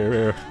 yeah,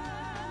 yeah.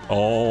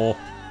 Oh.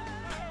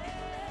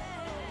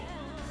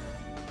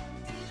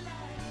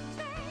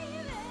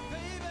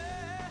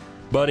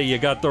 Buddy, you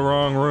got the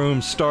wrong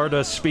room.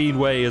 Stardust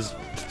Speedway is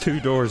 2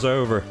 doors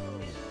over.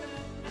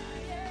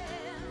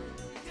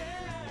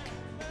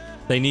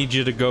 They need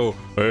you to go.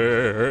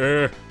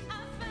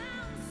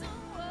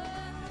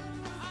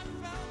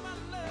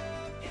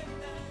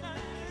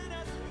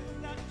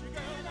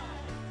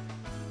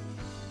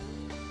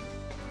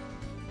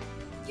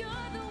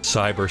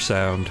 Cyber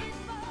sound.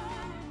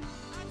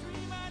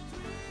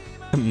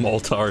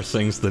 Moltar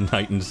sings the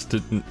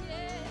NiGHTS.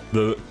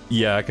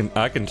 Yeah,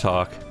 I can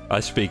talk.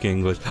 I speak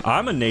English.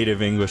 I'm a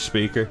native English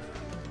speaker.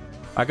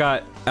 I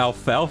got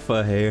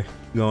alfalfa hair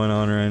going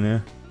on right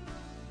now.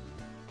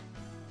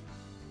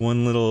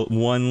 One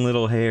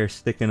little hair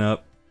sticking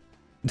up.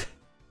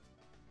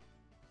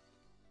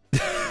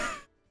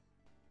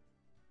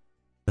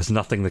 There's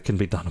nothing that can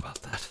be done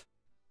about that.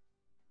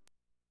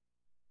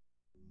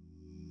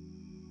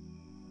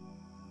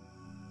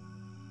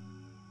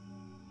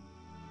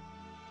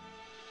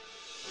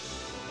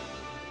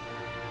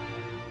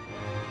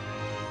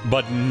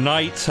 But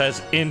NiGHTS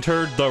has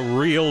entered the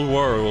real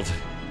world.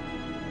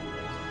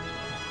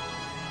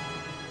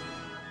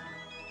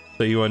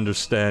 So you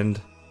understand?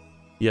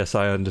 Yes,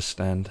 I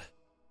understand.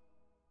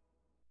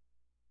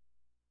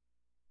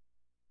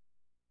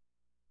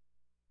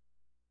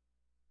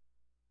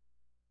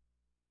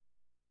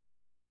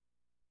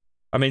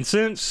 I mean,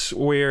 since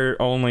we're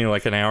only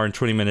like an hour and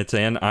 20 minutes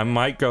in, I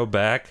might go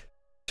back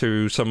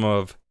to some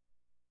of...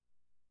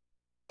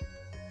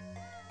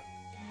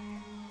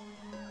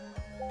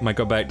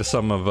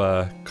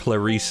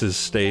 Clarice's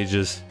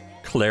stages.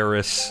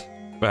 Clarice,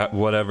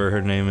 whatever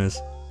her name is.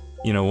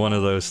 You know, one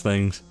of those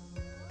things.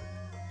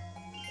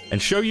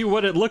 And show you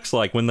what it looks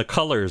like when the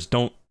colors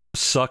don't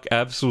suck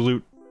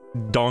absolute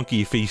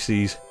donkey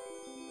feces.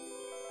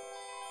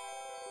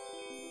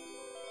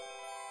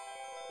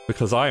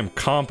 Because I am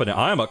competent.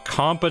 I am a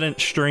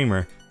competent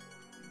streamer.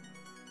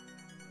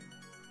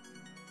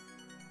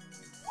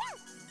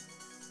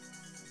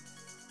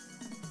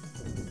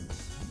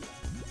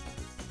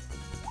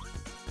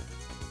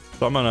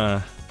 So I'm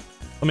gonna...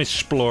 Let me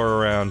explore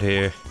around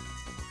here.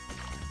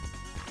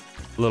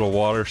 Little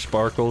water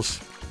sparkles.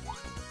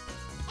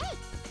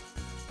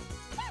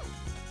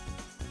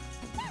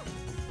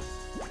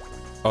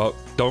 Oh,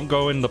 don't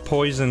go in the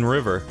poison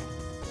river.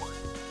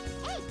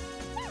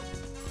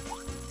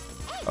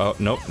 Oh,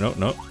 nope, nope,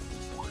 nope.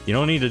 You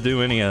don't need to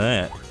do any of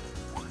that.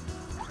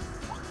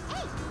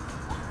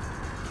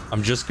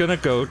 I'm just gonna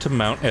go to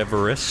Mount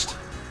Everest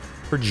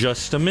for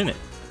just a minute.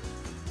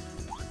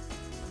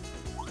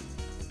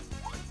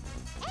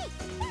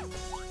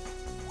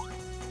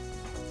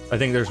 I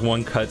think there's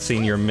one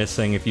cutscene you're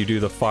missing if you do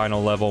the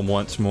final level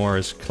once more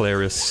as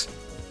Clarice.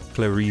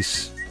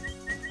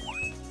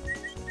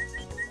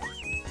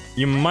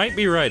 You might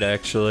be right,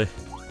 actually.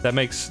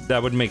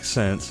 That would make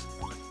sense.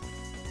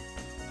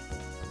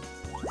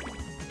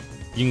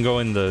 You can go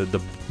in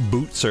the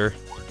bootser.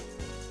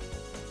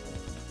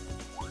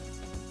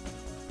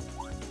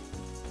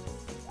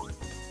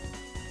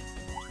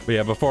 But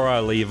yeah, before I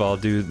leave, I'll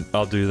do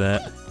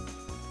that.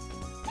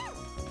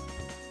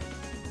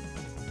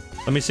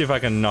 Let me see if I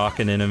can knock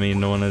an enemy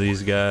into one of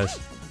these guys.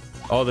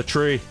 Oh, the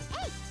tree.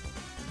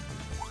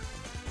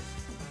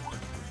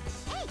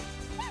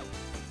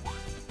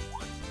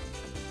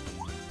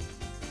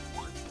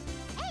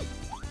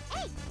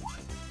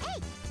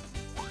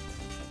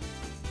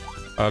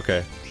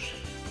 Okay.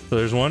 So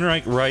there's one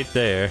right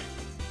there.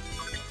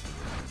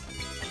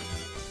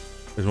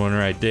 There's one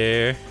right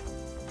there.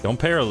 Don't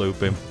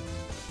paraloop him.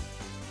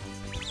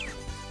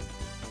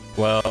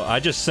 Well, I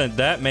just sent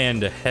that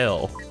man to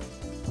hell.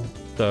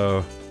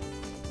 So...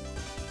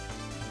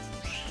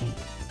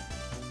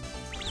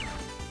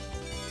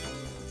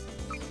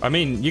 I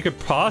mean, you could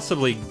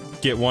possibly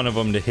get one of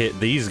them to hit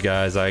these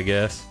guys, I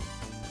guess.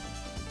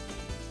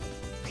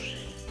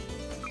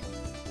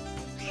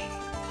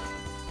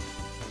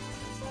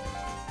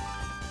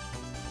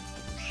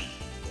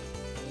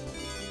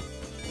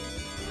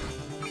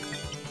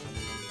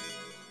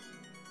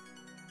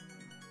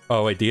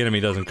 Oh wait, the enemy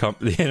doesn't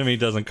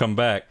come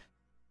back.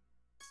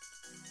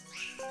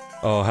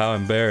 Oh, how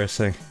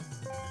embarrassing.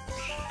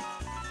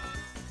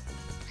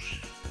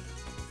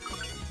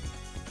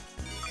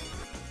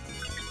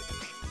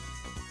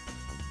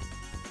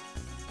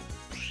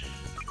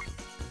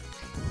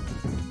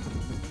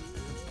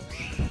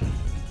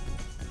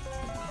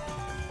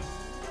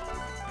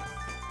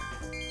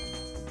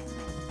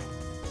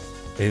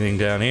 Anything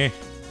down here?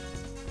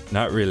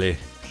 Not really.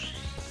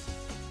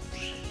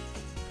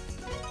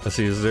 Let's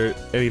see, is there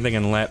anything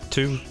in lap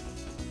 2?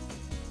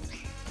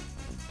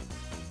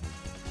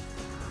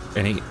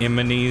 Any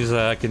enemies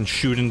I can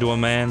shoot into a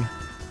man?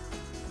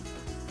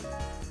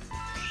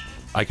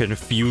 I can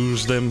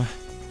fuse them.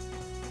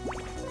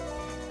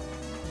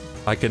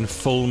 I can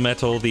full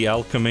metal the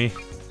alchemy.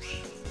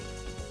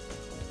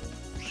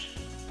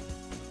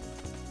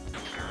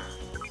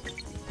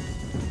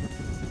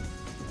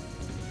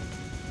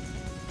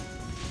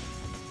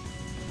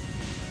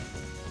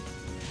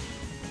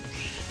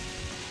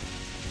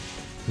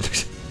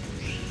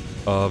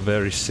 Oh,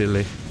 very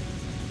silly.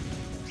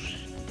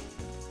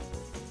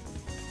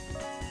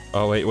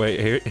 Oh,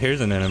 wait,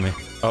 here's an enemy.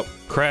 Oh,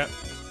 crap.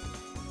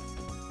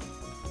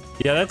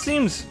 Yeah, that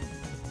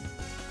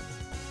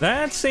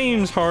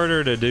seems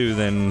harder to do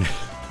than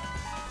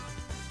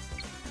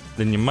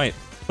you might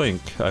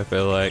think, I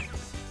feel like.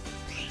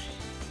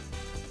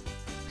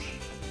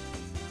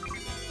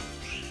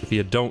 If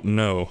you don't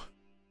know.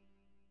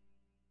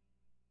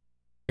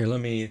 Here,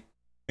 let me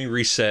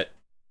reset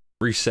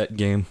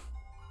game.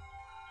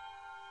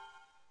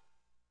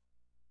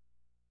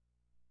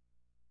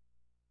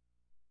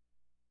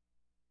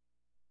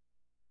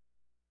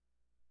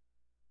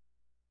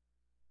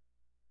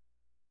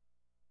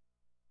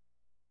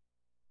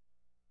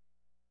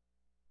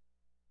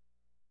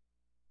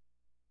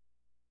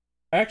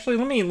 Actually,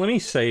 let me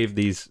save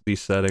these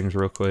settings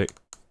real quick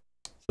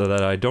so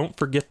that I don't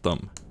forget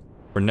them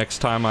for next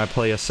time I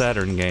play a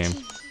Saturn game.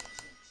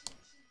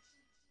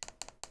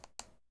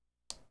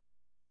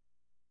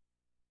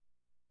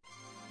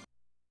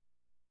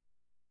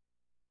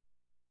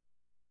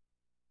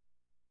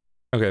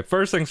 Okay,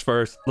 first things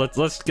first.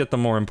 Let's get the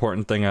more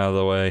important thing out of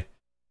the way.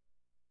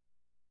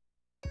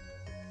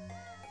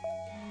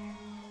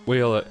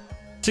 Wheel it.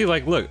 See,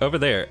 like, look over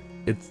there.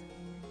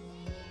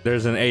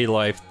 There's an A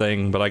life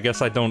thing, but I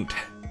guess I don't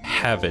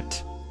have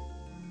it.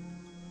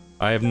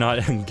 I have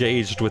not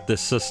engaged with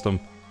this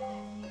system.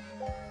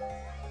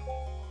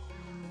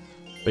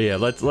 But yeah,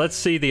 let's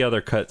see the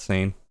other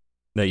cutscene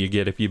that you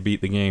get if you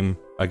beat the game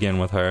again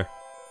with her.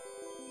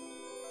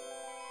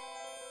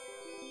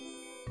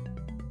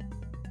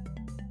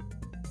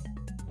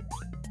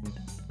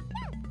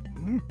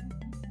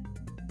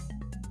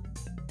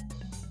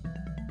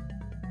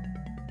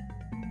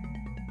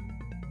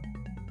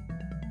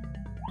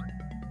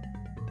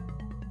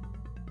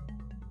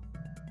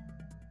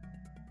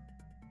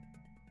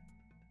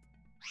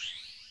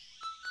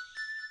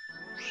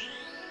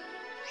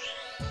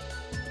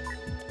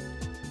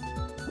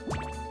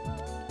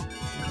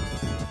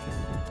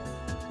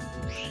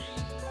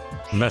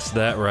 Messed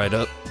that right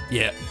up.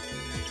 Yeah.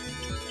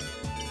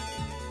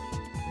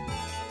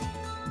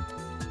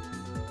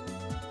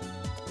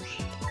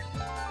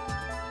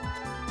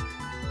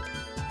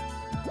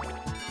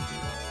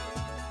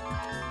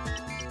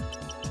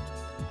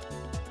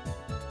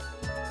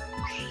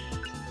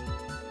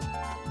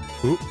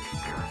 Oop.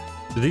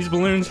 Do these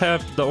balloons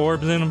have the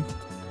orbs in them?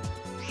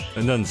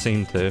 It doesn't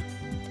seem to.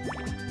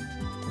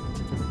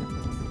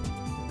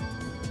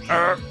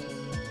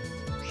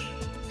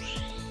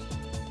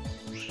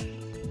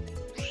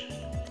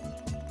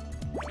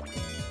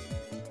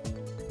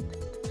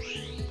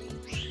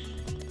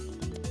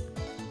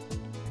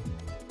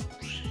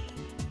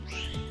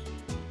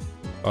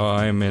 Oh,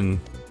 I'm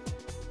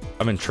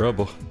in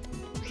trouble.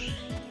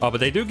 Oh, but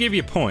they do give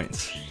you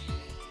points.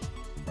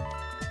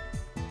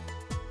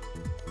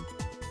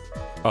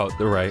 Oh,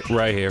 they're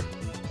right here.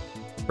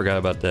 Forgot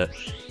about that.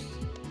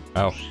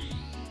 Ow.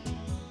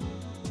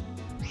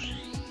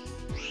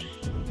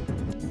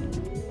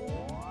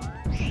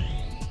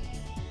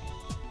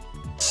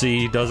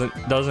 C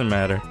doesn't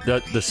matter.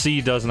 The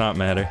C does not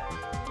matter.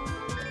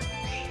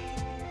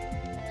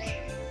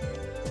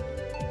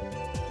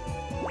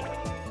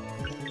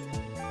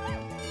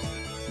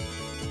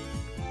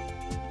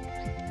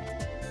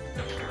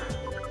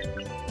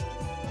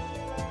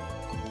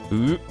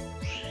 Ooh.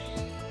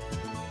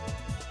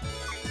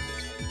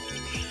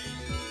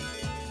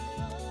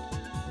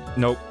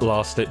 Nope,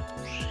 lost it.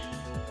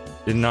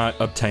 Did not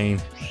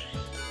obtain.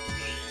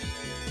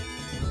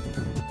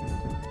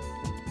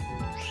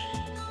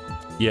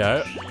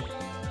 Yeah,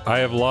 I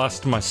have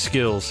lost my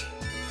skills.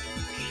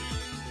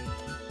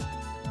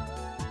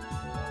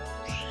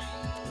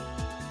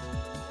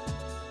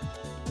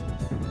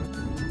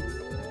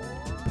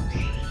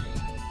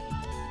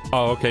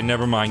 Oh, okay,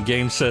 never mind.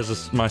 Game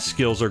says my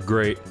skills are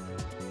great.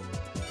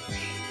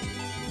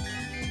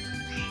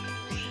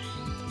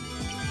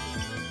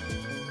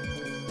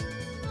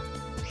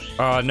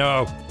 Oh,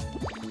 no.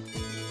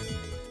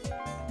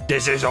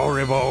 This is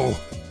horrible.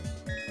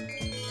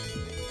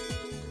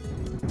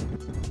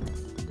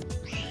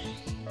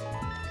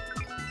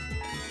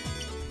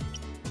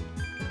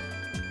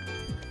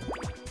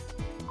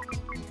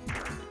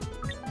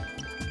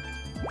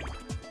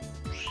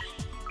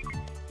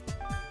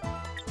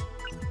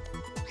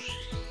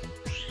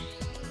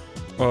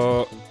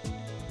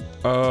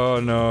 Oh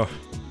no.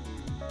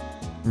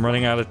 I'm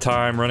running out of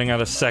time, running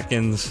out of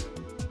seconds.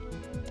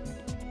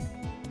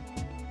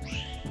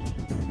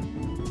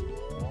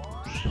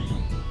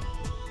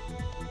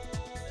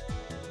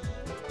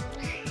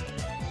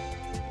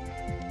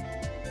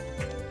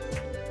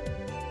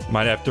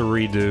 Might have to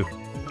redo.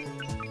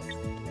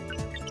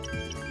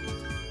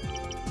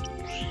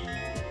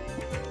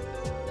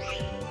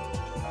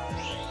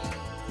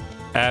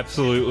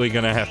 Absolutely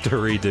gonna have to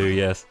redo,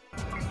 yes.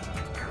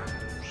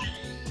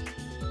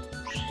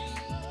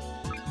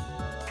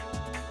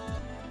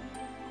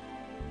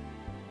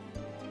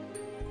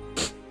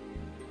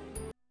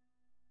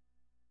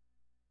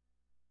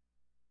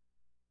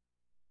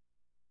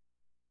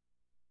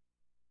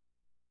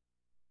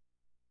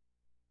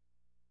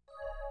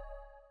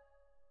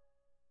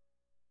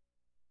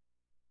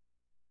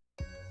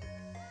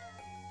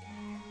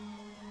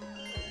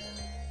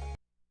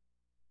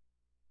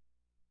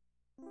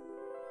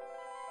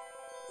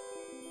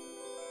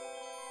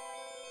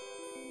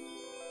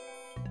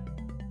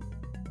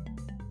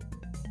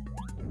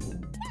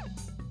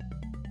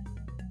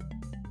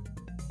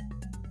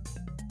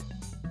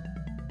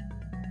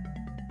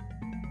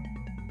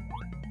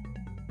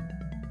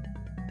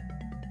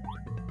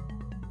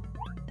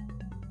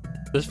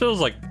 This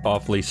feels like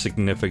awfully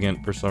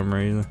significant for some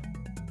reason.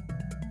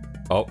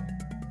 Oh,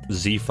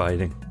 Z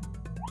fighting.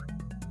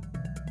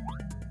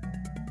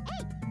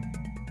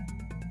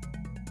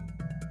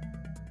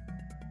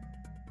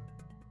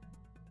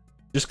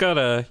 Just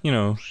gotta, you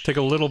know, take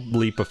a little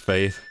leap of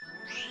faith.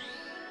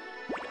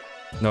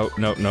 Nope,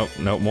 nope, nope,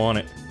 nope, want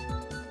it.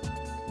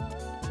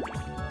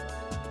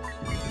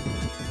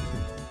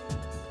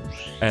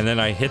 And then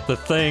I hit the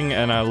thing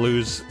and I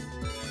lose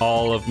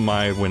all of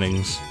my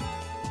winnings.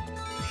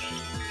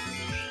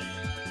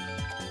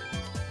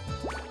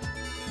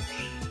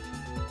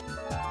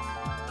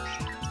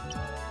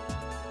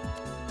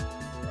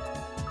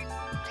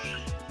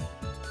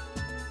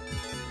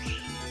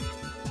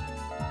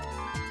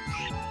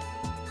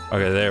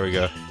 Okay, there we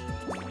go.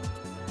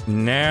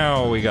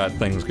 Now we got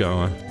things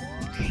going.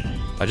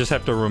 I just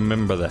have to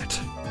remember that.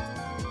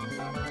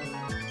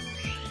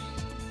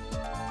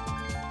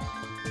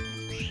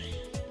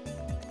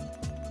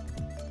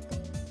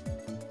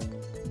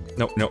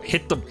 No, no,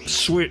 hit the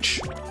switch.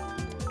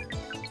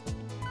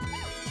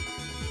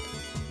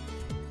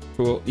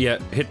 Cool, yeah,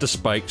 hit the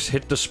spikes,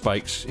 hit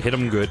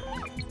them good.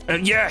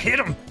 And yeah, hit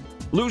them!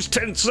 Lose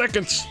 10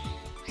 seconds!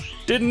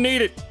 Didn't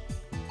need it!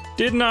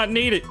 Did not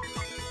need it!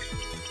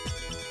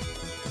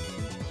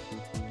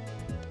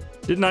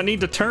 Did not need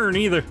to turn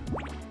either.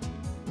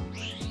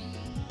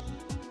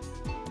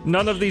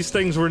 None of these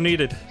things were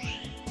needed.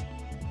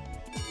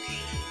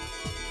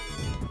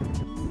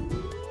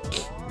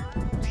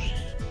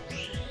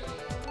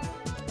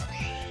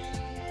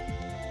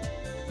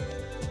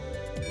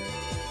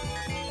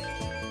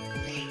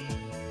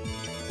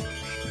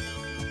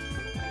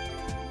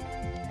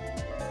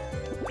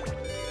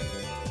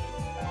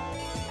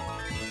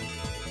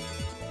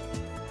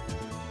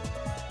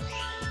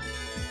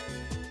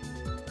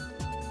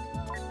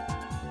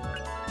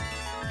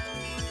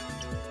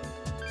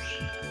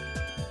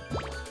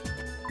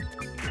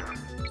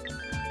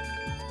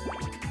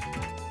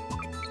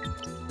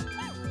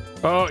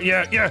 Oh,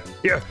 yeah, yeah,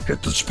 yeah.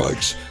 Hit the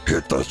spikes.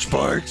 Hit the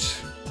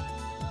spikes.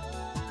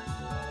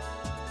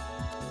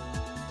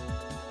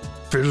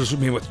 Fills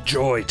me with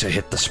joy to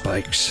hit the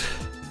spikes.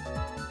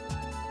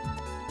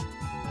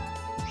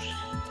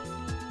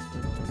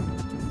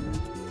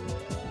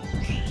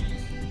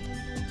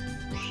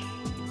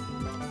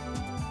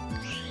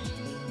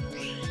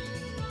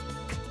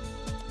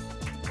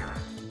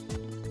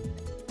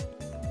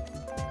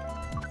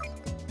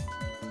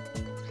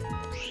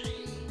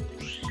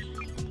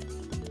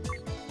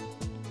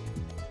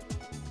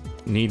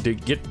 Need to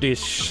get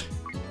this.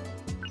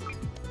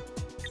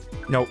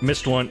 No,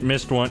 missed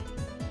one.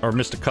 Or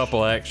missed a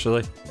couple,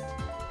 actually.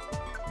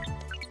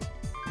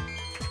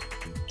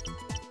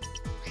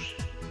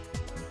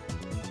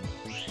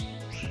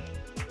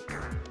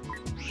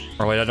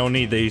 Oh, wait, I don't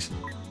need these.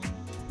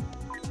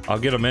 I'll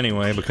get them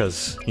anyway,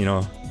 because, you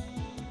know,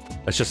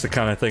 that's just the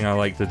kind of thing I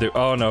like to do.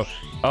 Oh, no.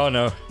 Oh,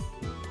 no.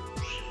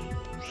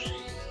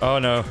 Oh,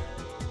 no.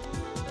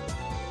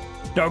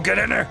 No, get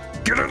in there!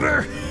 Get in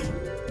there!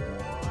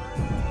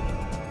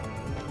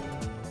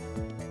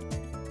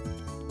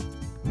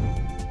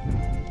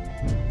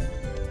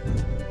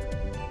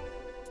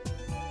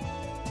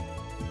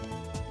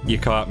 You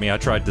caught me. I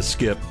tried to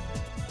skip.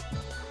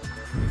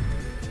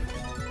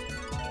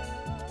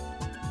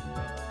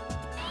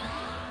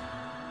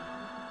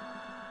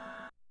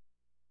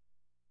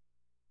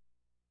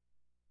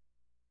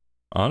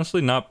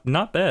 Honestly, not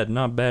bad.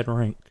 Not bad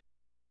rank.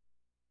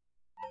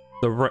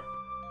 The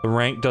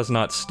rank does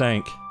not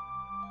stink.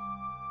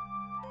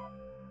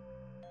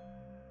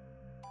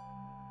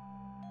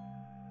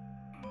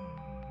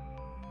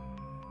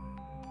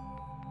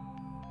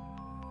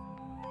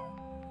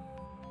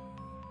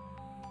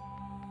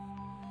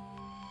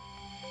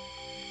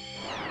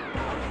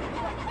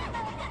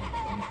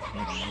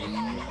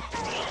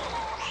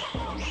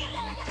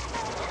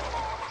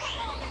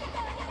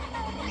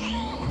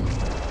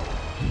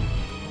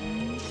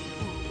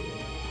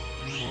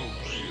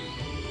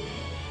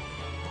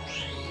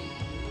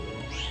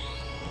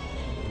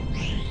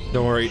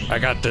 Don't worry, I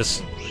got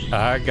this.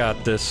 I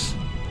got this.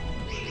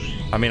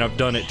 I mean, I've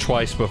done it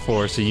twice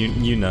before, so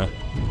you know.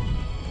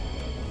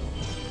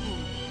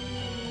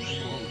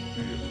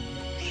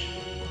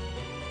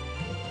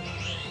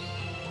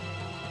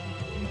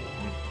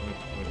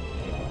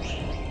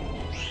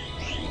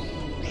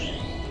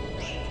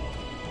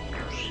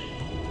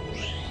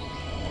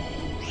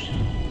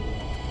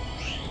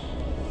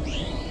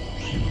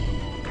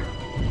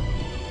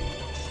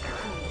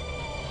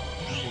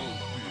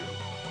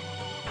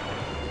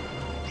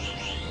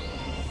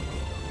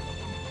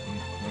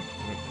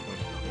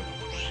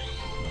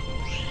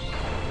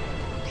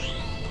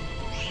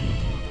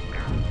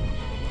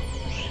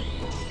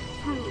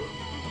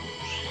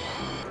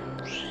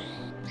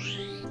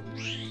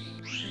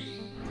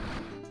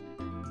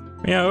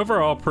 Yeah,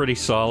 overall pretty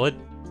solid.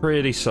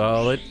 Pretty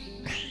solid.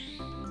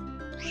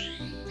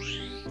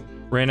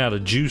 Ran out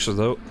of juice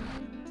though.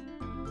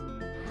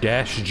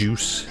 Dash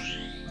juice.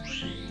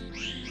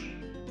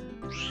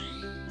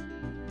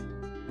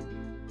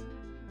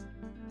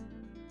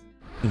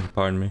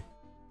 Pardon me.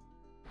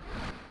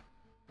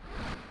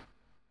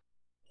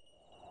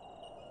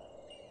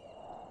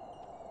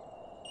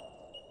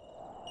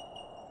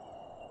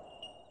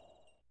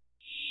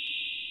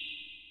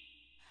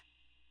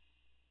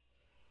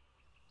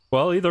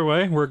 Well, either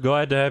way, we're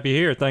glad to have you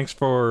here. Thanks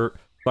for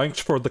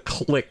the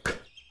click.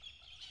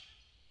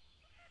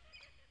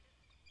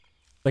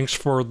 Thanks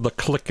for the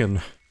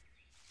clicking.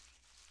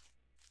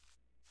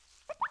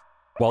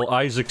 While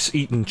Isaac's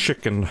eating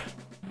chicken.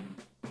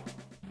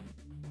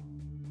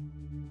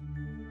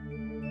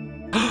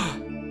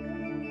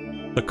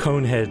 The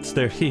coneheads,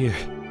 they're here.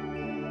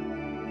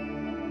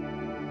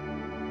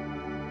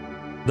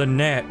 The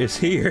gnat is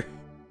here.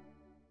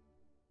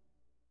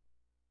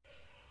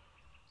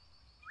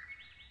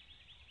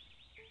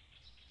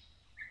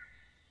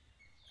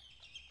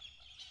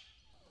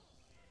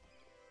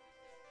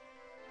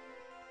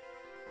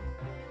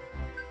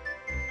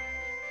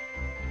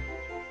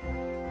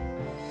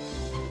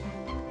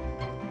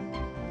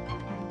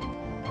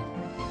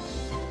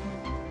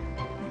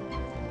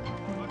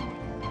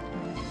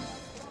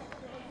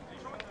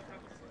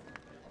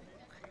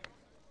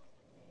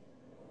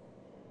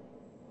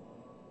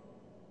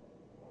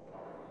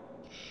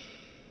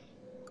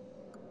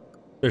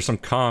 There's some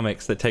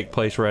comics that take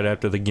place right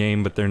after the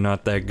game, but they're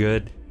not that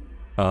good.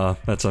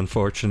 That's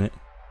unfortunate.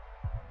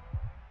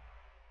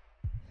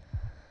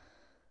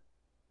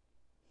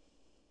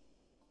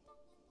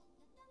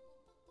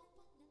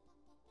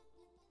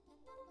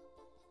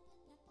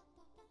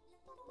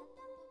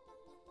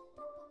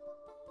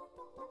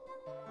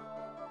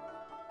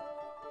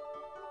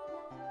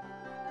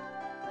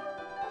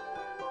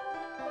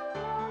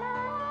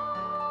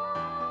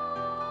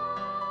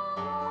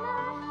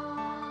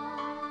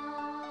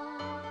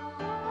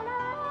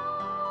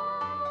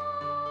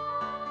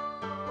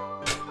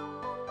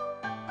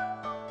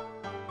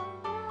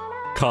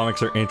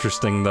 Comics are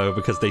interesting though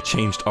because they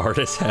changed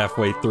artists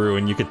halfway through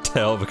and you could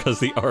tell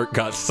because the art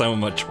got so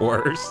much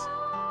worse.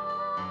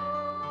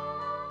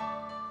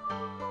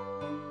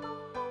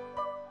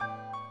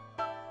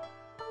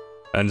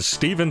 And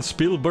Steven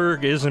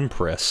Spielberg is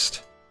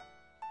impressed.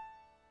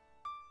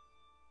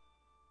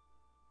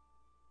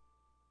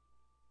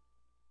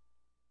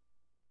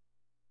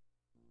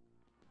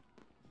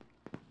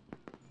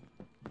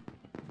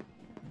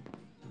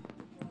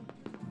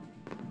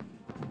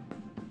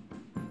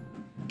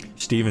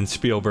 Steven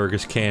Spielberg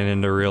is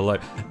canon to real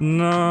life.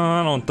 No,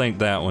 I don't think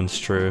that one's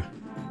true.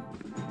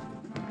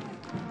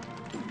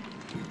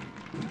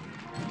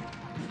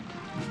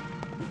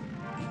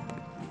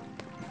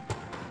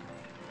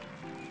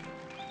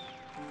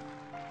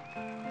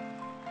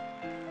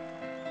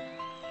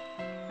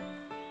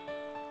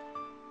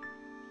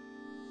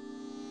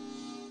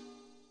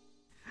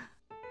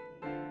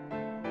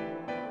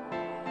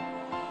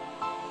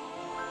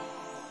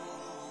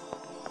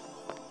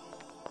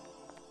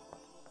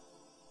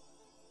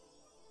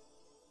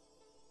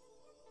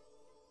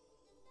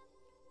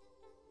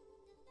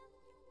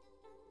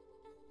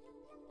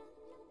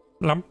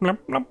 Lump, lump,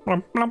 lump,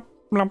 lump, lump,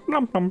 lump,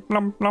 lump, lump,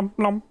 lump, lump,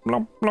 lump,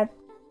 lump, lump.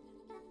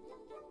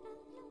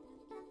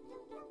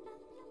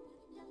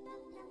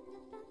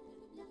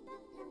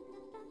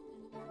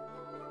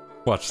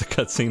 Watch the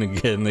cutscene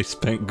again, they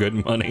spent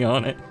good money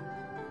on it.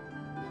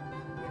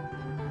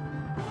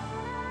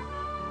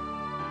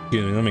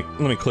 Excuse me,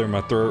 let me clear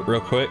my throat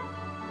real quick.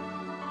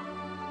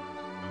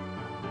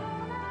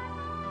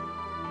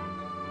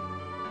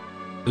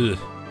 Ugh.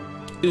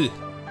 Ugh.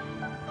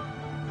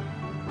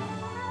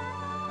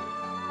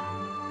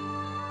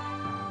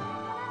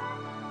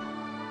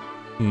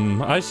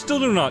 I still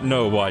do not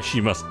know why she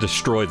must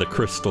destroy the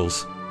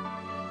crystals.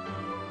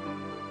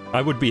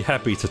 I would be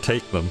happy to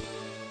take them.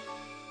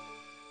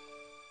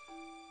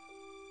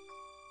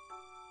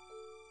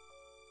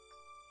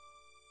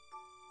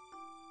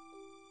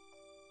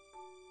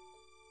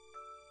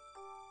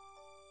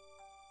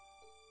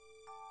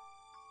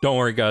 Don't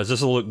worry guys,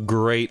 this will look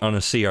great on a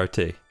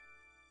CRT.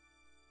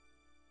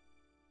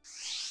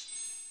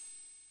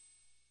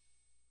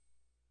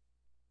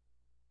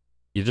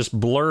 You just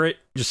blur it,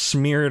 just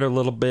smear it a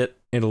little bit,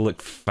 it'll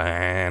look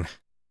fine.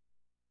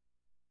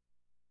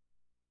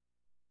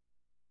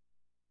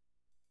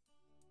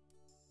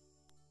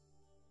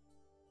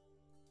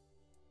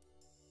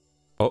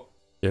 Oh,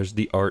 there's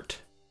the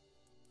art.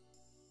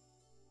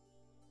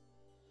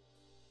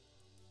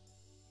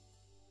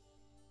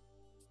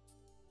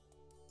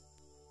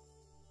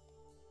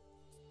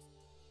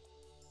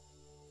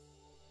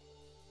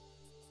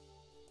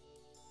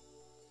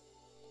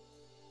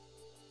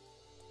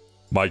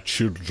 My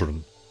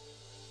children,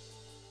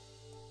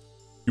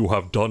 you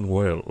have done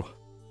well.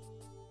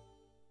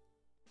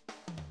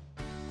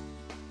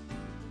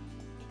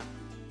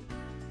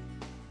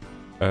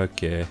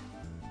 Okay.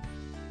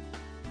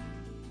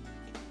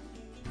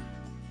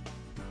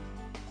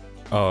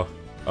 Oh,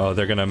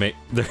 they're gonna make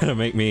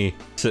me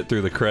sit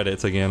through the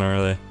credits again,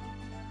 are they?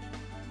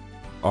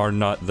 Are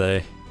not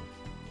they?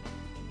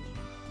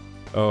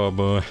 Oh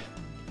boy.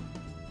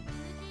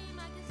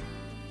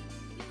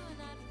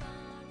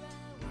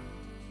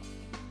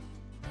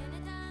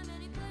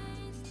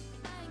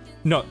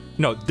 No,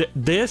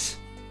 this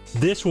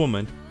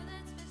woman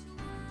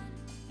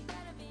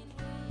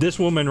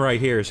right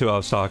here is who I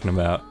was talking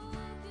about.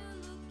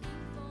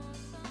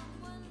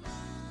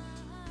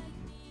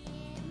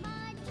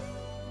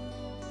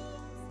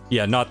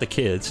 Yeah, not the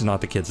kids,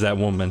 not the kids, that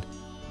woman.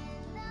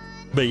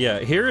 But yeah,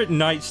 here at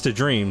Nights to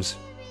Dreams.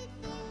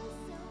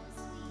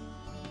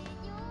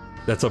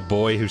 That's a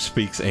boy who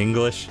speaks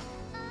English.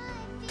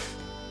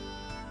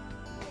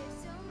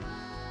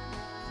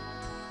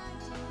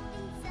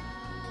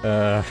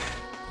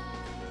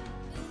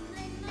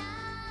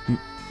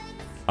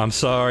 I'm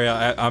sorry,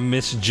 I'm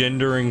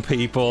misgendering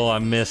people,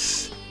 I'm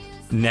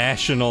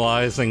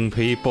nationalizing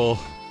people.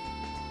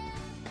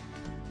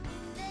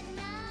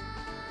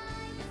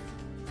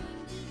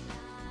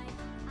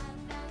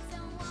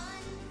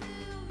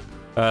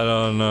 I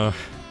don't know.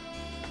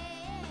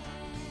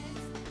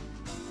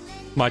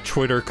 My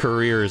Twitter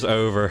career is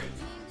over.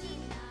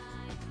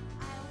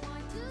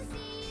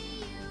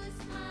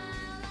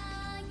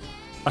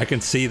 I can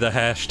see the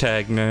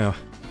hashtag now.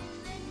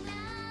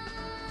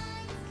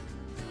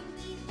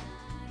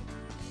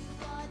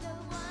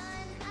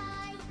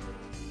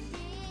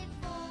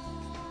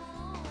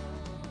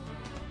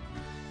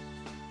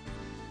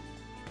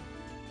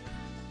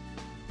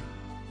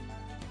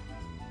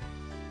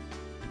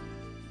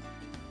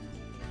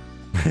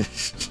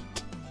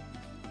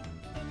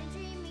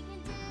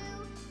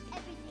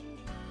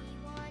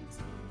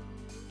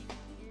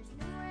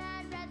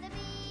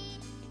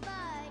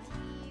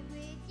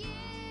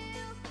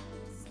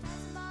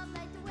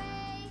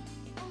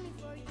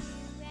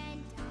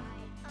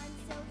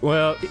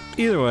 Well,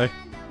 either way,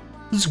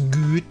 it's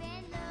good.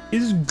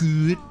 It's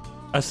good.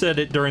 I said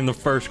it during the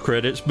first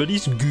credits, but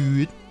it's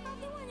good.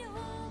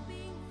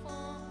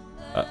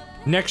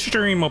 Next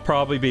stream will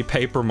probably be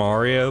Paper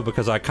Mario,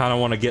 because I kind of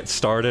want to get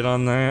started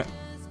on that.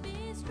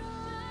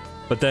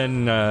 But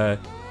then, and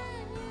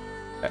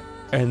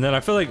then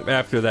I feel like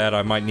after that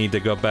I might need to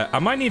go back. I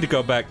might need to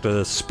go back to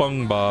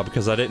SpongeBob,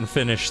 because I didn't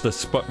finish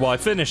the well, I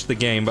finished the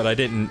game, but I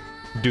didn't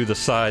do the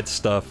side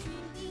stuff.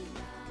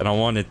 And I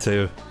wanted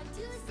to.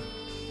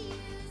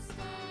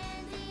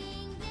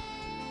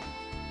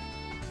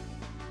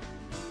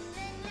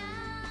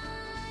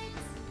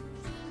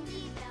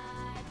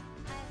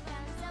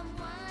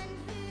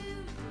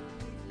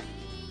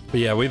 But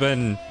yeah,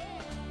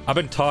 I've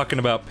been talking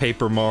about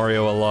Paper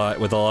Mario a lot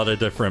with a lot of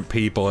different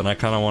people, and I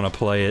kind of want to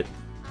play it.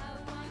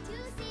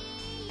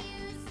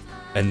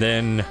 And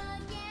then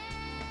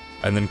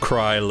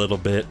cry a little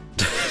bit.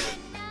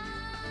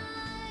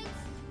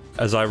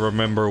 As I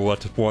remember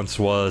what once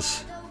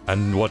was,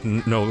 and what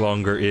no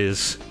longer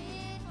is.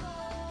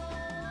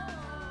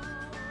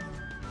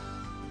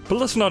 But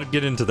let's not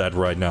get into that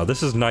right now.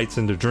 This is Nights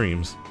into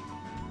Dreams.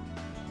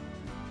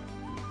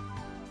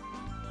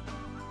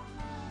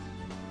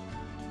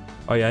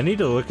 Oh yeah, I need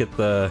to look at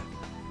the,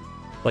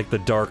 like, the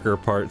darker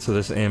parts of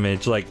this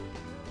image, like,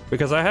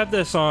 because I have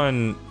this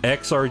on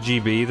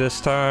XRGB this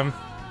time.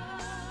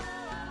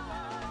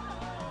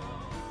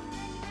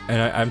 And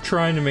I'm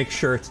trying to make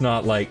sure it's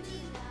not, like,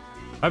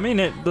 I mean,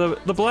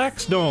 the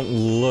blacks don't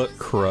look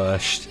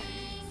crushed.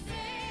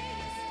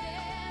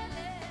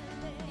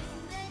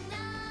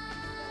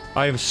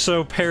 I am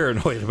so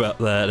paranoid about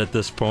that at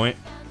this point.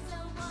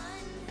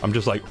 I'm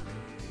just like...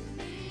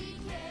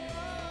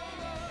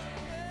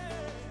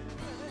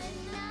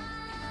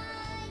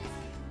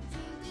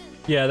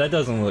 Yeah, that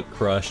doesn't look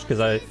crushed,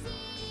 because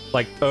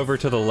like, over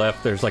to the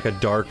left, there's like a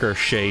darker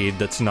shade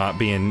that's not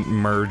being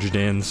merged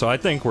in, so I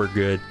think we're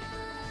good.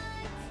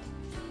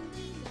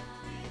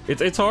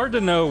 It's hard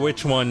to know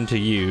which one to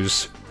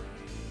use.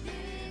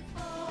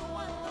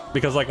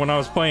 Because, like, when I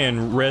was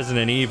playing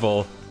Resident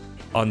Evil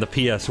on the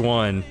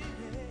PS1,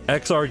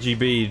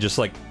 XRGB just,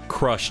 like,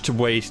 crushed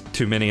way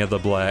too many of the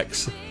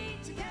blacks.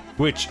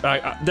 Which,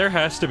 there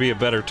has to be a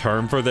better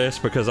term for this,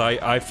 because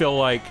I feel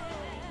like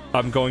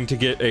I'm going to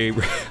get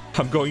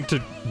I'm going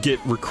to get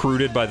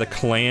recruited by the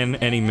clan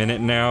any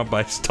minute now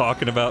by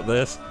talking about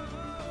this.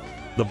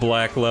 The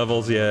black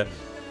levels, yeah.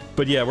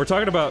 But yeah, we're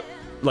talking about,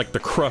 like, the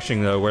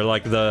crushing, though, where,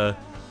 like, the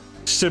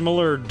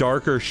similar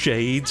darker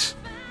shades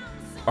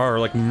are,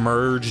 like,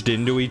 merged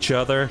into each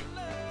other.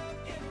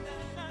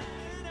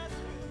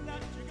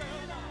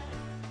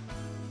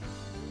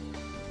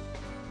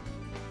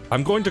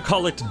 I'm going to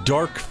call it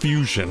Dark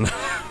Fusion.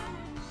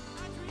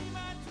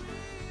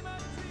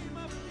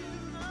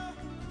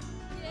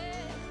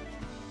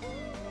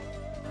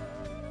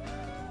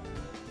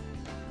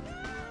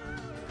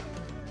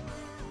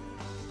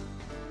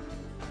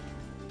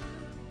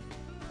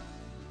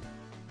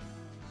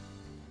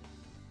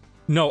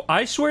 No,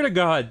 I swear to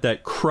God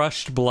that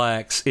crushed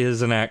blacks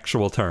is an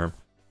actual term.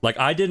 Like,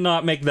 I did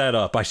not make that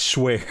up, I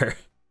swear.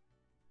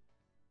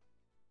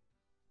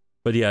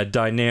 But yeah,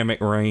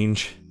 dynamic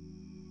range.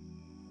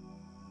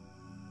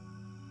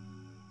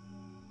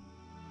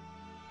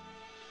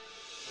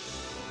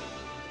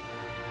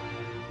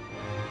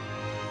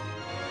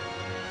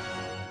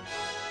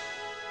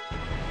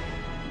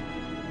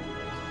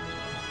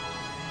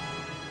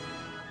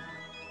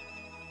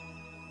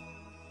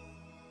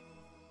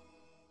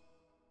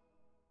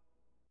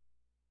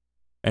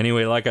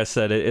 Anyway, like I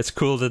said, it's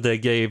cool that they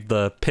gave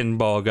the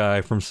pinball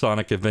guy from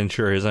Sonic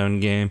Adventure his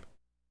own game.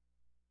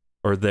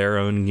 Or their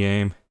own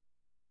game.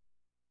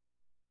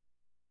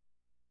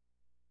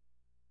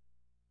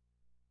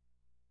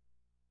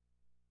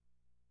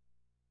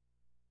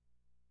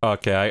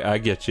 Okay, I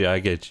get you, I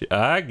get you,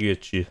 I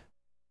get you.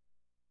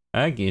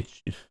 I get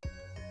you.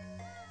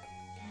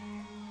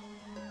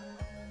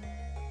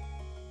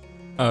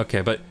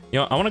 Okay, but, you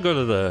know, I want to go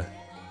to the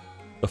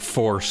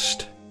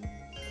forest.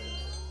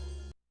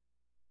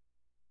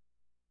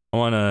 I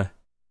want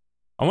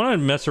to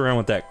mess around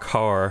with that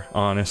car,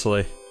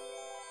 honestly.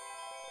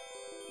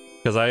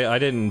 Because I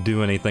didn't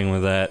do anything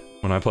with that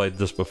when I played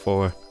this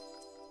before.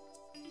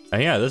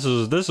 And yeah, this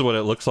is what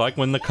it looks like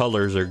when the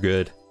colors are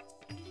good.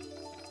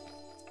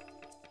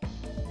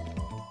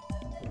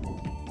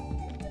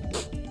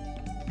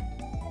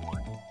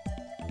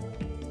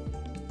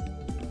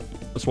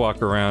 Let's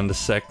walk around a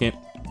second.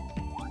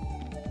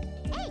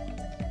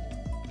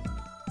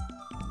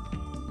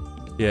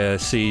 Yeah,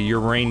 see, you're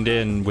reined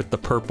in with the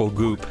purple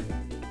goop.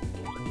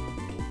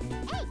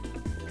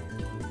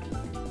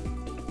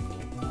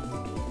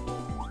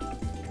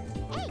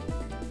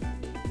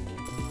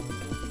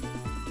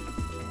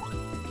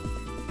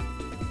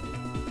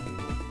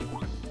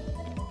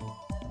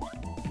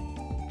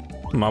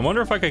 I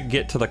wonder if I could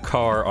get to the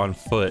car on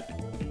foot.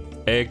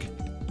 Egg.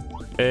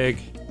 Egg.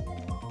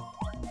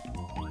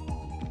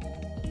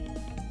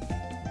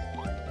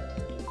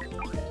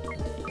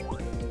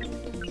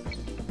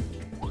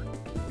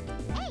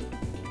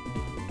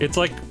 It's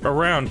like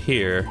around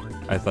here,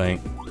 I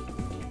think.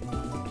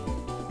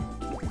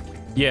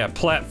 Yeah,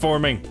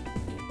 platforming.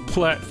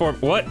 Platform.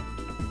 What?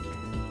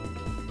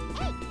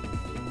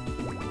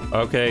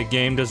 Okay,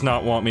 game does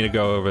not want me to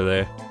go over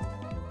there.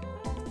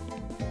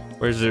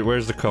 Where's it?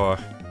 Where's the car?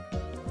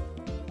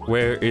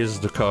 Where is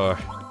the car?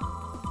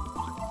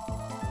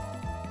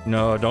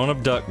 No, don't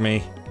abduct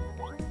me.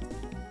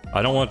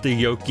 I don't want the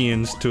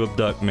Yokians to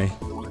abduct me.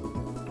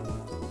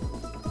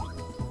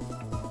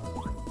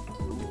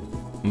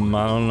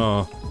 I don't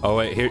know. Oh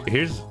wait,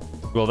 here's...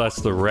 Well, that's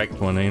the wrecked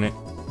one, ain't it?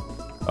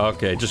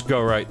 Okay, just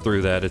go right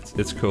through that.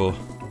 It's cool.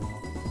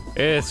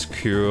 It's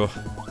cool.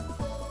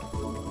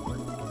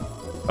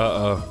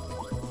 Uh-oh.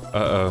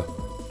 Uh-oh.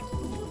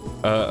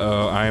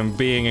 Uh-oh, I am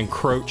being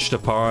encroached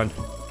upon.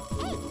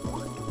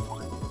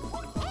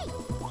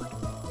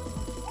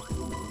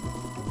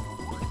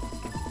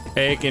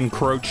 Egg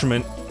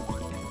encroachment.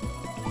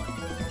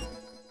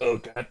 Oh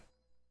god.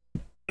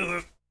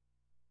 Ugh.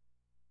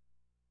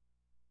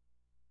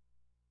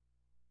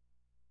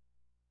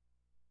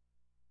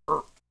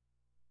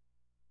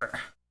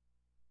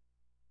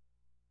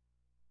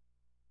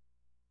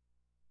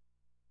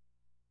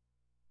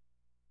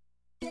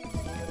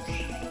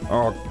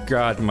 Oh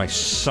god, my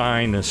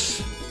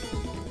sinus.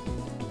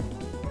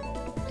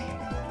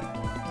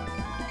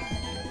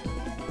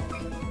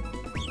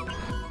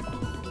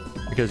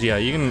 Because yeah,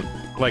 you can,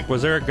 like,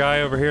 was there a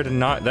guy over here to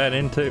knock that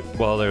into?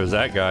 Well, there was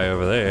that guy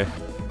over there.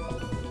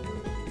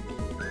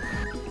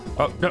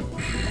 Oh, no.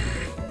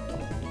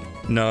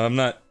 No, I'm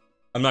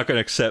not gonna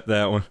accept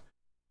that one.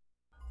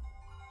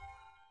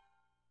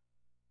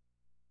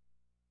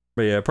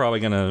 But yeah, probably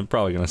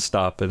gonna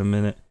stop in a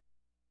minute.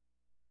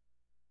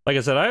 Like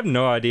I said, I have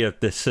no idea if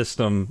this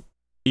system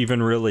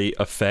even really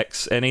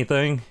affects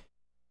anything.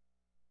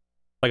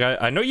 Like,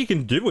 I know you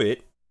can do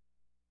it.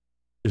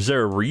 Is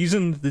there a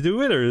reason to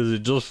do it, or is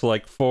it just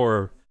like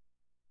for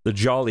the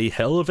jolly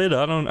hell of it?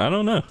 I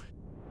don't know.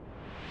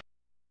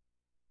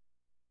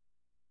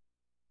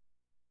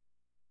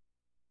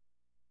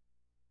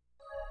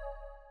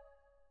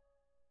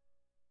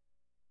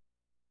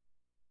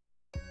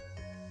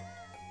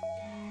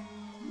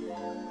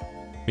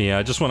 Yeah,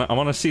 I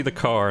want to see the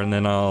car, and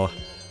then I'll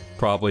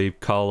probably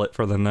call it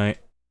for the night.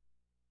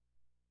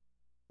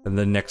 And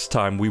then next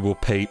time we will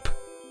pape.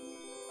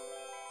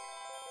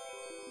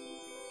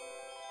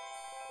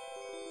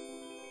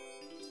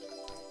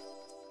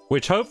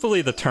 Which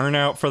hopefully the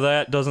turnout for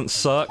that doesn't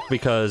suck,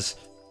 because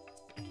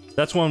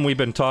that's one we've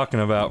been talking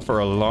about for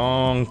a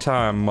long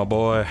time, my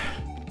boy.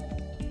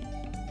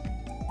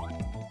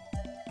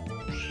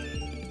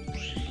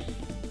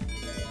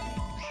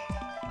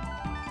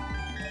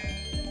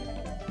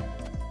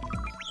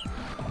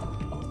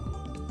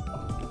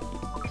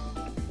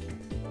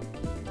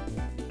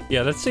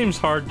 Yeah, that seems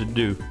hard to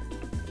do.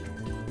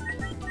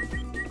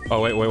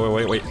 Oh,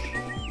 wait.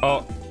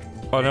 Oh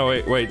no,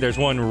 wait, there's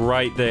one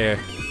right there.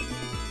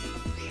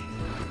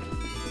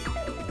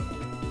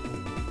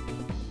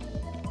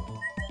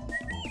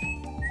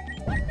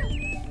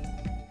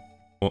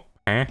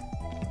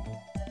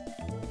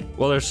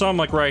 Well, there's some,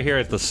 like, right here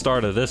at the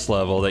start of this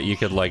level that you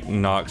could, like,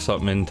 knock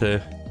something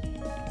into.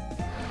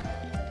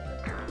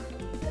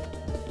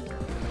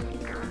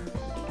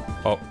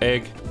 Oh,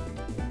 egg.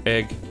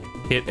 Egg.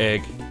 Hit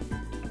egg.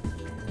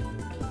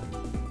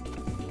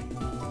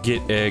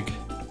 Get egg.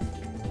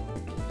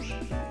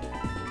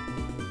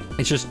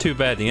 It's just too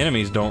bad the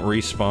enemies don't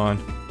respawn.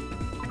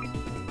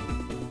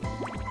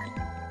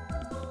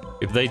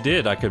 If they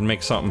did, I could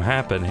make something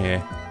happen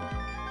here.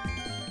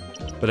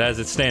 But as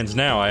it stands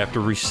now, I have to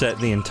reset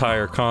the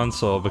entire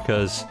console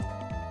because...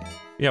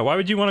 Yeah, why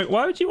would you want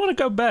to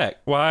go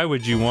back? Why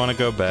would you want to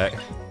go back?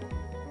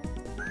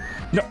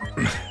 No.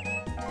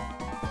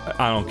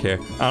 I don't care.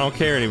 I don't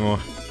care anymore.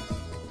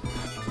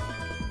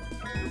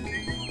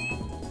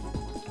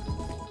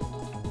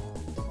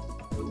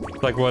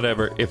 Like,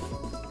 whatever. If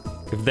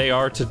they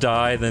are to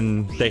die,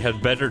 then they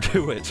had better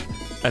do it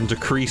and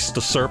decrease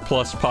the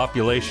surplus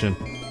population.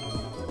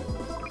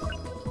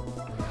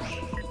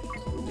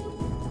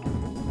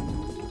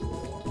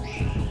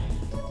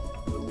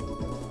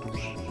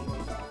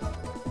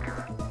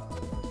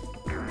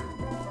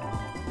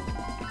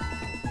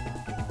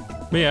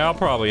 But yeah, I'll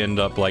probably end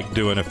up, like,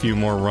 doing a few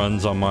more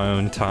runs on my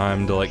own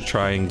time to, like,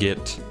 try and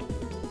get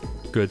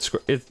good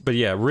score. But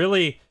yeah,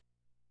 really,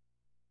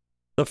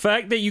 the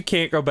fact that you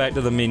can't go back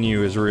to the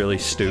menu is really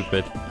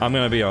stupid. I'm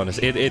gonna be honest,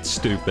 it's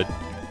stupid.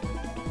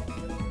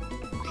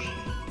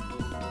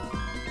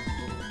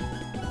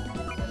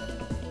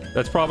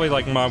 That's probably,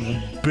 like, my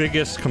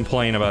biggest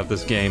complaint about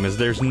this game, is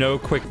there's no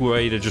quick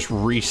way to just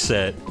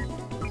reset.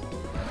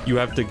 You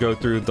have to go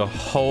through the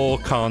whole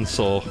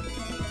console.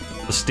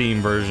 The Steam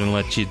version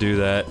lets you do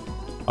that.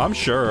 I'm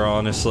sure,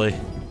 honestly.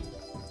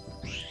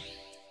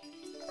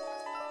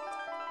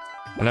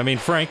 And I mean,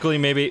 frankly,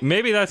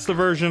 maybe that's the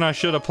version I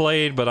should have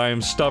played, but I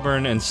am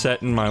stubborn and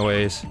set in my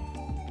ways.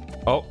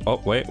 Oh,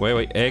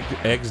 wait.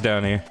 Eggs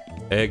down here.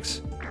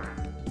 Eggs.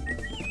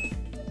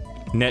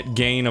 Net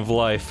gain of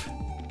life.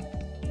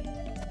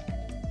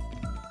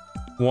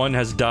 One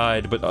has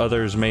died, but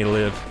others may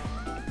live.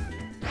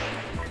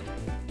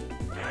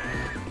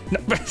 No.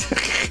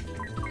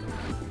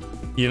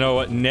 You know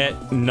what?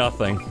 Net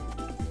nothing.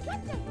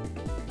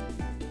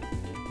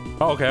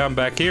 Oh, okay, I'm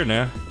back here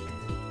now.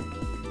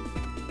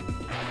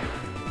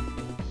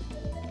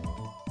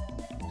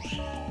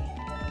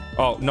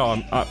 Oh,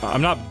 no,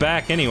 I'm not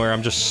back anywhere,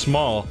 I'm just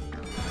small.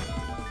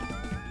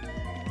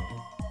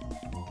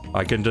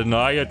 I can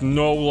deny it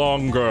no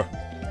longer.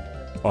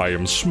 I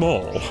am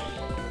small.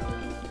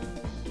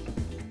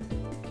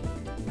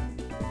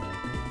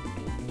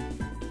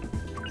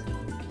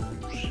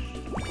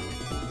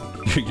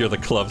 You're the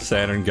Club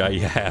Saturn guy,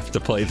 you have to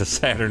play the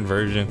Saturn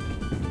version.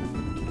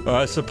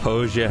 I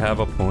suppose you have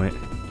a point.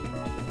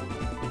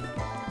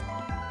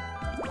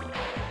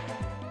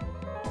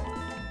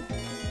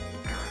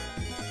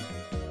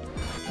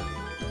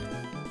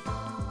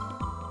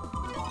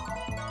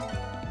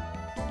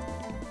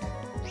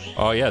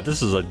 Oh yeah,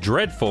 this is a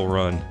dreadful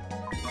run.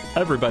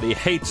 Everybody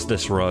hates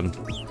this run.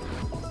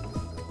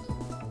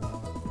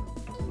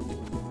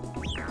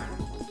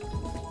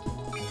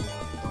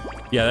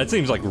 Yeah, that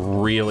seems like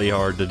really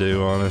hard to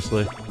do,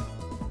 honestly.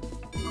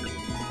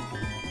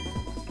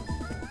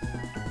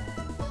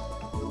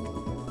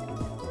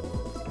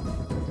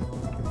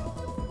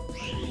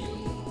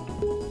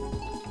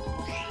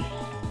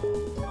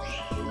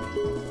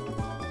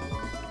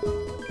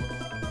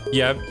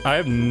 Yeah, I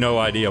have no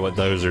idea what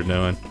those are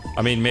doing.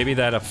 I mean, maybe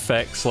that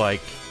affects,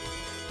 like,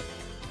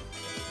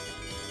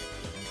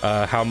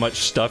 how much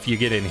stuff you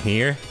get in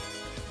here.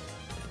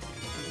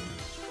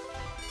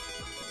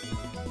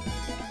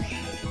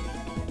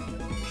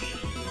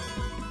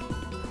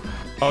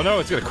 Oh no,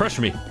 it's gonna crush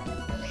me.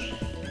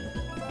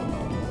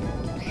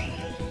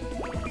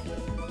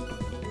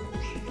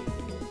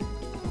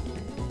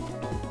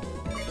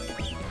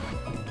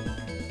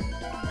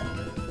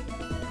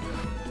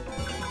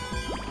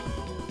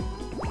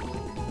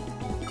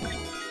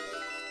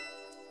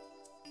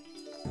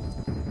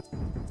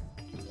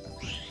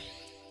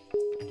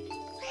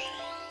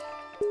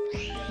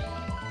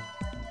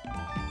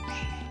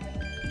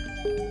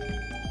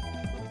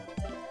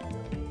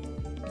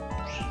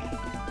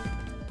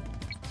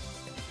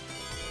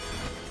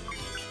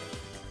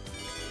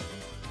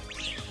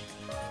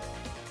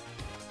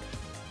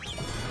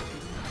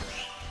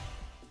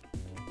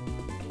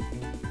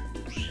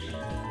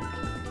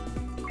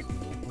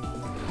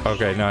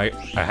 Okay, now I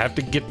have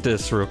to get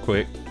this real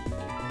quick.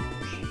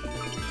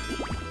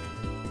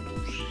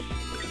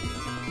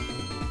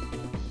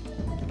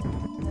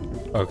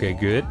 Okay,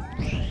 good.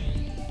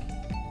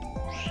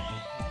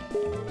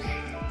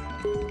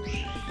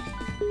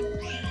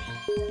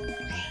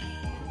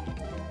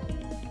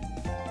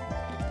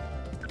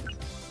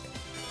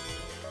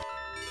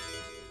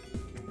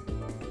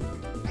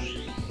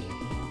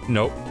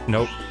 Nope,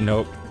 nope,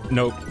 nope,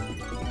 nope.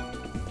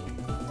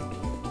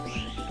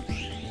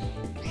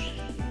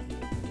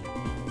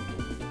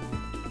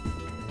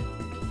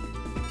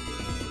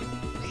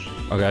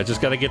 Okay, I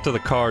just gotta get to the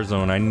car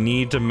zone. I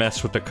need to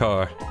mess with the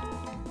car.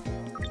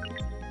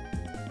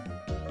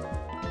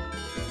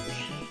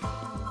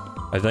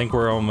 I think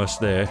we're almost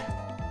there.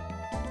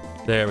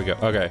 There we go.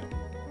 Okay.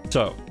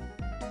 So.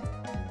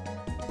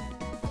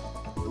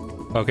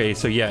 Okay,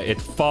 so yeah,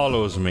 it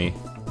follows me.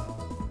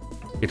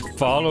 It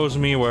follows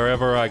me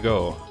wherever I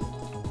go.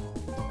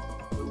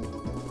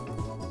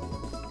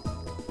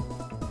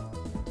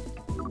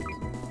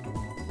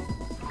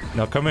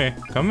 Now come here.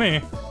 Come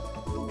here.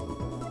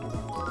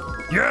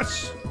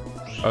 Yes!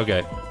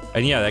 Okay.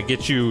 And yeah, that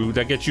gets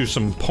you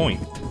some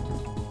point.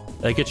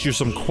 That gets you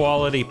some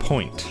quality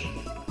point.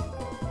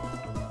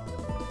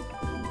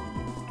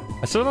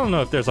 I still don't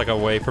know if there's like a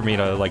way for me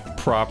to like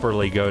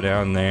properly go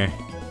down there.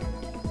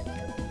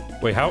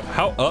 Wait, how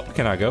up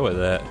can I go with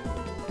that?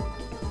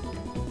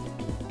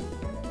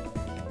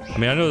 I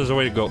mean, I know there's a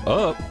way to go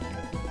up.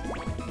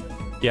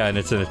 Yeah, and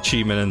it's an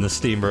achievement in the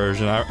Steam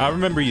version. I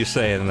remember you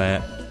saying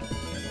that.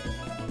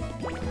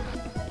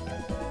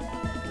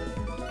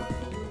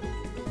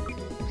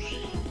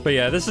 But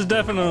yeah, this is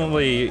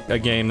definitely a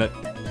game that...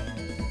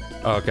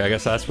 Oh, okay, I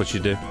guess that's what you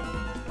do.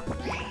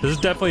 This is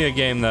definitely a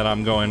game that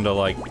I'm going to,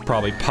 like,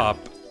 probably pop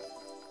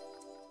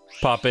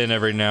in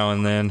every now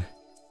and then.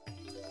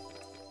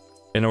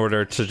 In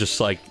order to just,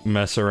 like,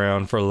 mess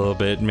around for a little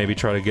bit and maybe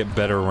try to get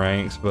better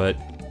ranks, but...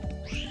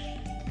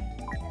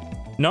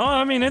 No,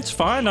 I mean, it's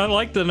fine. I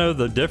like to know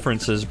the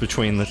differences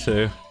between the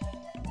two.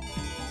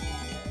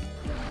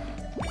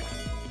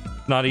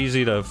 Not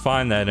easy to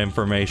find that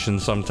information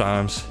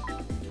sometimes.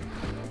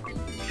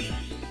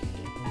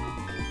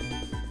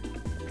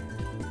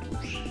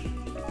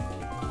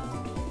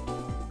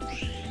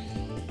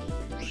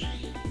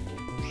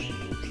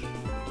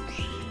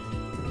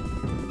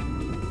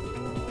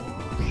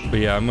 But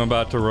yeah, I'm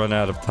about to run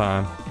out of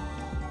time.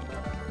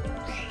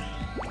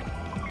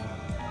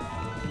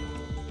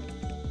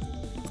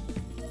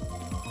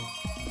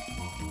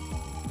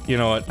 You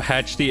know what?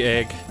 Hatch the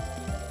egg.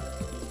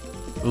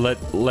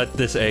 Let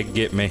this egg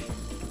get me.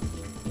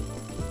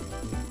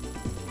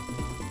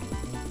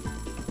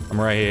 I'm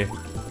right here.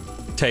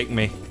 Take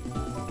me.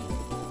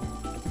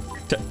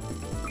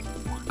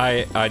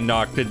 I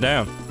knocked it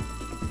down.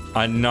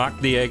 I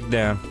knocked the egg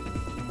down.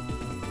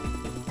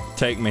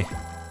 Take me.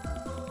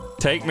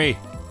 Take me.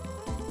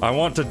 I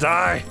want to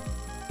die.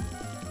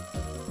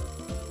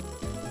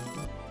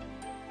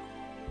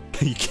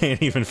 You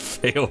can't even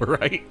fail,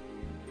 right?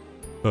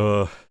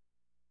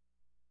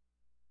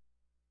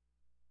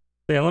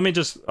 Yeah, let me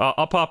just...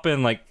 I'll pop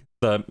in, like,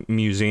 the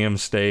museum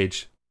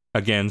stage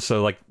again,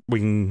 so, like, we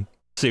can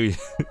see...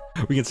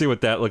 we can see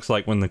what that looks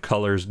like when the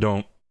colors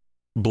don't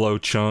blow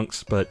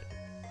chunks, but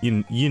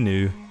you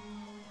knew.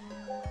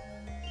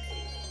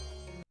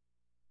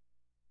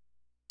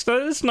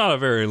 So it's not a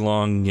very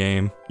long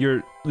game.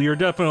 You're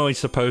definitely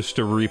supposed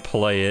to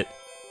replay it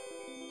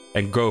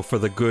and go for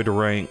the good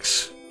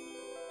ranks.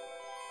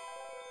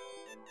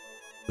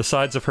 The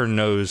sides of her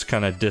nose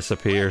kind of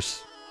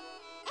disappears.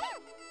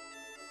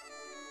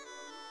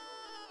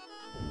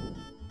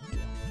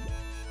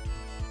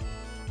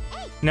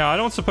 Now, I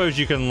don't suppose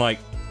you can, like,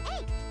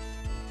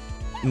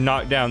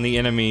 knock down the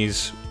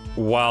enemies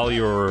while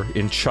you're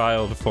in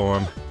child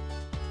form.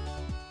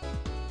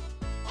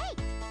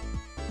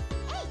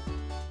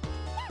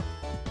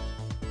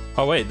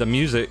 Oh wait, the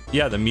music...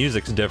 Yeah, the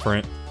music's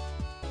different.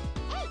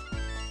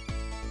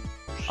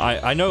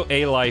 I know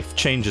A-Life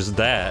changes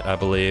that, I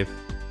believe.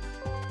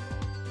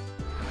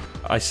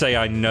 I say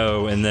I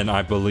know, and then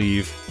I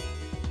believe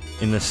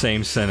in the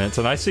same sentence,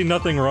 and I see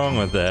nothing wrong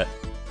with that.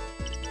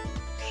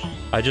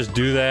 I just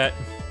do that,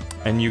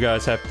 and you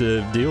guys have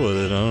to deal with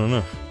it, I don't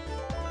know.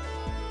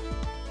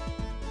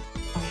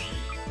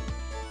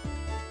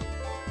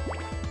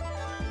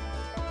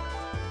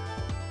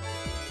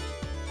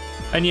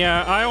 And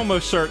yeah, I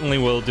almost certainly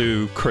will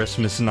do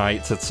Christmas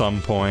nights at some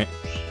point.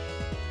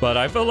 But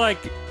I feel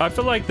like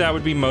that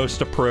would be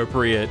most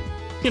appropriate,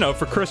 you know,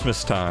 for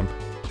Christmas time.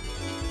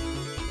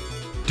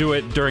 Do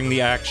it during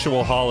the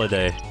actual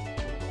holiday.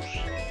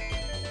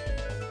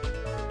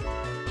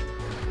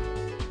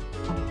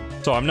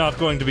 So I'm not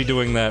going to be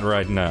doing that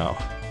right now.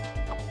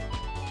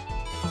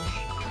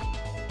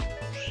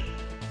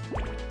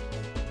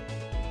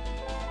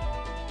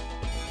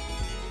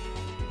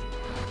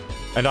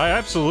 And I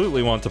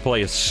absolutely want to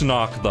play as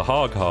Snock the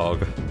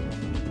Hog.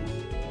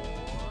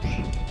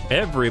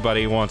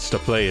 Everybody wants to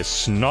play as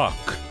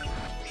Snock.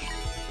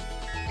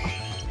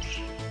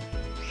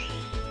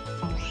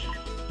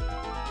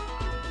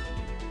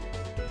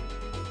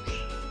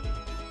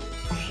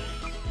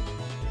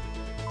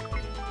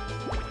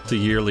 It's a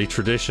yearly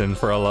tradition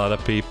for a lot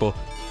of people.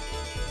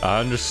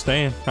 I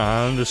understand.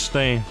 I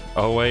understand.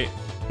 Oh, wait.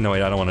 No,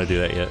 wait, I don't want to do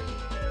that yet.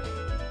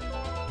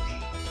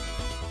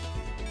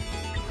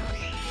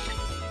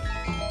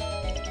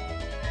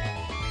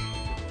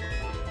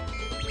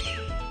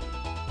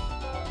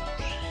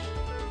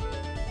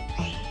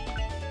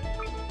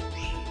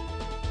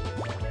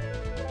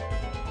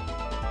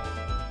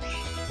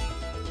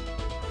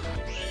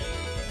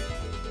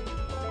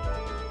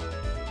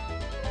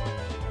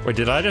 Wait,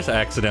 did I just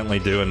accidentally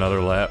do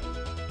another lap?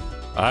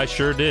 I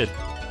sure did.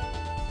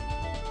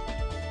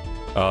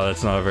 Oh,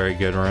 that's not a very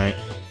good rank.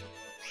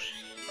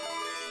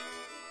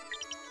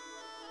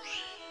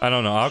 I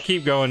don't know. I'll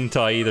keep going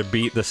until I either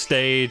beat the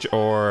stage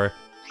or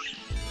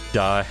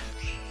die.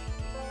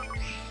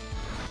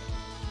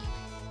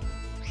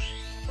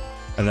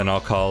 And then I'll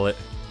call it.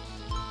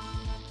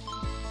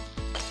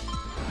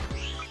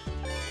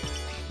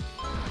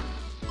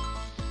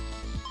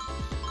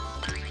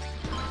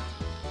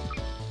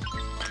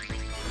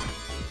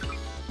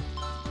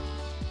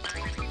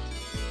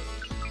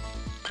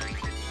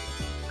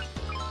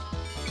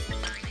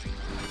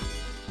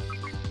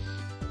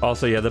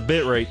 Also, yeah, the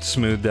bitrate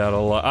smoothed out a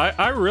lot.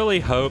 I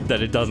really hope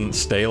that it doesn't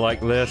stay like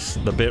this,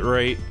 the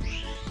bitrate.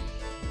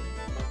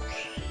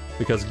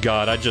 Because,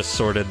 God, I just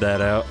sorted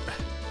that out.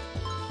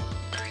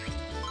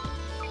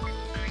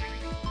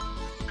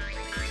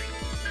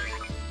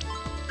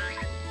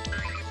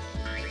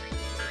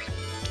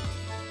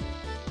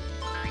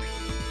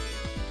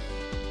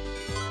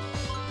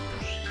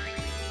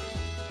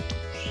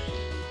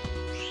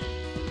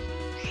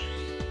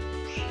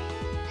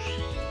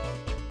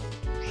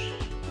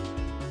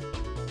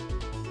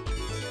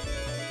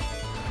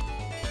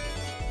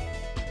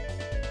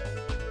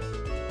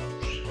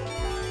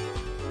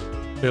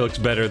 It looks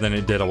better than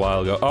it did a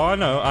while ago. Oh, I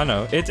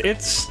know.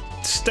 It's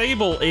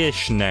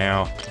stable-ish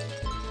now.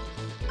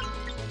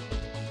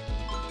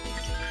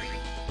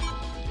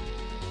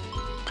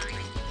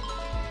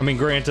 I mean,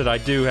 granted, I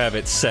do have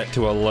it set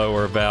to a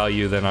lower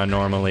value than I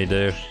normally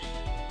do.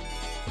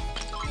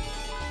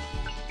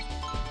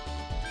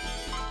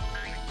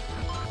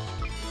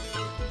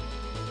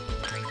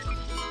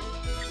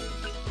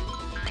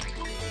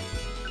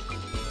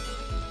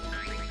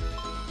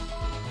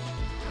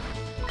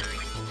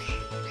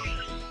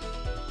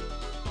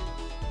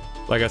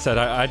 Like I said,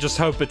 I just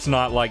hope it's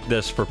not like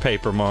this for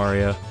Paper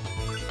Mario.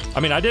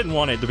 I mean, I didn't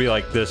want it to be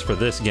like this for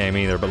this game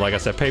either, but like I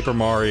said, Paper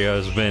Mario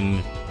has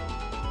been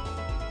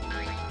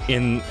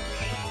in...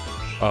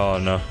 Oh,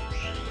 no.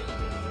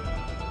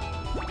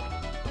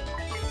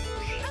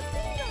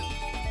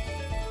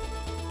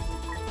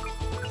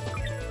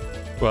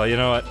 Well, you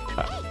know what?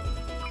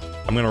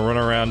 I'm gonna run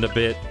around a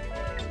bit,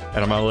 and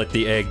I'm gonna let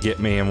the egg get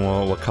me, and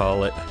we'll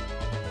call it.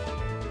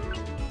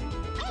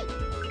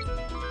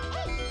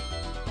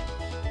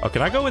 Oh,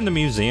 can I go in the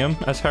museum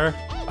as her?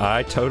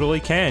 I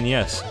totally can,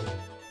 yes.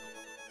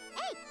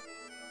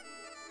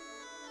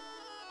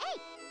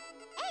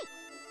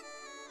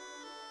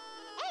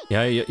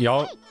 Yeah,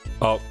 y'all...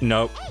 Oh,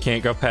 no,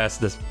 can't go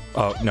past this.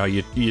 Oh, no,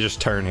 you just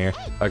turn here.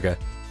 Okay.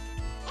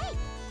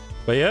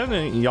 But yeah,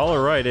 y'all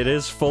are right, it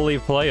is fully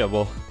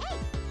playable.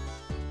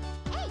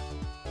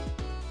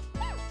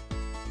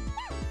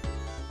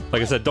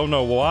 Like I said, don't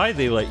know why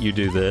they let you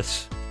do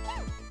this,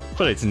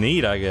 but it's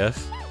neat, I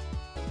guess.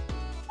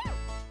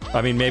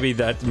 I mean, maybe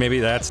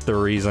that's the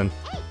reason.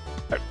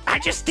 I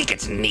just think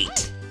it's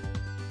neat.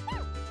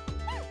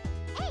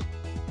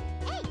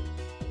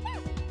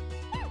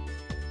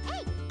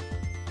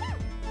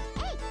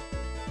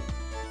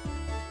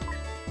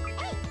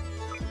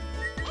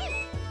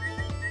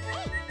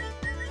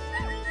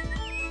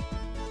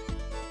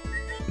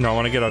 No, I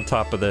want to get on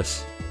top of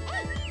this.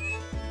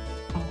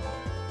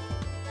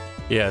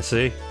 Yeah,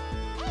 see?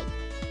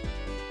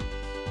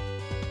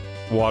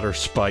 Water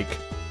spike.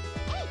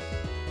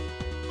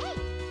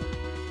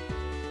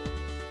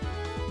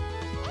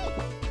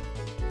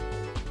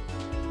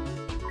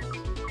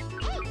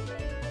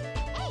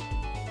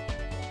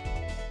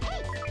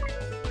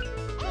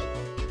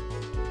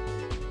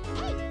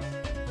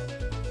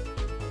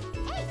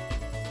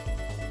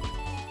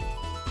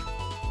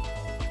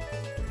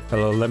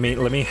 Hello, let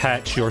me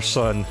hatch your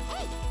son.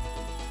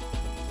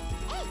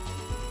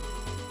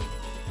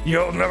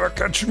 You'll never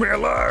catch me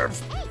alive!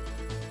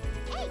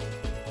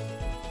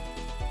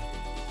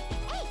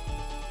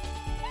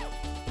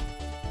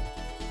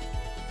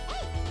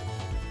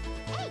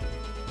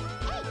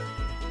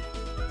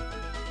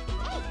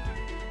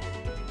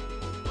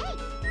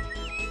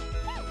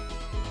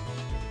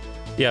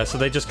 Yeah, so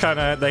they just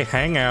kinda, they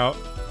hang out.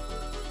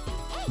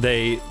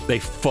 They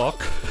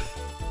fuck.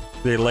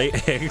 They lay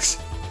eggs.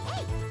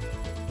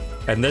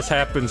 And this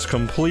happens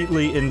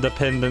completely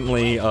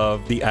independently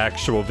of the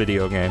actual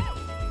video game.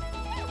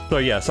 So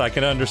yes, I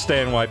can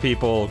understand why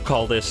people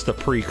call this the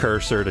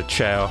precursor to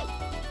Chow.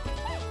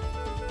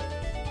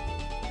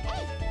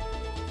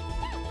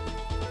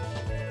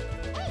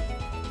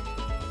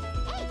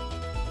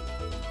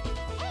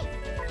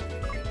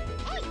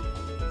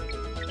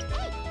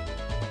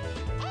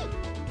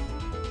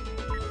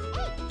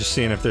 Just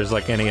seeing if there's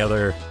like any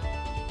other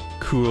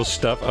cool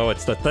stuff. Oh,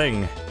 it's the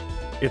thing.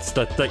 It's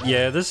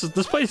yeah, this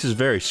place is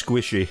very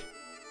squishy.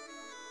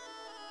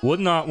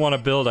 Would not want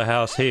to build a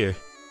house here.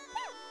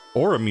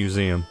 Or a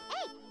museum.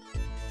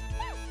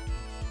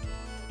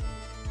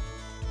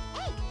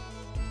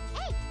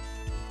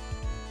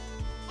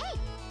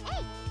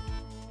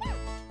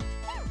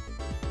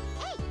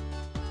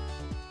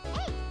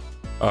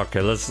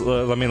 Okay,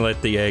 let me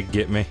let the egg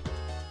get me.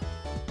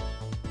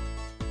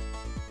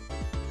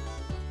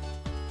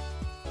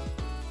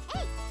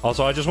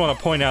 Also, I just want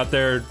to point out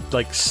there are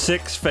like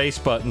 6 face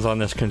buttons on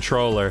this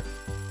controller.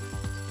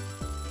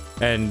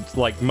 And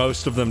like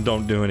most of them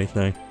don't do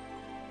anything.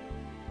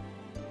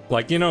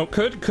 Like, you know,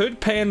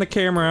 could pan the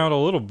camera out a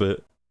little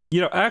bit.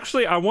 You know,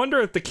 actually, I wonder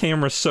if the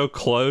camera's so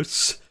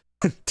close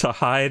to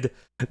hide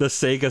the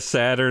Sega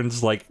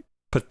Saturn's, like,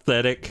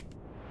 pathetic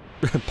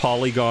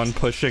polygon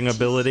pushing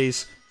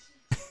abilities.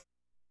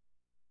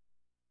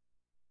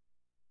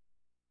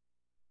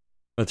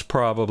 That's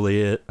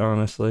probably it,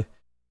 honestly.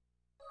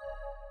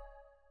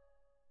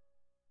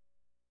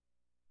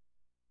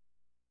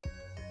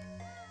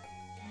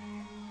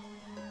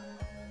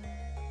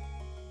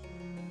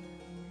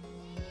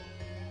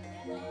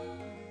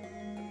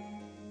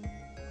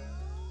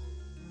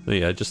 So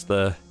yeah, just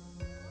the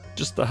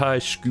high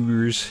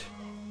screws.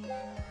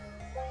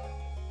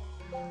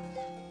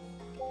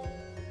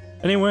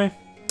 Anyway,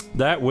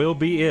 that will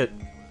be it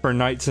for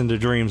Nights into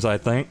Dreams, I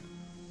think.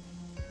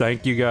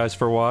 Thank you guys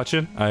for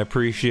watching. I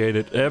appreciate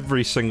it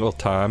every single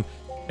time.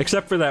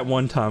 Except for that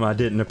one time I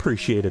didn't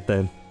appreciate it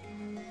then.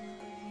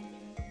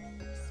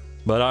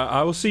 But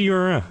I will see you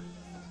around.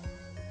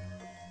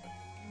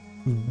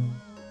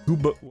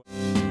 Goodbye.